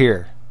out of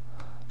here.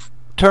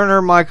 Turn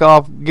her mic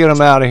off, get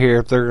them out of here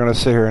if they're going to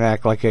sit here and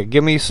act like that.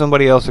 Give me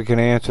somebody else that can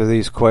answer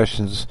these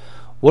questions.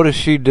 What is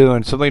she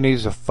doing? Somebody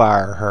needs to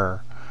fire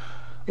her.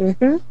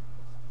 Mm-hmm.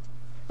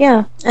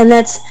 Yeah, and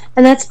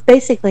that's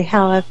basically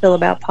how I feel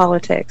about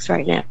politics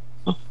right now.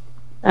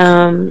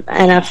 And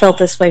I've felt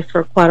this way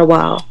for quite a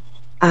while.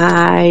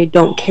 I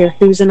don't care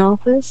who's in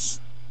office.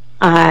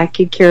 I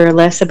could care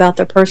less about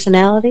their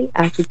personality.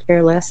 I could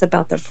care less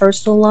about their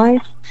personal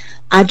life.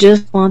 I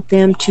just want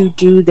them to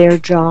do their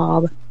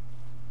job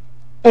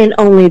and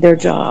only their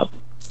job.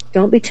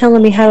 Don't be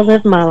telling me how to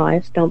live my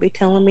life. Don't be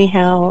telling me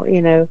how,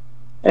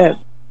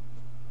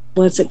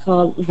 what's it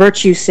called?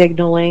 Virtue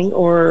signaling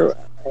or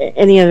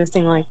any other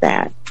thing like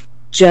that.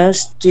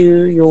 Just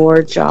do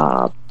your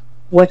job.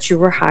 What you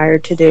were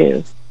hired to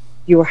do.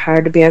 You were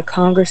hired to be a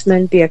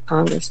congressman, be a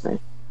congressman.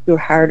 You were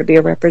hired to be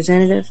a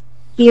representative,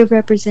 be a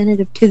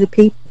representative to the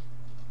people.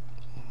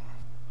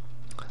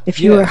 If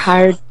you were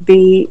hired to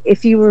be,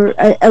 if you were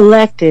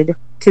elected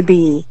to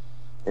be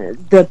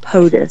the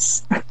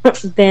POTUS,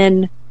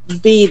 then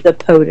be the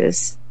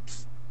POTUS.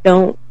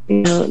 Don't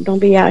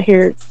be out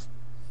here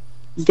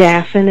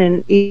gaffing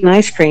and eating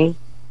ice cream.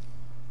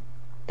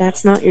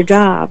 That's not your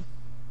job.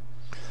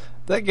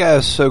 That guy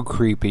is so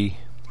creepy.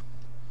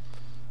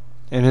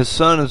 And his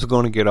son is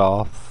going to get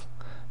off.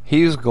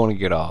 He's going to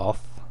get off.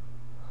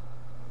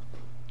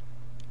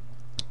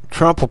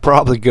 Trump will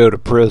probably go to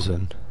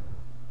prison.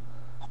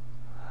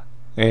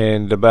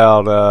 And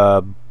about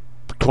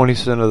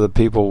 20% of the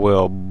people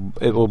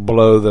it will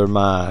blow their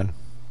mind.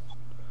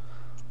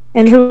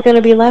 And who are going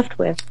to be left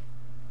with?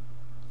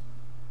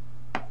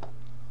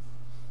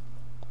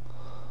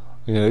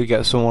 You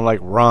got someone like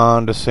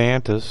Ron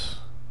DeSantis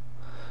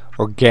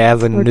or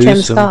Gavin Newsom.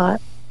 Tim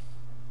Scott.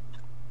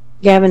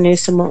 Gavin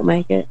Newsom won't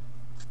make it.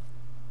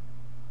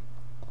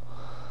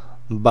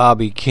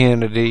 Bobby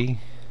Kennedy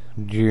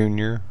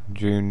Jr.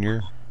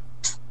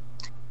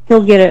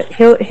 He'll get it.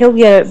 He'll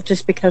get it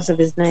just because of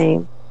his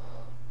name.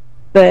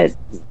 But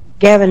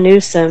Gavin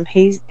Newsom,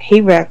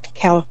 he wrecked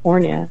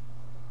California,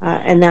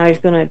 and now he's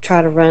going to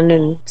try to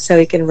run so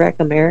he can wreck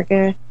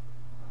America.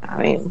 I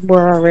mean,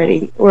 we're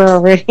already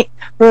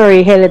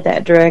headed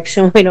that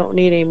direction. We don't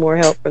need any more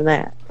help from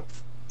that.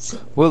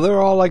 Well,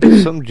 they're all like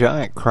some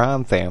giant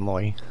crime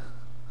family,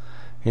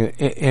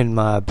 in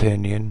my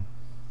opinion.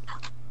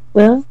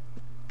 Well,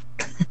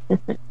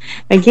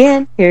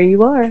 again, here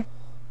you are.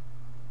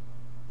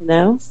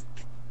 And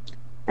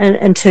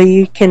until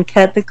you can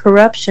cut the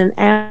corruption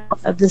out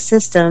of the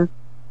system,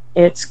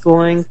 it's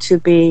going to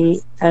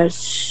be a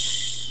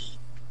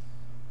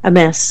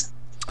mess.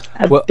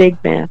 Big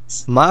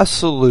mess. My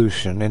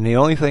solution, and the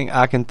only thing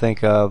I can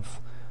think of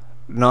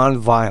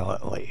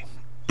non-violently,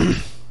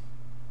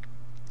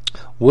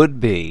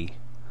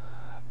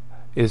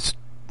 is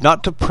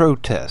not to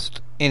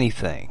protest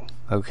anything,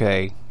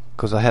 okay?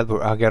 Because I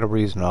got a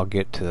reason. I'll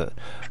get to it.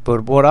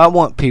 But what I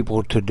want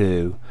people to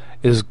do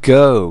is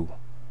go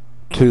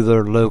to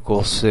their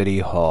local city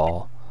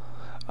hall.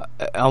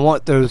 I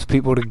want those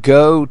people to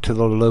go to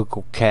the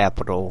local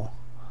capitol.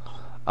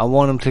 I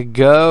want them to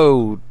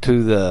go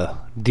to the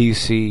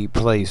DC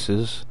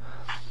places.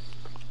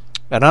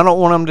 And I don't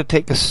want them to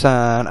take a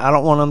sign. I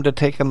don't want them to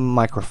take a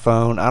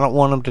microphone. I don't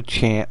want them to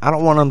chant. I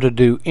don't want them to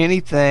do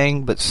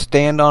anything but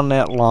stand on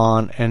that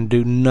lawn and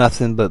do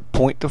nothing but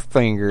point the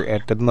finger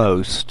at the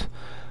most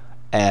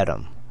at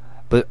them.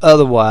 But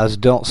otherwise,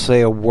 don't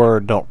say a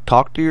word. Don't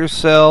talk to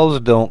yourselves.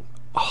 Don't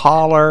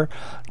holler.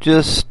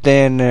 Just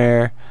stand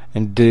there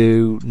and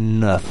do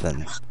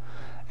nothing.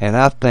 And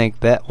I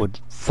think that would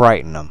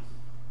frighten them.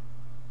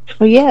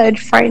 Well, yeah, it'd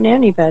frighten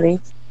anybody.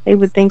 They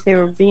would think they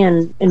were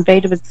being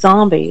invaded with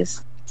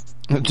zombies.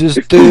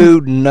 Just do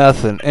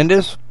nothing. And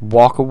just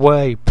walk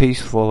away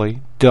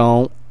peacefully.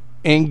 Don't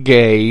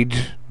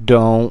engage.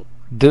 Don't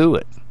do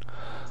it.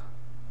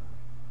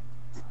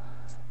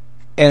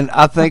 And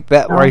I think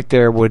that right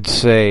there would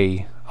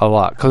say a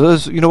lot.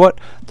 Because, you know what?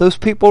 Those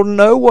people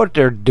know what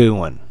they're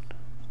doing.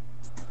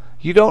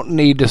 You don't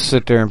need to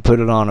sit there and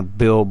put it on a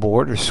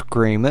billboard or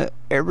scream it.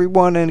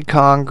 Everyone in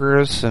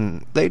Congress,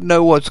 and they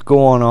know what's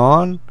going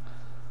on.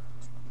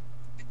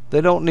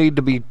 They don't need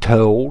to be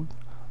told.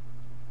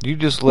 You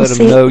just let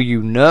them know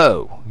you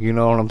know. You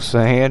know what I'm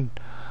saying?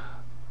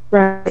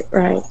 Right.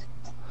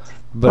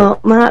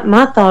 But, well,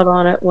 my thought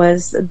on it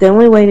was the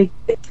only way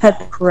to cut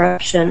the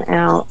corruption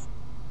out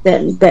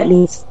that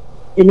needs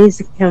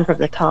to come from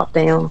the top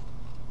down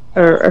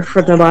or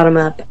from the bottom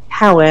up.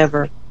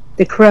 However,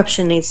 the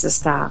corruption needs to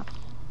stop,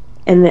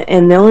 and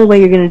the only way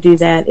you're going to do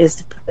that is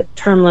to put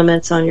term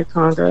limits on your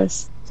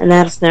Congress, and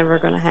that's never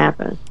going to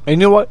happen.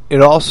 And you know what?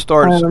 It all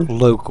starts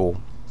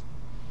local.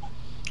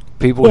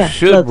 People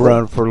should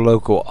run for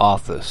local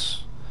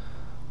office.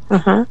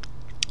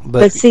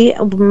 But see,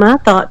 my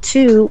thought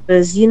too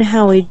was,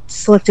 how we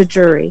select a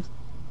jury.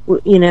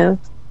 The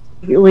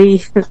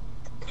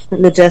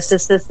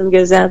justice system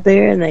goes out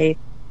there and they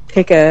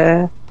pick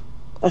a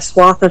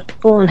swath of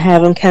people and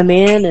have them come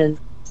in, and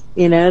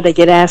they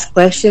get asked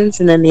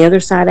questions, and then the other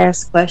side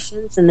asks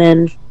questions, and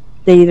then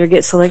they either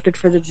get selected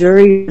for the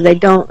jury, or they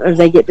don't, or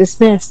they get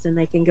dismissed and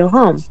they can go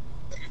home.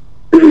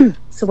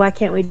 So why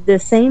can't we do the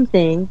same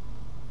thing?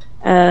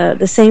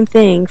 The same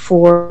thing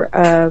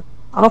for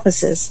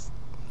offices.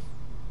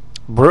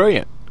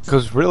 Brilliant,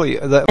 because really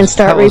that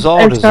was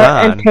all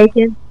designed.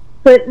 And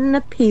putting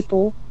the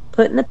people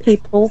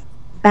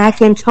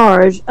back in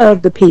charge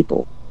of the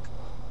people.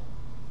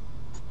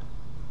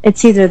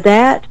 It's either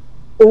that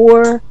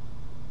or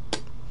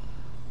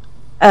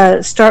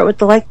start with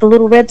the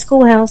little red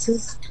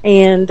schoolhouses,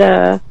 and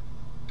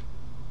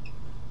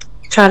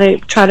try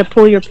to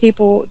pull your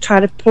people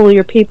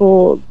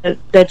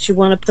that you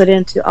want to put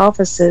into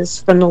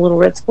offices from the little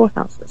red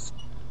schoolhouses.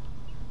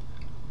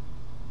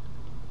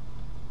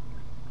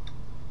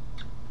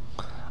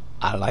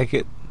 I like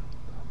it.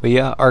 But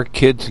yeah, our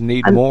kids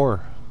need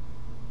more.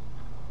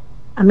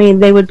 I mean,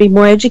 they would be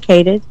more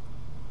educated.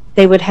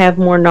 They would have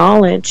more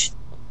knowledge.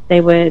 They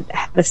would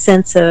have a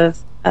sense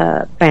of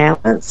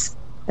balance,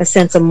 a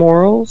sense of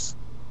morals,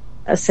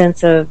 a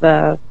sense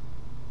of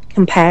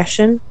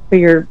compassion for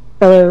your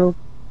fellow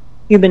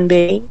human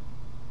being.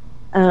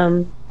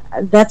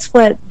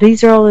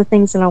 These are all the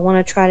things that I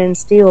want to try to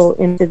instill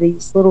into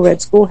these little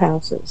red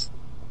schoolhouses.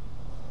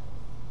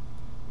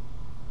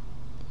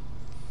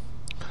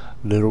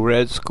 Little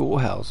red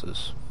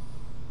schoolhouses.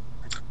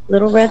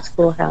 Little red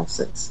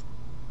schoolhouses.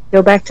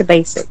 Go back to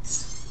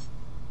basics.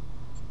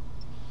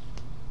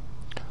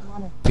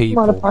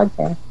 People. I'm on a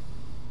podcast.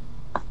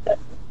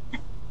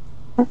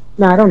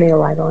 No, I don't need a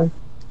light on.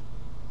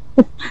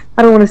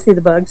 I don't want to see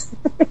the bugs.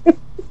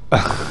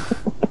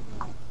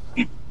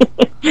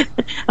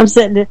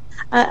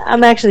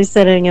 I'm actually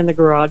sitting in the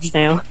garage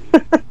now.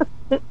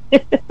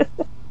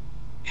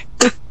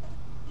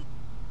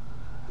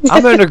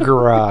 I'm in a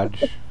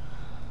garage.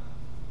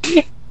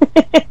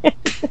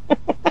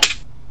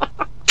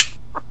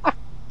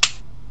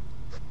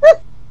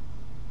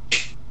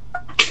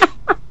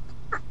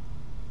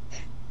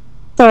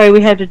 Sorry,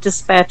 we had to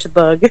dispatch a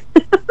bug.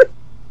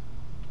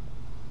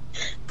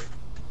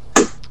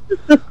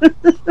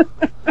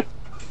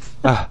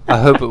 I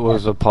hope it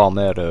was a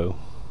palmetto.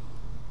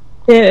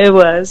 Yeah, it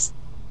was.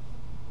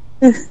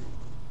 It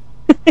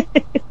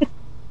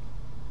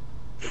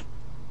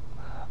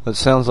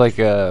sounds like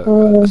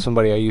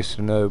somebody I used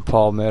to know,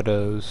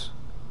 Palmettos.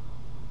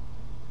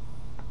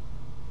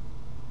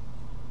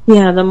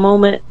 Yeah, the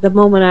moment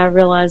I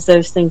realized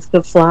those things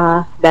could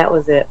fly, that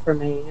was it for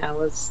me. I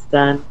was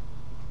done.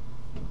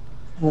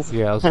 I was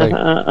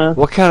like,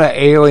 what kind of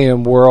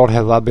alien world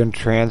have I been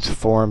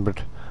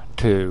transformed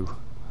to?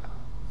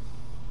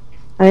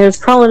 I was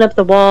crawling up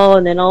the wall,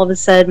 and then all of a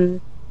sudden,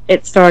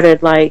 it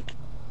started like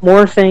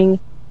morphing.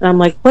 And I'm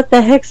like, what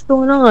the heck's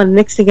going on?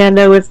 Next thing I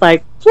know, it's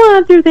like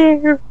flying through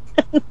there.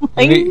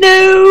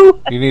 No.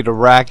 You need a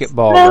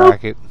racquetball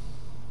racket.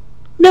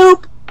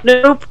 Nope.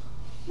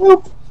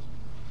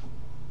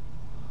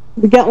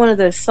 We got one of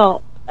those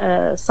salt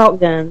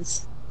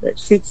guns that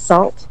shoots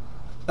salt.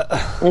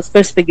 And it's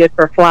supposed to be good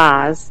for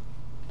flies,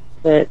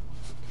 but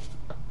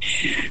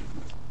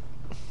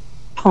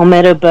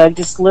palmetto bug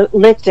just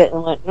licked it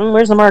and went,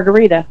 where's the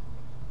margarita?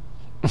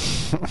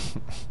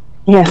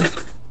 Yeah.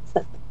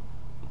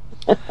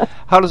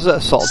 How does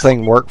that salt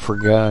thing work for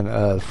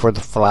the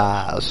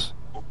flies?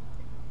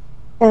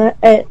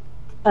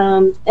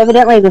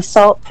 Evidently the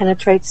salt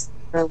penetrates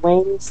their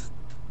wings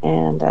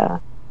and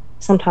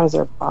sometimes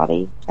their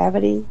body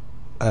cavity.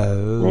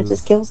 Oh. And it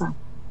just kills them.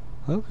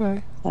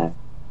 Okay. So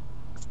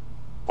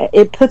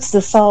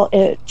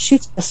it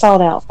shoots the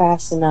salt out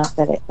fast enough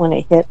that when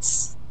it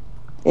hits,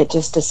 it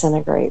just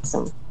disintegrates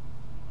them.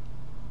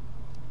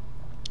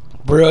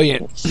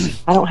 Brilliant. Which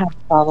I don't have a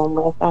problem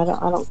with. I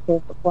don't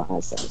care for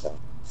flies.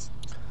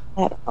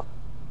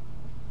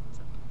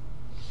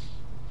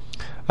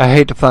 I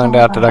hate to find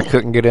out that I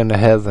couldn't get into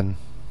heaven.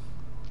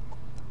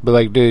 But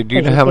like, dude, do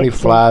you know how many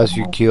flies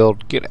you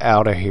killed? Get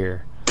out of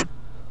here.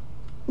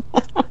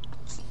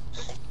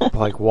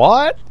 Like,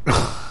 what?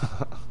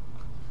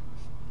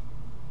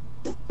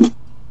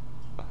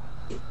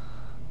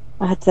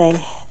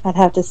 I'd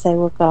have to say,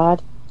 well,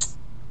 God,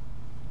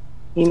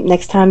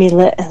 next time you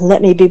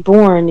let me be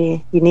born,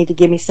 you need to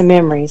give me some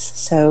memories,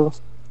 so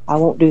I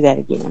won't do that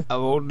again. I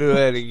won't do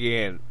that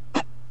again.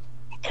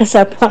 Because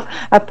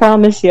I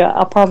promise you,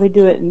 I'll probably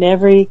do it in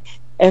every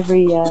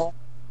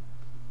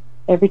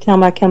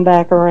time I come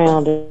back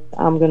around.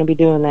 I'm going to be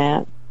doing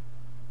that.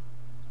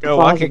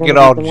 Oh, I could get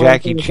all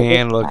Jackie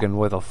Chan looking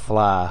with a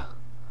fly,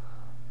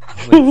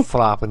 like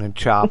flopping and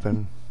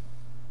chopping.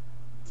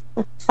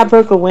 I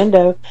broke a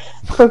window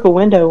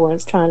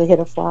once trying to hit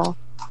a fly.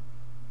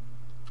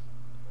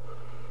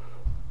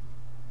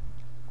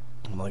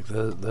 I'm like,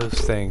 those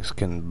things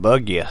can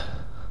bug you.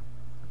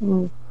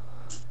 Mm.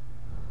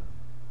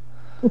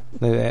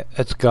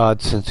 That's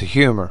God's sense of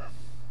humor.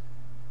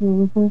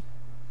 Mm-hmm.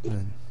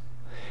 And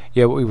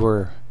yeah, we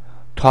were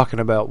talking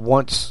about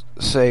once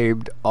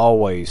saved,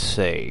 always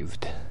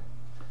saved.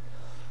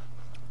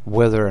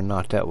 Whether or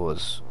not that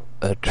was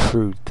a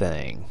true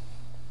thing.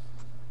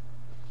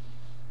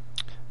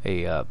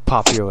 A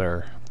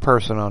popular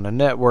person on the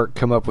network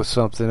come up with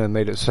something and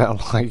made it sound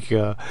like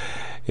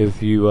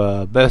if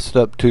you messed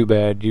up too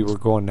bad, you were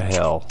going to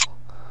hell.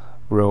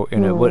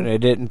 And it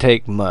didn't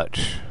take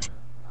much.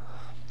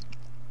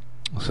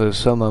 So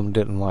some of them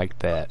didn't like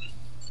that.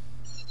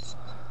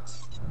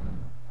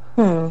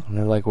 And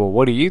they're like, well,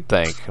 what do you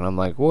think? And I'm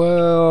like,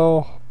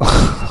 well,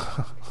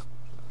 I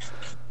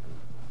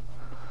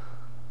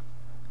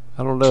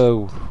don't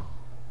know.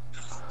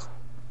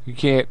 You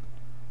can't.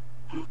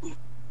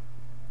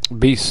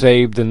 be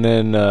saved and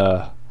then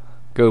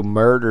go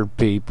murder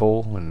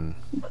people and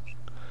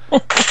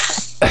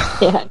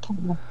Yeah,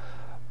 kind of.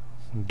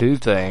 do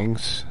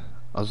things.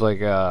 I was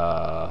like,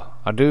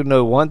 I do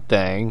know one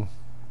thing.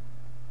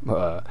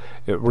 It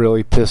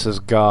really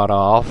pisses God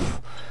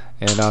off,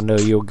 and I know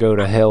you'll go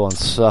to hell and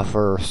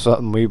suffer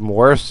something even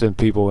worse than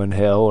people in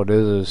hell. It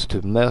is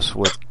to mess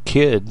with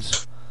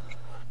kids.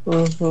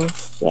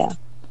 Yeah.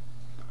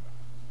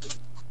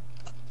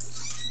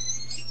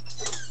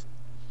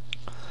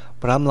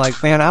 But I'm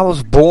like, man, I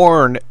was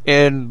born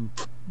in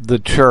the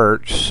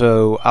church,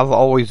 so I've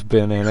always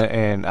been in it,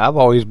 and I've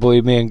always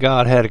believed me and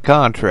God had a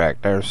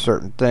contract. There's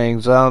certain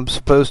things I'm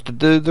supposed to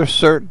do, there's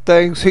certain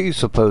things He's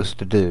supposed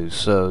to do.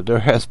 So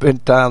there has been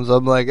times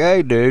I'm like,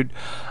 hey, dude,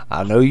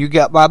 I know you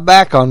got my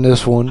back on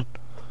this one.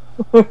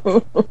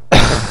 I'm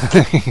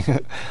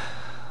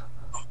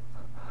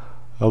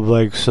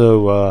like,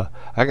 so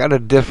I got a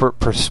different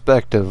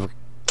perspective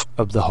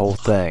of the whole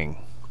thing.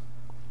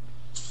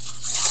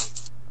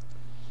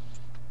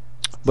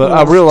 But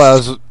I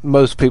realize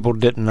most people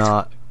did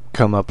not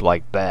come up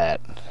like that.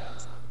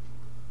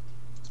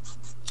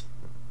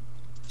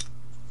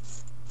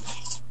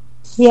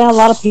 Yeah, a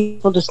lot of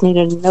people just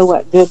needed to know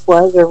what good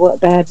was or what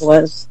bad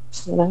was,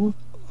 you know?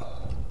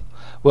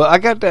 Well, I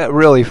got that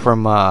really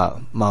from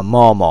my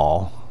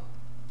mama.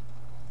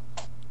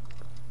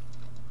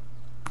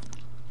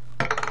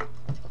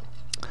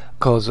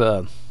 Because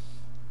there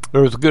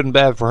was good and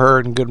bad for her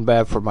and good and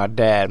bad for my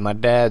dad. My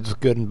dad's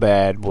good and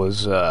bad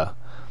was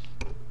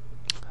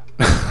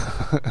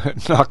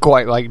not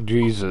quite like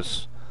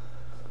Jesus.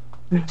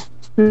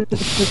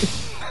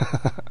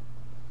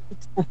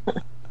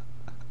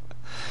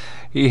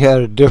 He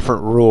had a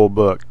different rule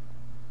book.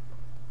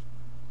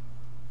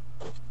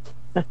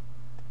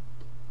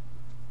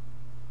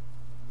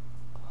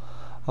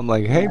 I'm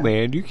like, hey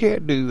man, you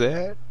can't do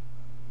that.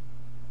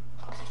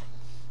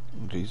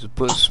 Jesus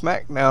put a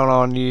smack down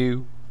on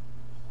you.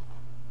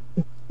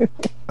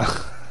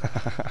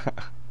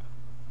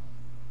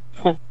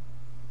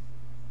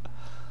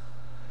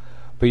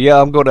 But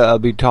yeah, I'm going to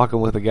be talking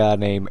with a guy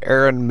named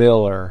Aaron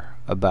Miller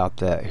about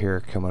that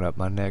here coming up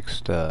my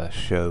next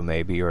show,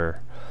 maybe,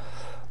 or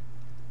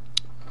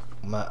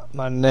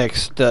my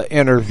next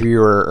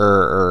interviewer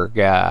or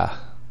guy,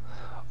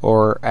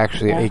 or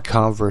actually a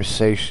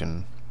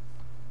conversation.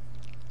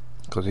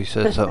 Because he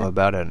said something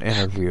about an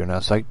interview, and I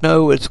was like,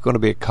 no, it's going to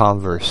be a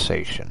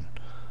conversation.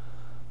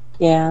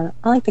 Yeah,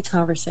 I like the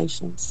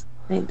conversations.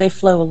 They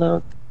flow a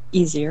little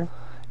easier.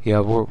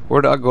 Yeah,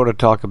 we're not going to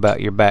talk about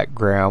your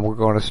background. We're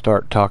going to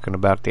start talking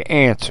about the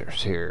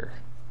answers here.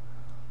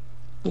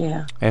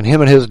 Yeah. And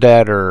him and his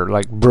dad are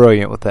like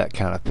brilliant with that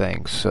kind of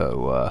thing.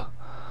 So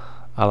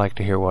I like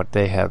to hear what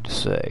they have to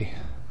say.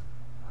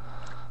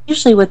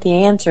 Usually with the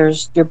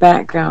answers, your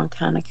background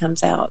kind of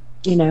comes out,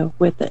 you know,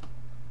 with it.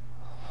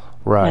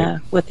 Right.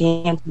 With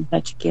the answers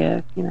that you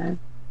give, you know.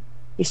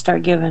 You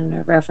start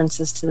giving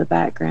references to the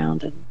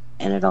background,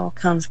 and it all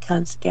comes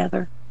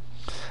together.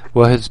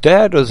 Well, his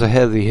dad was a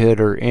heavy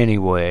hitter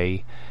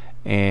anyway,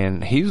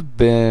 and he's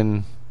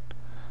been,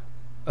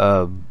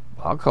 I'll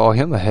call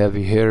him a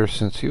heavy hitter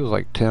since he was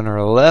like 10 or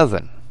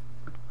 11.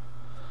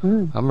 I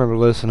remember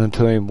listening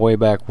to him way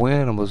back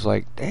when and was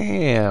like,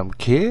 damn,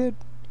 kid.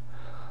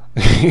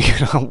 You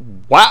know,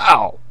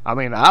 wow. I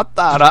mean, I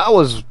thought I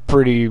was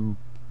pretty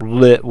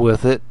lit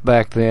with it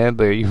back then,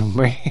 but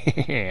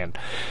man,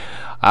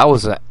 I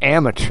was an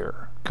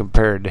amateur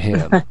compared to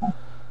him.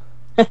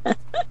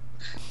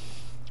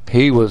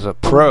 He was a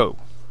pro,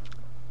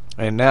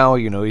 and now,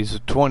 you know, he's a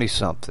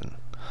 20-something.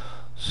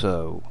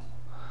 So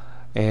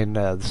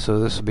this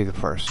will be the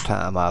first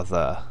time I've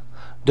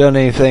done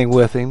anything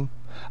with him.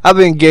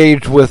 I've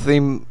engaged with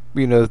him,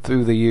 you know,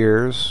 through the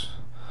years.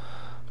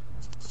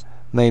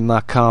 Made my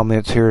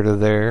comments here to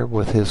there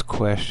with his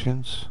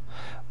questions.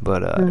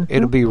 But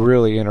it'll be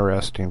really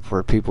interesting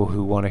for people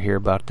who want to hear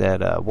about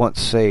that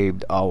once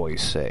saved,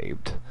 always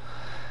saved.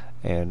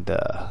 And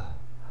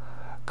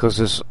because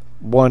this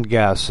one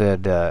guy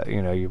said,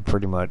 you know, you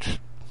pretty much,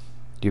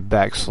 you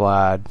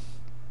backslide,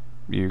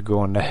 you're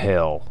going to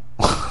hell.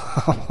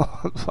 I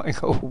was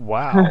like, oh,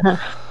 wow.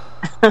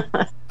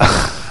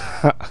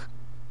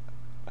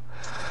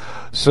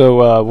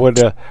 So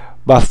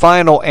my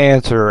final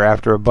answer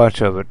after a bunch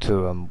of it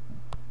to him,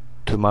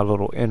 to my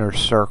little inner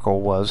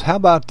circle, was, how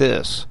about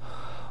this?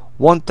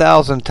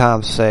 1,000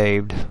 times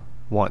saved,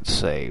 once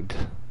saved.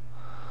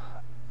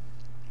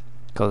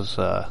 Because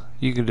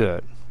you can do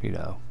it, you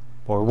know.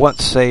 Or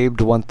once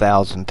saved,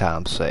 1,000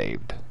 times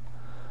saved.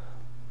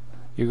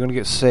 You're going to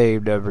get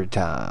saved every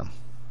time.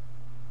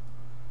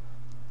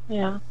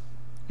 Yeah.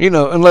 You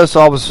know, unless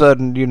all of a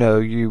sudden, you know,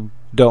 you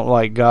don't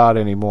like God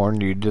anymore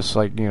and you just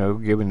like, you know,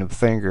 give him the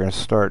finger and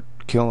start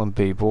killing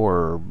people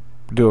or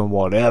doing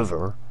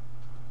whatever.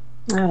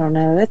 I don't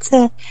know. That's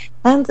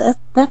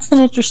an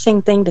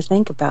interesting thing to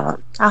think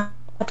about. I'll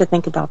have to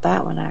think about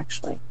that one,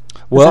 actually.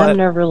 Well, I've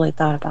never really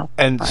thought about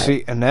that. And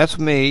see, and that's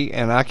me,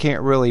 and I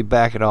can't really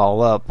back it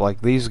all up.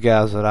 Like these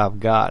guys that I've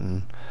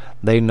gotten,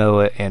 they know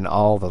it in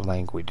all the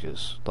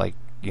languages. Like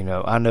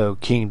I know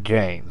King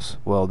James.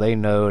 Well, they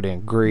know it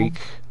in Greek,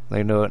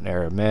 they know it in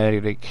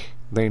Aramaic,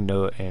 they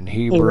know it in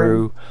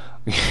Hebrew,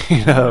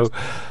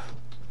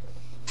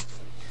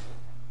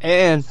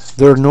 and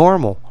they're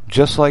normal,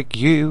 just like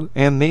you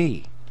and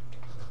me.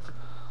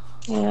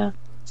 Yeah.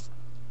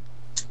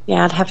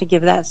 Yeah, I'd have to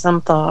give that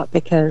some thought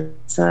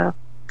because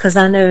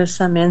I know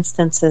some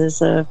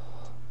instances of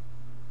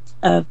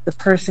the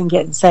person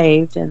getting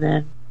saved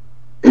and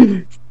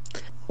then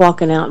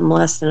walking out and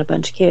molesting a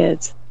bunch of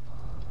kids.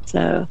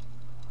 So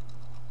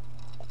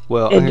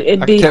well,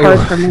 it'd be hard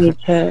for me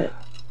to,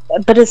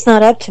 but it's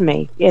not up to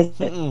me, is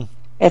it?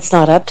 It's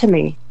not up to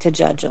me to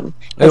judge them.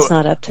 It's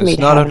not up to me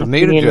to have an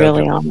opinion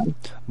really on them.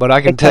 But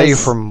I can tell you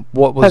from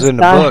what was in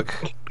the book,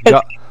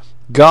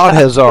 God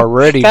has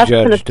already judged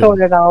them. God's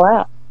sorted it all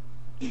out.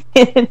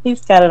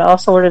 He's got it all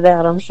sorted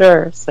out, I'm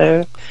sure.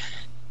 So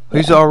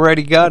He's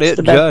already got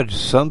it judged.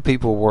 Some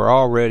people were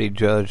already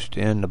judged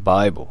in the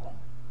Bible.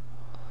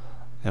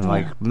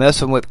 And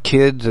messing with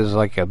kids is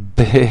like a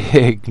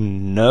big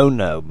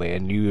no-no,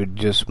 man. You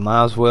just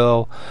might as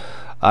well.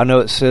 I know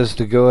it says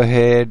to go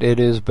ahead. It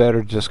is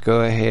better just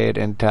go ahead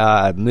and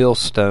tie a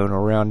millstone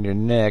around your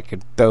neck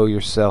and throw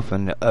yourself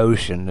in the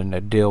ocean than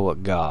to deal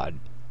with God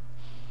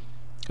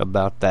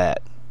about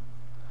that.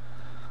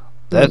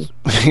 That's,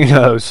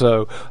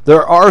 so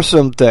there are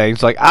some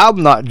things, like,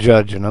 I'm not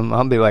judging them.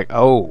 I'll be like,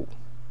 oh,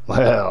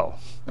 well.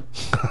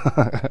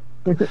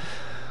 Got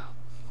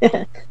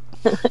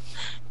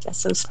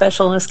some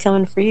specialness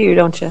coming for you,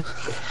 don't you?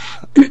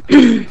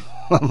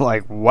 I'm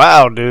like,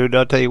 wow, dude,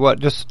 I'll tell you what,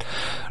 just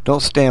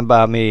don't stand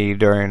by me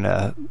during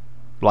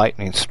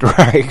lightning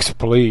strikes,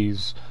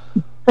 please.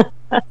 I'm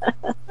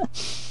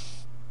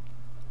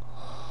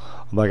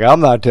like,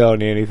 I'm not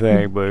telling you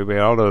anything, but I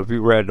don't know if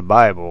you read the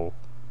Bible.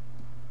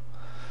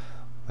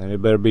 And it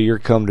better be your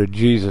come to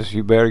Jesus.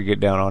 You better get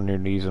down on your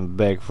knees and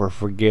beg for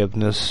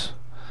forgiveness.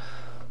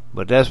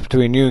 But that's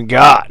between you and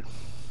God.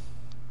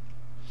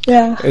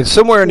 Yeah. And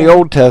somewhere in the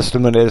Old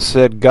Testament it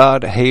said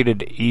God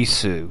hated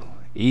Esau.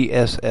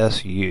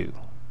 E-S-S-U.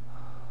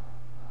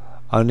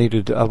 I want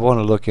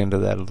to look into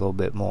that a little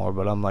bit more,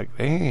 but I'm like,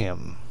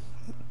 damn,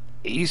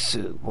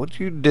 Esau, what'd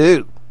you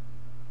do?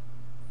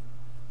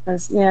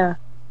 Yeah.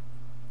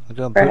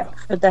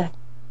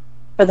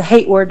 For the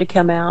hate word to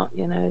come out,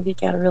 you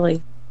gotta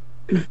really.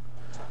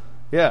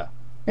 Yeah,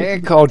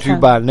 and called you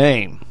by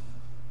name.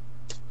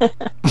 And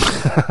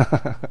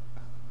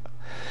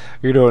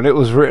it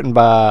was written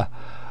by,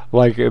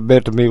 like, it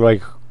meant to me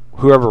like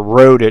whoever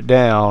wrote it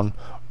down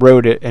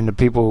wrote it, and the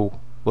people,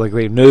 like,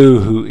 they knew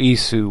who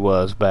Esau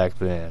was back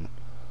then.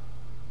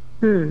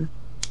 I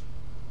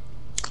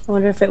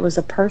wonder if it was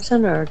a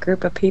person or a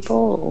group of people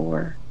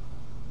or.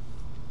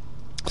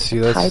 See,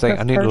 that's the thing.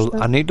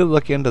 I need to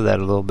look into that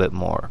a little bit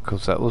more,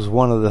 because that was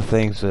one of the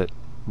things that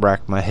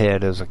racked my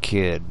head as a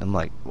kid. I'm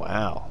like,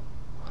 wow.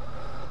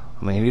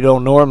 I mean, you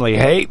don't normally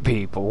hate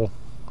people.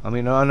 I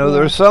mean, I know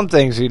there's some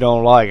things he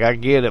don't like. I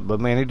get it, but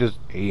man,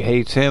 he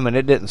hates him, and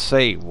it didn't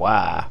say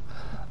why,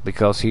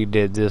 because he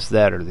did this,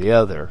 that, or the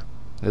other.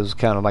 It was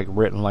kind of like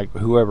written like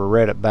whoever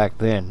read it back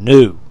then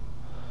knew.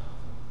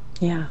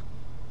 Yeah.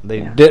 They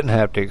didn't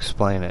have to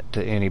explain it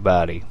to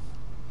anybody.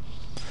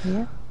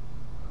 Yeah.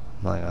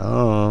 I'm like,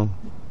 oh.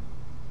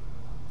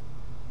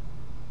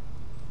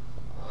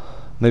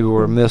 Maybe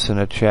we're missing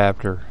a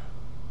chapter.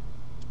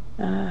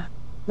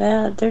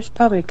 There's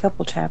probably a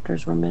couple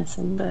chapters we're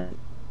missing, but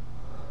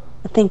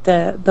I think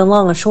the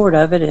long and short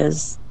of it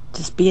is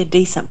just be a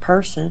decent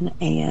person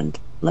and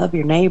love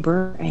your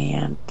neighbor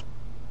and,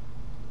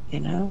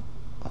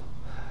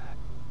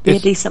 be a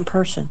decent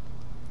person.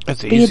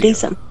 It's be easier. A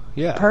decent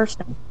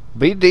person.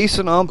 Be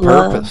decent on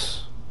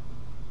purpose.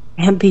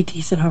 And be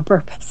decent on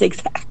purpose,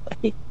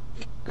 exactly.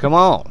 Come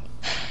on.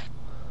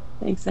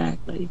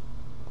 Exactly.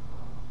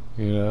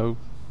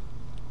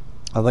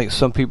 I think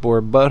some people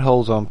are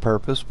buttholes on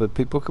purpose, but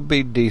people could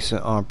be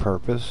decent on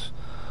purpose.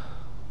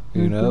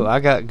 I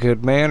got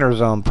good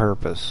manners on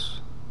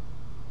purpose.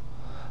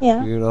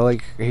 Yeah.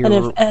 Like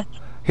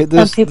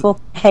some people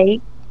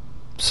hate.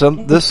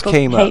 This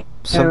came up.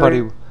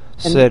 Somebody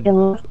said.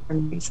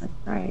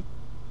 Right.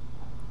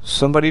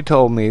 Somebody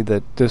told me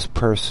that this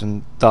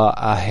person thought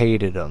I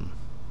hated them,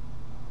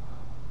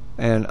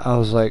 and I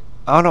was like,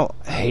 I don't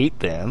hate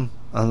them.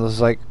 I was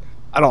like,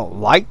 I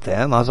don't like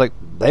them. I was like,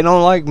 they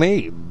don't like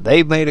me.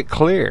 They made it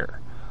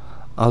clear.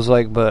 I was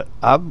like, but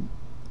I've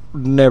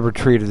never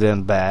treated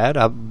them bad.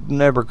 I've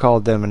never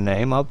called them a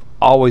name. I've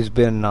always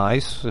been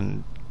nice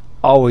and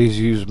always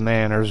used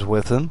manners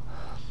with them.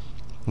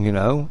 I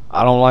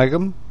don't like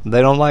them.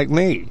 They don't like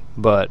me.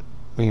 But,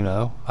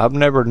 I've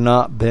never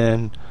not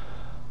been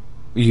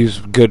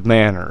used good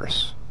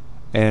manners.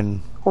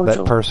 And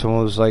that person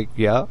was like,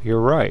 yeah, you're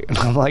right. And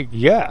I'm like,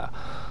 yeah.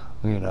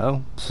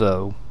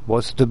 So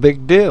what's the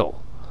big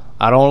deal?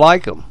 I don't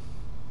like them.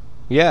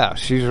 Yeah,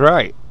 she's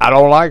right. I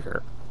don't like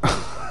her.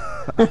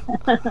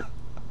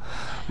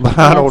 But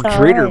I don't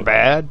treat her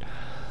bad.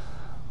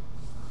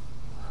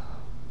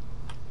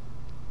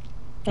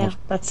 Yeah,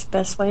 that's the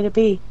best way to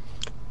be.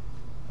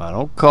 I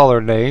don't call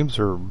her names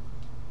or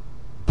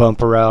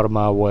bump her out of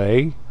my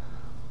way.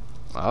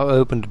 I'll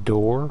open the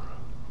door.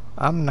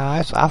 I'm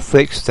nice. I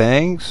fix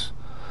things.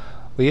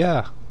 But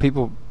yeah,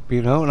 people,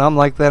 and I'm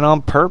like that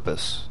on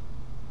purpose.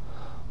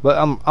 But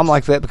I'm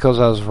like that because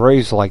I was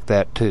raised like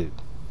that too.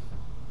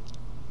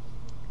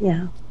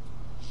 Yeah.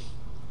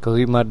 Because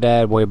even my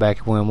dad, way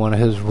back when, one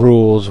of his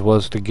rules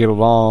was to get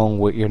along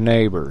with your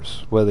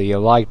neighbors, whether you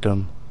liked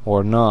them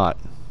or not.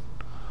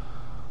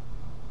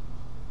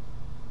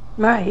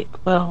 Right.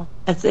 Well,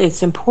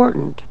 it's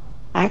important,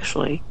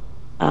 actually,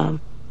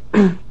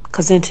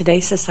 because in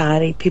today's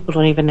society, people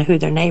don't even know who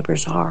their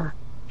neighbors are,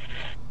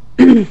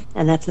 and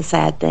that's a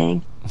sad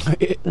thing.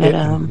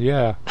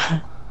 Yeah,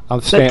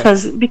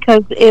 because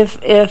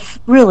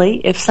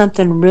if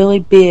something really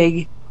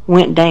big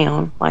went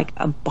down, like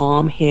a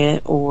bomb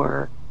hit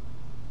or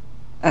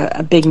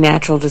a big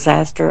natural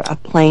disaster, a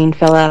plane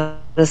fell out of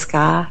the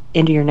sky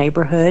into your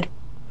neighborhood,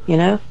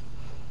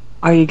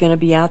 are you going to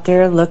be out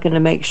there looking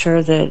to make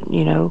sure that,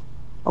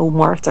 old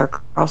Martha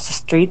across the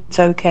street's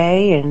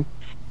okay? And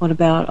what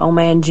about old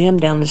man Jim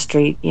down the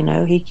street?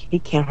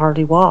 He can't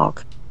hardly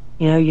walk.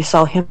 You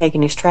saw him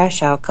taking his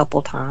trash out a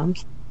couple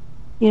times.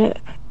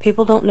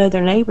 People don't know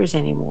their neighbors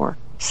anymore.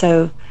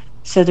 So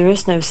there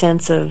is no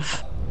sense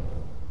of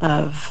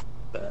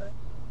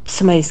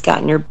somebody's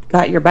got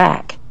your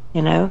back,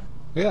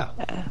 Yeah.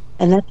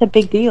 And that's a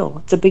big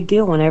deal. It's a big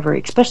deal whenever,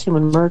 especially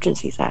when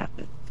emergencies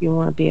happen. You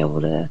want to be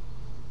able to,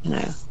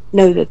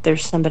 know that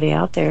there's somebody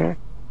out there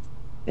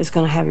that's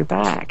going to have your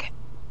back.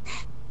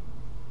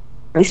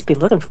 Or at least be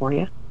looking for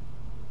you.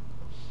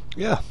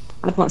 Yeah.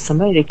 I'd want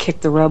somebody to kick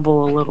the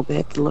rubble a little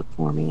bit to look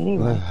for me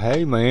anyway. Well,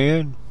 hey,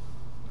 man.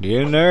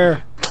 Get in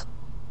there.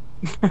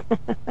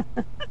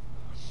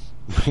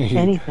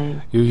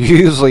 Anything. You're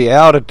usually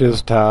out at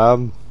this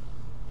time.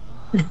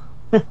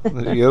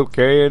 Are you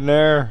okay in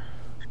there?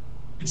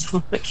 Just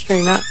want to make sure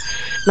you're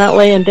not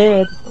laying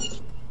dead.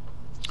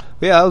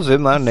 Yeah, I was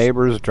in my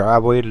neighbor's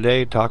driveway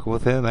today talking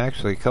with him.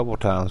 Actually, a couple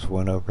times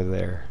went over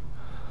there.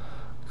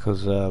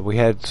 Because we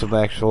had some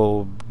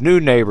actual new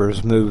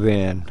neighbors move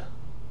in.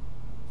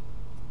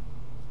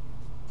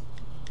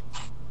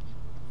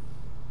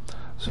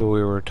 So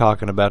we were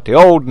talking about the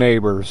old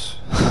neighbors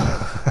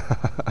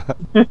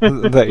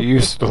that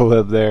used to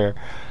live there.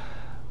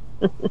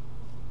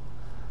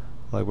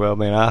 Like, well,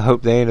 man, I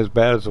hope they ain't as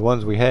bad as the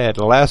ones we had.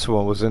 The last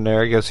one was in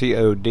there. I guess he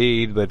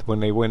OD'd, but when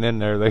they went in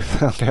there, they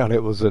found out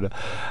it was an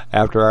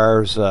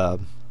after-hours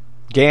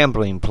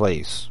gambling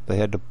place. They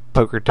had the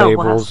poker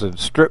tables and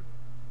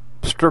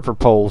stripper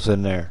poles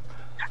in there.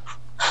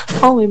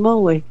 Holy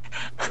moly.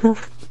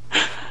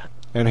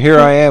 And here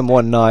I am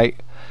one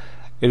night.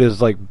 It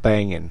is like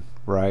banging,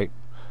 right?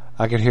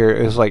 I could hear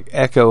it was like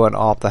echoing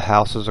off the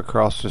houses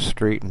across the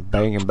street and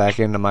banging back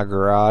into my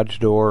garage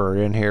door or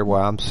in here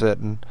where I'm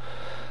sitting.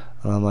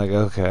 And I'm like,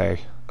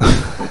 okay.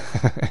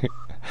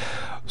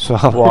 So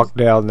I walk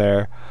down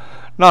there,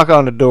 knock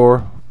on the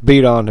door,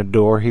 beat on the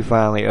door. He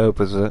finally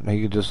opens it, and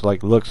he just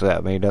like looks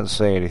at me. He doesn't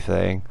say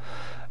anything.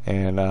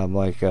 And I'm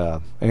like,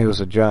 and he was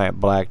a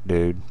giant black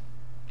dude.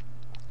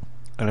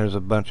 And there's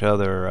a bunch of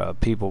other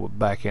people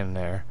back in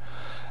there.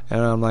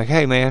 And I'm like,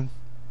 hey, man,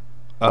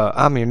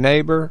 I'm your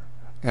neighbor,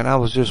 and I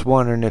was just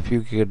wondering if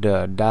you could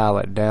dial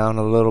it down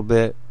a little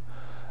bit.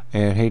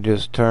 And he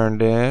just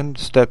turned in,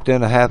 stepped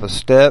in a half a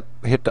step,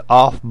 hit the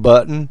off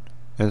button,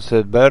 and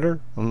said, better?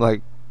 I'm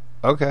like,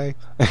 okay.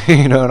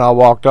 And I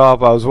walked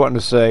off. I was wanting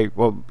to say,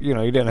 well, you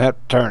didn't have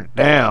to turn it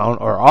down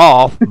or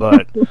off,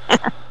 but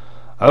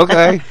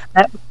okay.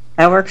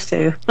 That works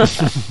too. I'm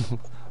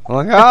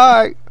like, all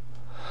right.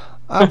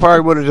 I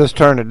probably would have just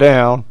turned it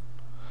down,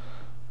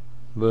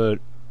 but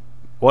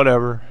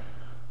whatever.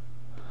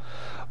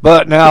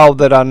 But now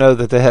that I know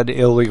that they had the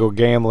illegal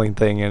gambling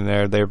thing in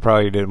there, they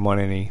probably didn't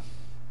want any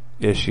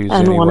issues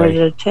anyway.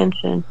 Unwanted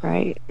attention,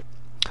 right?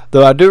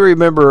 Though I do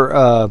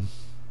remember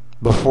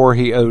before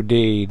he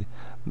OD'd,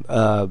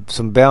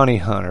 some bounty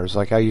hunters,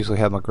 like I usually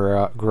have my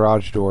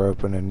garage door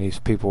open, and these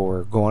people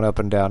were going up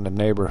and down the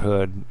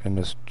neighborhood in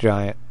this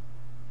giant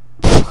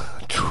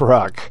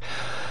truck.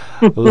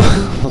 It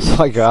was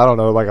like, I don't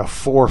know, like a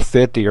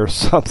 450 or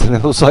something.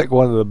 It was like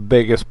one of the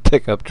biggest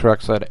pickup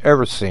trucks I'd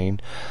ever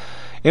seen.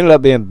 Ended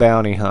up being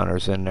bounty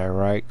hunters in there,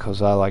 right?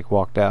 Because I like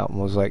walked out and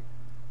was like,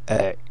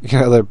 hey,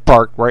 they're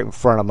parked right in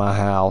front of my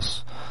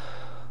house.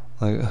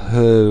 Like,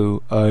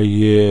 who are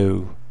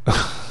you?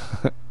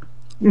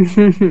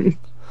 And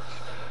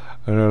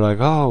they're like,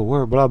 oh,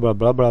 we're blah blah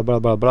blah blah blah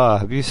blah blah.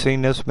 Have you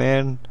seen this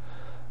man?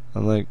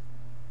 I'm like,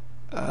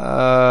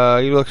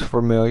 he looks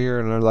familiar.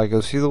 And they're like,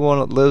 is he the one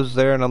that lives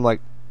there? And I'm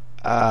like,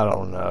 I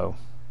don't know.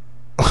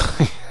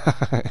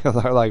 And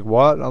they're like,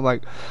 what? And I'm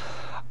like,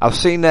 I've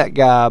seen that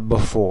guy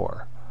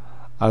before.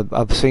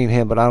 I've seen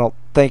him, but I don't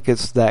think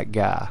it's that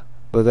guy.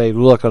 But they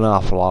look an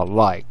awful lot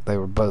alike. They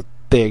were both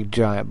big,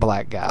 giant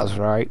black guys,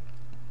 right?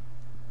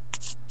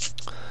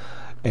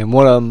 And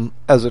one of them,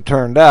 as it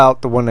turned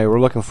out, the one they were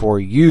looking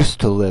for used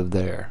to live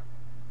there.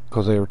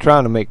 Because they were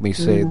trying to make me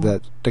say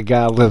that the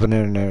guy living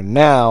in there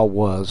now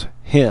was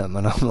him.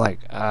 And I'm like,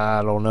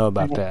 I don't know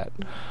about that.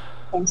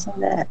 Can't say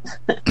that.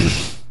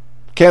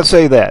 Can't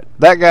say that.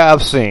 That guy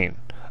I've seen.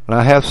 And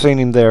I have seen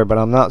him there, but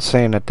I'm not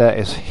saying that that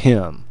is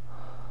him.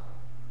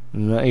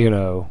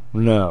 No,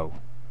 no.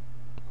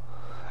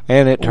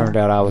 And it turned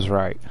out I was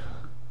right.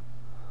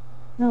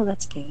 Oh,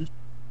 that's good.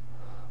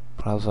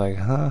 But I was like,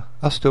 huh?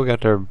 I still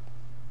got their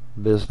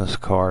business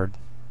card.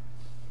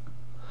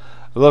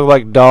 It looked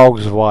like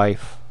Dog's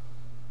wife.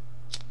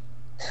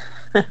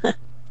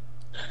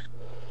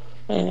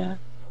 Yeah.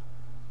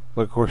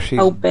 But of course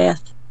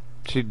Beth.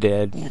 She's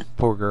dead. Yeah.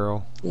 Poor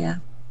girl. Yeah.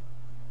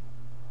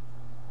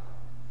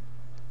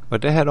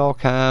 But they had all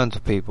kinds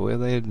of people.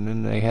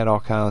 They had all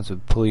kinds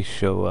of police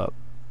show up.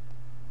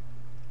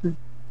 And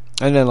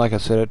then, like I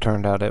said, it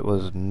turned out it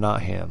was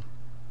not him.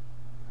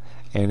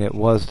 And it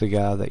was the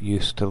guy that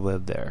used to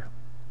live there.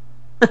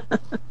 I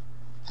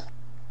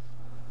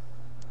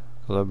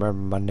remember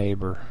my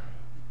neighbor.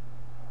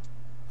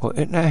 Well,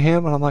 isn't that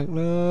him? And I'm like,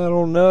 no, I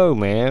don't know,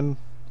 man.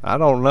 I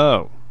don't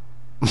know.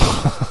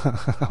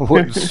 I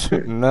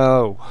wouldn't.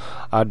 No,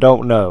 I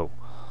don't know.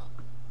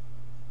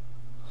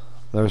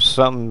 There's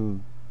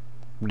something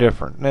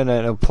different. And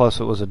then, plus,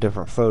 it was a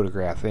different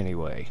photograph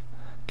anyway,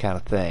 kind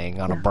of thing,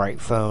 on a bright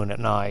phone at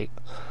night.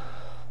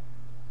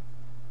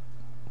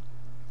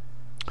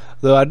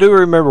 Though I do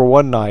remember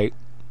one night,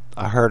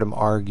 I heard them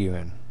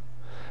arguing.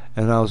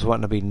 And I was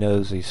wanting to be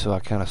nosy, so I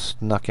kind of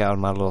snuck out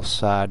my little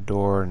side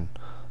door and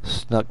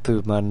snuck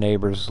through my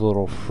neighbor's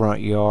little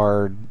front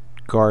yard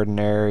garden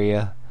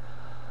area,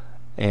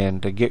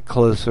 and to get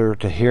closer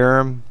to hear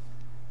them.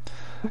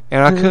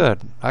 And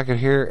I could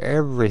hear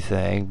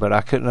everything, but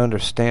I couldn't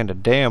understand a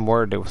damn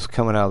word that was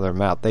coming out of their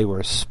mouth. They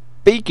were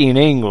speaking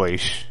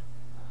English.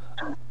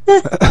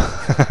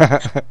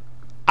 I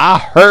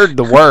heard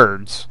the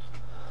words.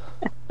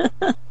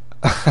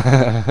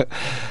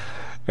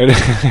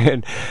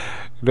 and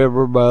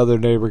remember my other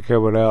neighbor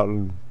coming out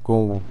and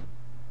going,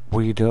 what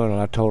are you doing?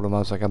 And I told him, I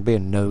was like, I'm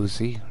being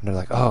nosy. And they're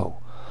like, oh.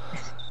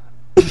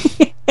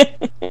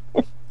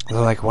 They're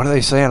like, what are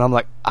they saying? I'm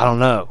like, I don't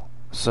know.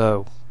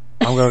 So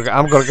I'm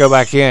gonna go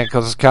back in,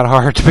 because it's kind of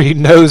hard to be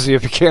nosy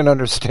if you can't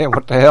understand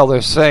what the hell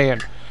they're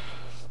saying.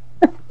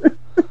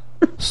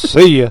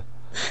 See ya.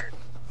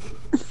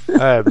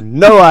 I have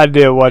no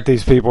idea what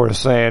these people are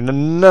saying.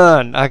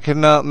 None. I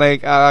cannot,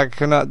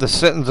 the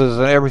sentences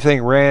and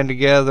everything ran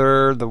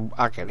together.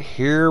 I could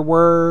hear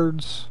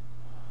words.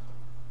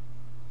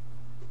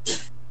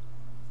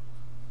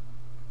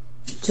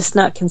 Just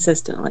not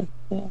consistently.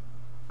 Yeah.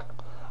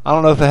 I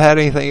don't know if it had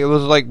anything. It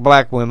was like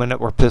black women that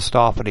were pissed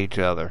off at each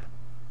other.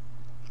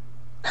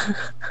 I'm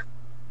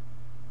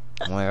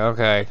like,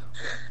 okay,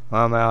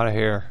 I'm out of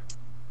here.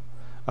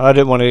 I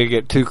didn't want to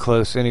get too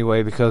close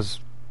anyway, because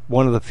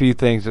one of the few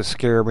things that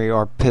scare me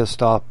are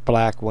pissed off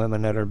black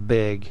women that are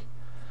big.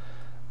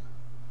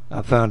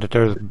 I found that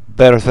there's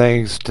better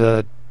things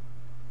to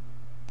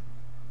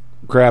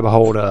grab a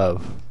hold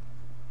of,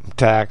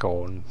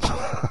 tackle, and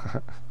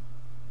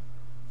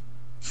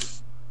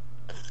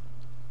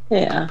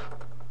yeah.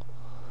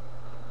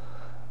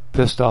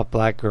 Pissed off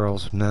black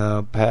girls,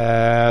 no,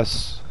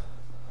 pass.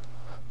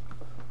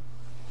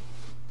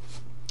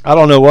 I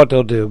don't know what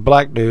they'll do.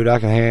 Black dude, I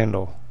can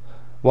handle.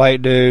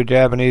 White dude,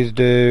 Japanese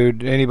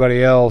dude,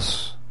 anybody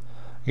else,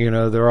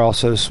 they're all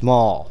so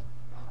small.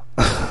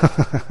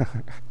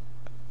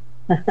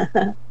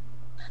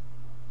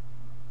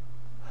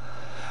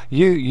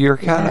 You're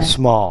kind of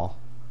small.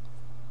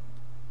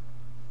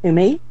 Who,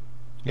 me?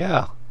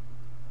 Yeah.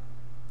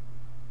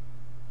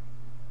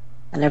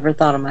 I never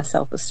thought of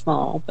myself as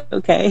small, but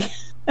okay.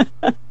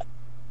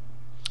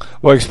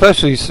 Well,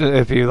 especially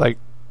if you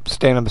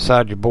standing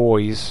beside your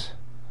boys.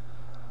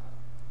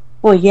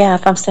 Well, yeah,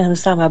 if I'm standing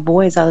beside my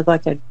boys, I look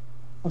like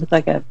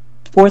a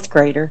fourth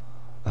grader.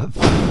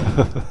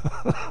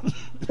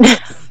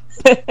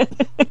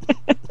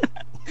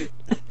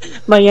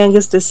 My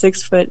youngest is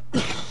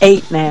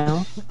 6'8"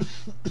 now,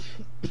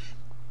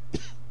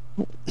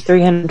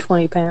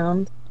 320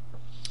 pounds.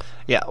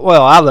 Yeah,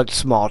 well, I look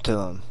small to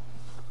them.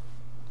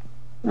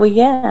 Well,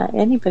 yeah,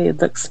 anybody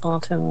would look small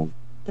to them.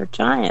 They're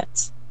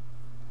giants.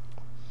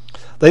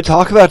 They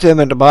talk about them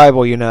in the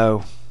Bible,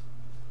 Yeah,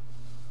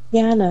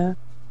 I know.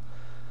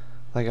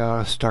 They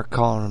gotta start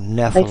calling them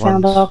Nephilims.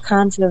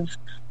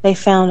 They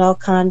found all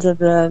kinds of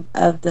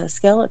the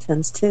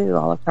skeletons too,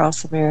 all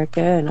across America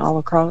and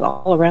all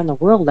around the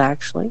world,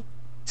 actually.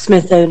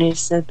 Smithsonian.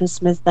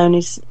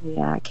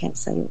 Yeah, I can't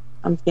say it.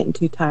 I'm getting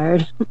too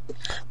tired.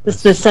 The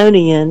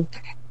Smithsonian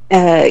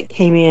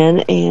came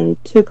in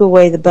and took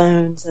away the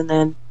bones, and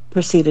then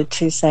proceeded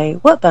to say,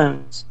 "What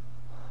bones?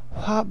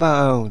 What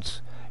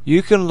bones?"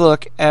 You can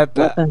look at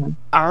the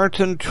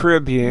Ironton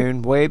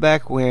Tribune way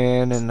back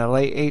when, in the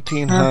late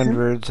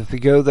 1800s. If you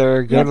go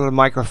there, go to the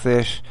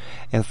microfiche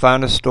and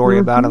find a story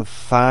about them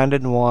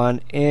finding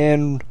one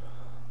in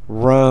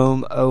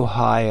Rome,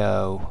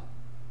 Ohio.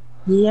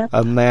 Yep.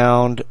 A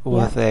mound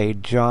with a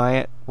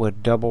giant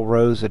with double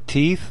rows of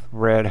teeth,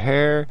 red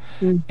hair,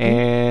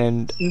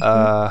 and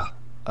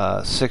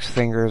 6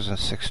 fingers and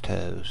 6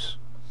 toes.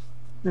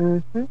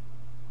 Mm-hmm.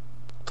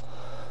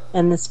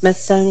 And the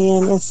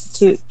Smithsonian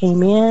Institute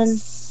came in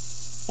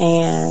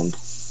and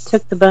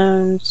took the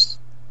bones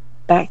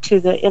back to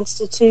the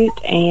institute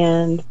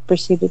and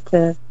proceeded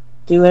to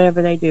do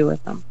whatever they do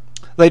with them.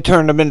 They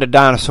turned them into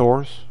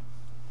dinosaurs.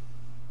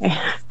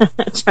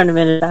 Turn them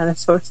into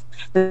dinosaurs.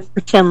 They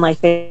pretend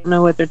like they don't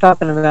know what they're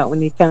talking about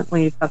when you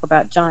talk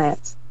about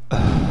giants.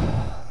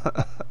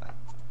 But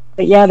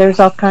yeah, there's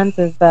all kinds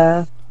of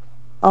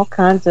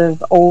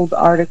old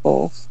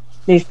articles,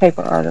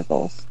 newspaper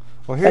articles.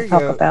 Well, here that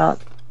talk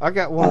about. I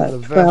got one of the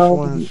best 12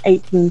 ones.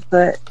 18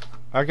 foot.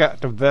 I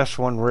got the best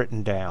one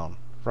written down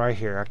right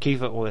here. I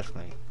keep it with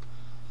me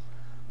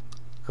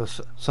because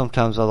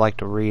sometimes I like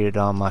to read it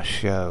on my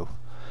show.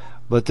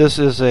 But this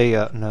is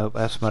a no.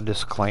 That's my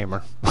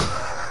disclaimer.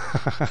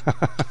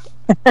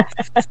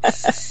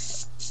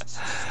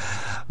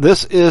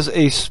 This is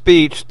a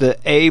speech that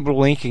Abe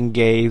Lincoln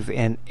gave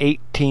in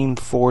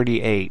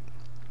 1848.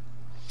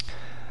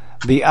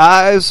 The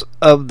eyes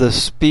of the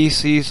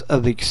species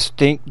of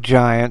extinct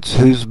giants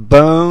whose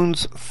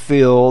bones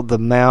fill the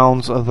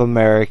mounds of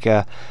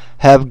America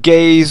have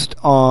gazed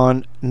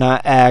on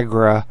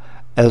Niagara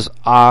as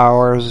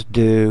ours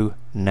do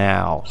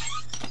now.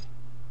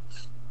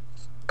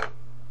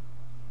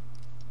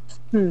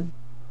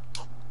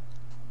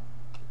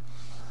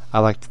 I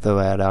like to throw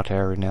that out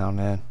there every now and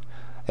then.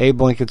 Abe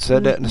Lincoln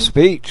said that in a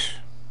speech.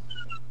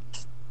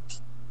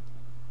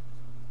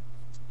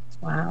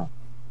 Wow.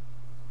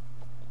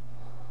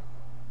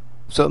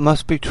 So it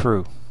must be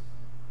true.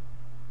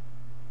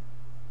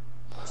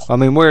 I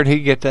mean, where did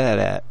he get that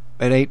at?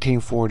 In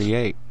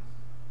 1848.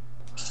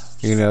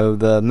 You know,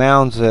 the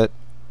mounds that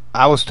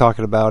I was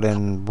talking about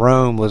in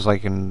Rome was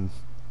like in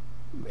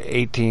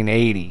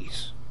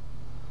 1880s.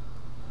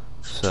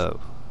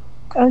 So.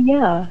 Oh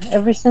yeah,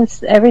 ever since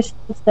they've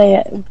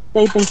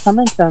been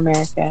coming to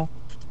America,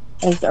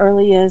 as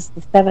early as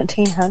the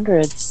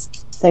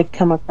 1700s, they've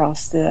come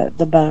across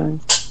the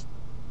bones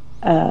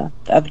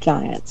of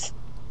giants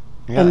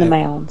in the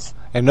mounds.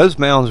 And those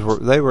mounds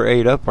were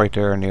ate up right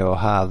there in the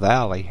Ohio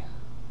Valley.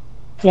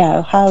 Yeah,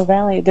 Ohio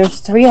Valley. There's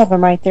 3 of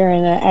them right there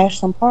in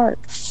Ashland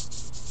Park.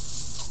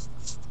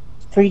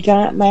 3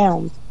 giant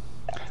mounds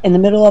in the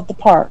middle of the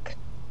park.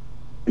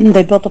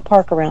 They built a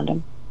park around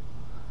them.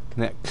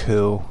 Isn't that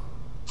cool?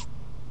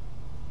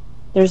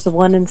 There's the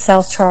one in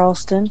South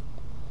Charleston.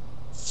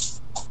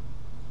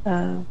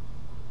 They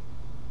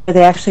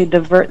actually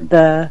divert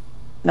the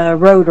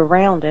road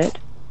around it,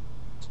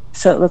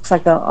 so it looks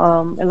like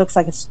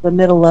it's the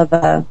middle of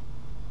a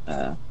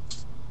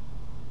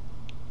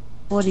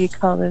what do you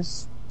call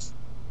this?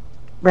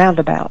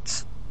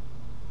 Roundabouts.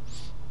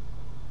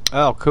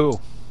 Oh,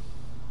 cool.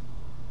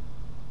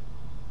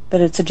 But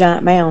it's a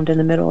giant mound in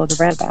the middle of the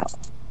roundabout.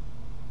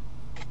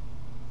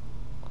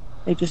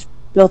 They just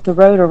built the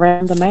road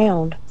around the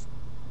mound.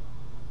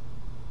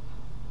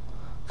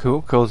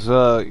 Cool, because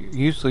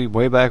usually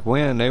way back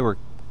when they were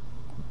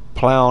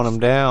plowing them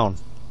down.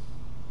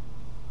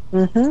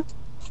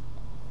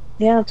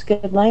 Yeah, it's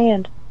good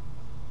land.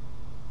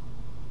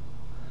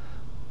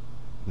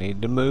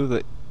 Need to move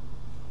it.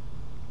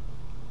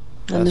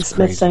 And the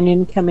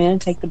Smithsonian come in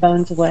and take the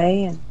bones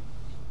away.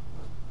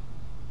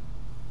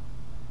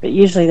 But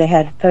usually they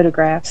had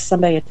photographs.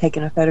 Somebody had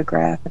taken a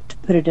photograph to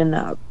put it in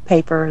the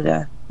paper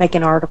to make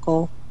an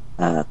article,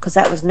 because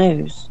that was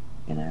news,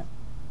 you know.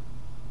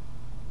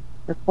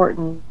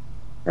 Reporting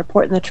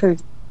the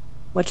truth,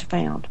 what you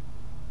found.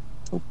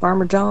 So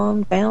Farmer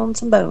John found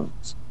some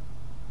bones.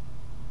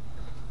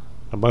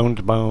 The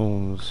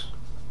bones.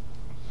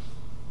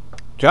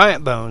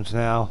 Giant bones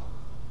now.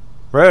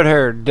 Red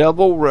hair,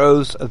 double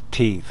rows of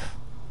teeth.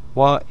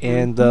 What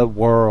in the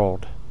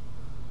world?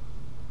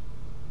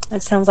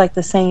 It sounds like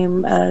the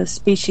same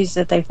species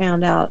that they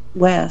found out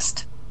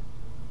west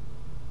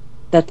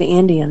that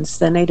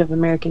the Native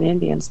American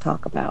Indians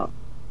talk about.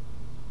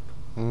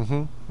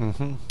 They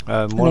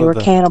were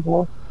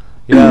cannibal.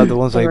 Yeah, the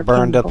ones they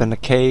burned up in the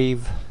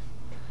cave.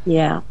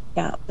 Yeah,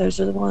 those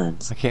are the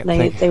ones. I can't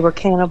think. They were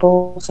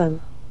cannibals and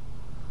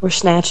were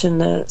snatching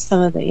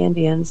some of the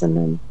Indians, and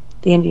then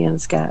the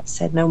Indians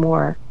said no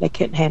more. They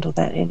couldn't handle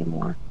that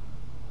anymore.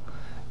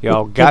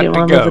 Y'all got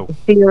to go. The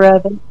fear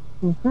of it.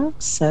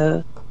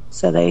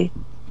 So they,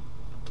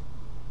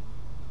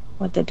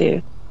 what they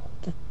do?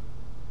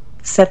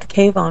 Set the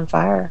cave on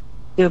fire,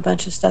 do a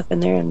bunch of stuff in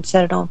there, and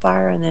set it on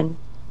fire, and then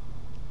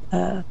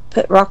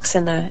put rocks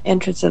in the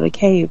entrance of the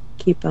cave,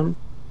 keep them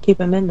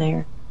in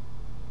there.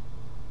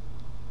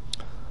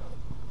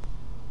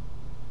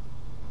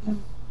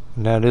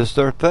 And that is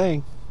their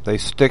thing. They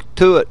stick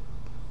to it.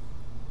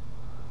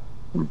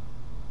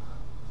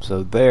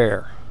 So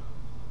there.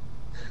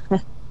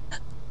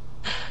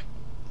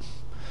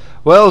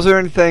 Well, is there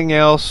anything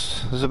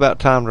else? It's about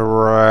time to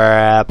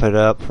wrap it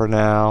up for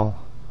now.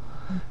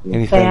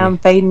 Anything? I'm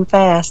fading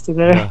fast. You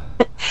better.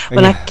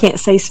 When I can't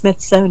say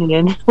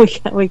Smithsonian,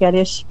 we got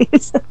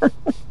issues.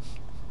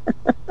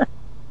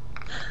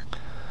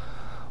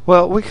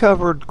 Well, we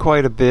covered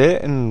quite a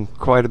bit, and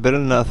quite a bit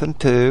of nothing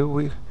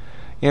too.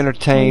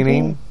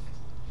 Entertaining.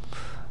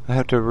 I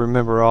have to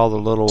remember all the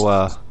little.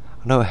 I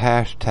know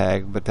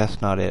hashtag, but that's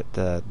not it.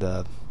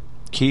 The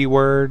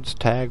keywords,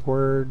 tag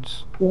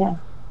words. Yeah.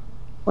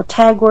 Well,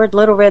 tag word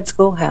Little Red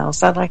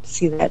Schoolhouse. I'd like to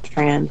see that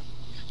trend.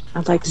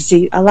 I'd like to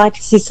see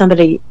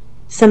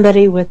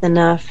somebody with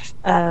enough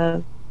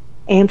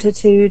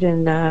amplitude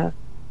and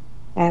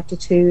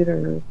aptitude,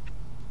 or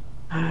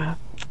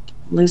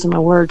losing my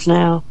words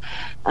now.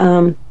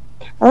 I'd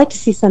like to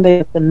see somebody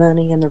with the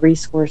money and the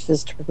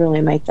resources to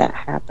really make that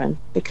happen,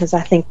 because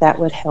I think that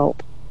would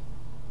help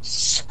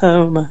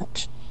so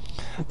much.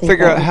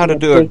 Figure out how to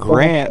do a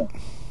grant.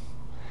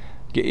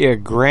 Get you a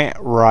grant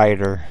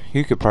writer.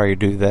 You could probably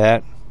do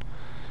that.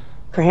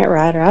 Grant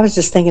writer. I was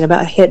just thinking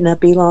about hitting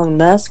up Elon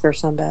Musk or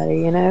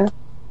somebody,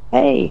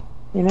 Hey,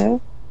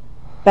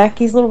 back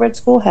these Little Red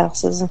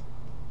Schoolhouses.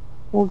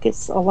 We'll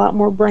get a lot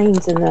more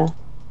brains a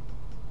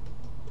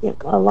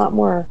lot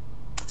more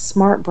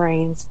smart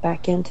brains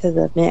back into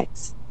the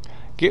mix.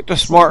 Get the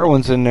smart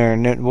ones in there,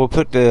 and then we'll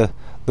put the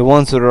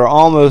ones that are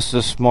almost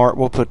as smart,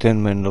 we'll put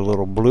them in the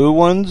little blue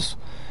ones.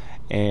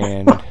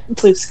 And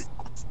blue.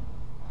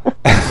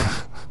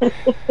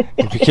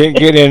 if you can't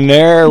get in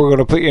there, we're going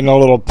to put you in the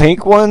little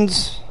pink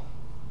ones.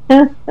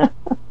 I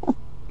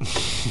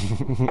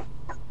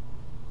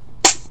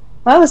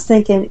was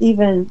thinking,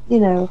 even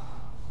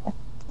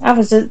I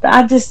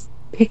just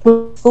picked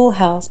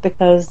Schoolhouse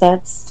because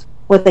that's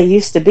what they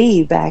used to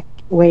be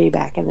way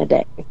back in the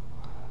day.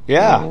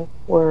 Yeah,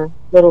 were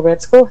Little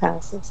Red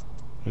Schoolhouses.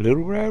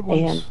 Little Red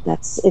ones. And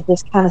it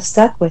just kind of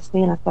stuck with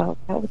me, and I thought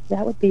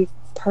that would be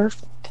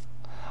perfect.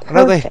 I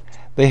know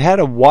they had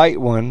a white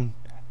one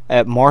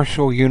at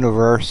Marshall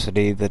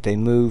University that they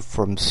moved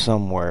from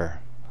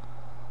somewhere.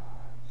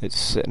 It's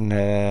sitting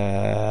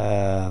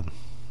I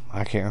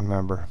can't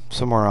remember,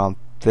 somewhere on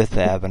 5th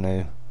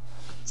Avenue.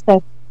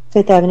 So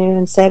 5th Avenue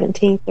and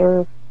 17th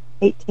or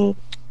 18th.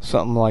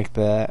 Something like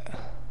that.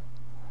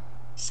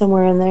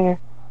 Somewhere in there.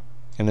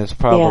 And it's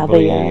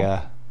probably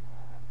a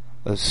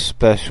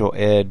special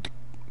ed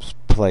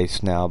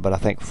place now, but I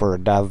think for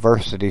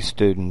diversity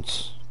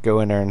students,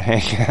 go in there and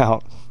hang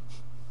out.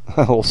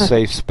 A little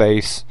safe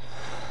space.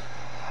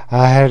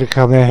 I had to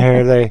come in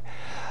here.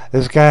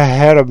 This guy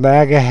had a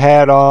MAGA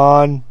hat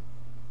on.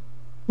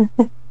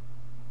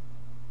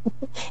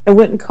 And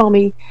wouldn't call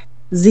me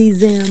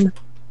Z-Zim.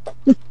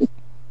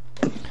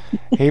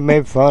 He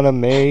made fun of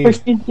me.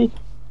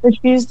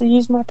 Refused to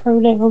use my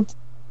pronouns.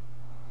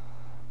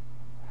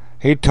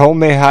 He told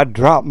me I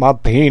dropped my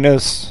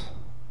penis.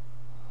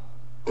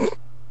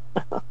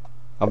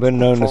 I've been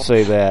known to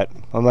say that.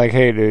 I'm like,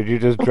 hey dude, you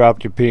just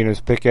dropped your penis.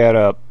 Pick that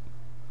up.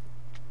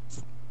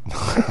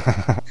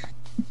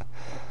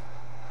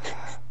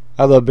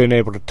 I love being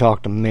able to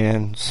talk to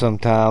men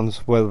sometimes,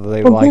 whether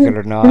they like it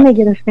or not. Then they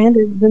get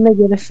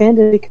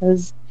offended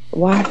because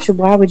why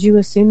would you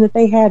assume that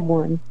they had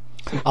one?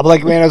 I'm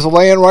like, man, it's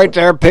laying right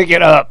there. Pick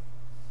it up.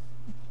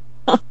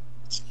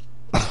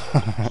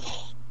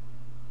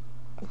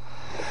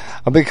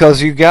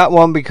 Because you got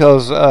one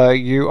because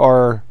you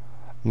are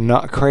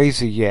not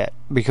crazy yet.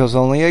 Because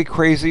only a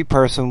crazy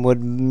person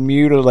would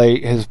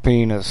mutilate his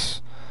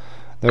penis.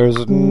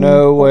 There's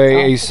no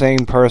way a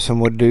sane person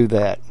would do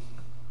that.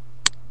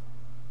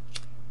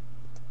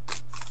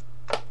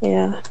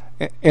 Yeah.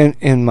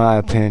 In my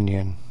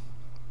opinion.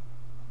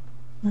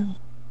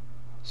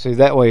 See,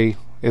 that way,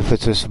 if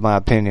it's just my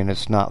opinion,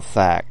 it's not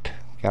fact.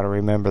 Got to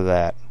remember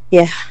that.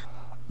 Yeah.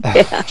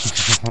 Yeah.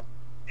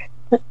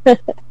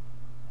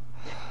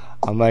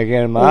 I'm like,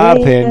 in my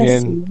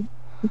opinion,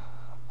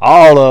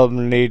 all of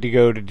them need to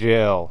go to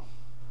jail.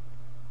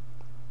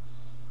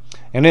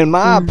 And in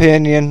my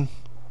opinion,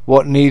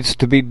 what needs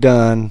to be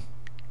done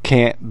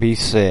can't be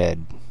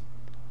said.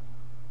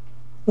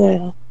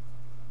 Well,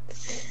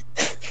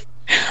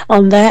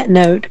 on that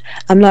note,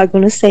 I'm not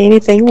going to say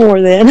anything more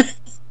then.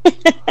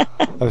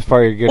 That's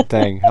probably a good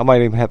thing. I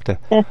might even have to...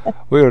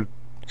 We would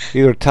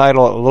either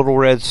title it Little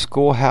Red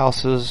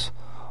Schoolhouses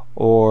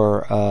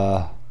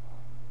or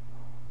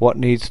What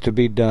Needs to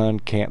Be Done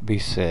Can't Be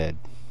Said.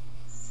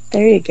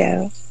 There you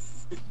go.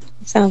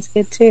 Sounds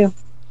good too.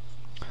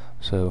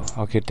 So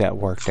I'll get that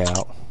worked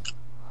out.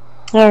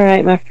 All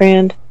right, my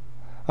friend.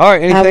 All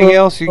right, anything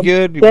else? You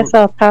good? Guess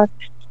I'll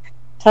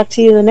talk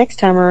to you the next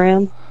time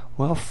around.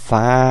 Well,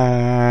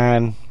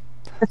 fine.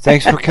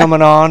 Thanks for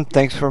coming on.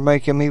 Thanks for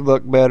making me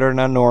look better than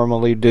I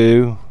normally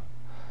do.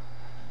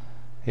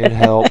 It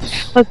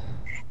helps. Well,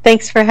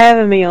 thanks for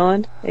having me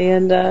on.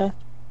 And,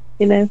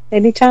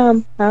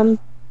 anytime I'm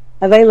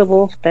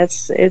available,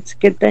 it's a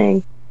good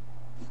thing.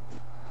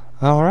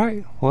 All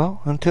right.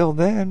 Well, until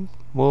then,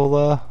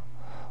 we'll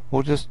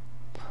just,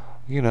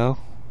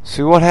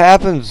 see what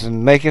happens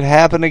and make it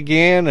happen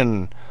again,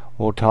 and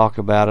we'll talk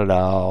about it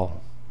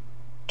all.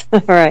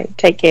 All right.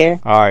 Take care.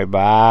 All right.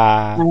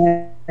 Bye.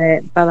 All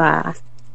right. Bye-bye.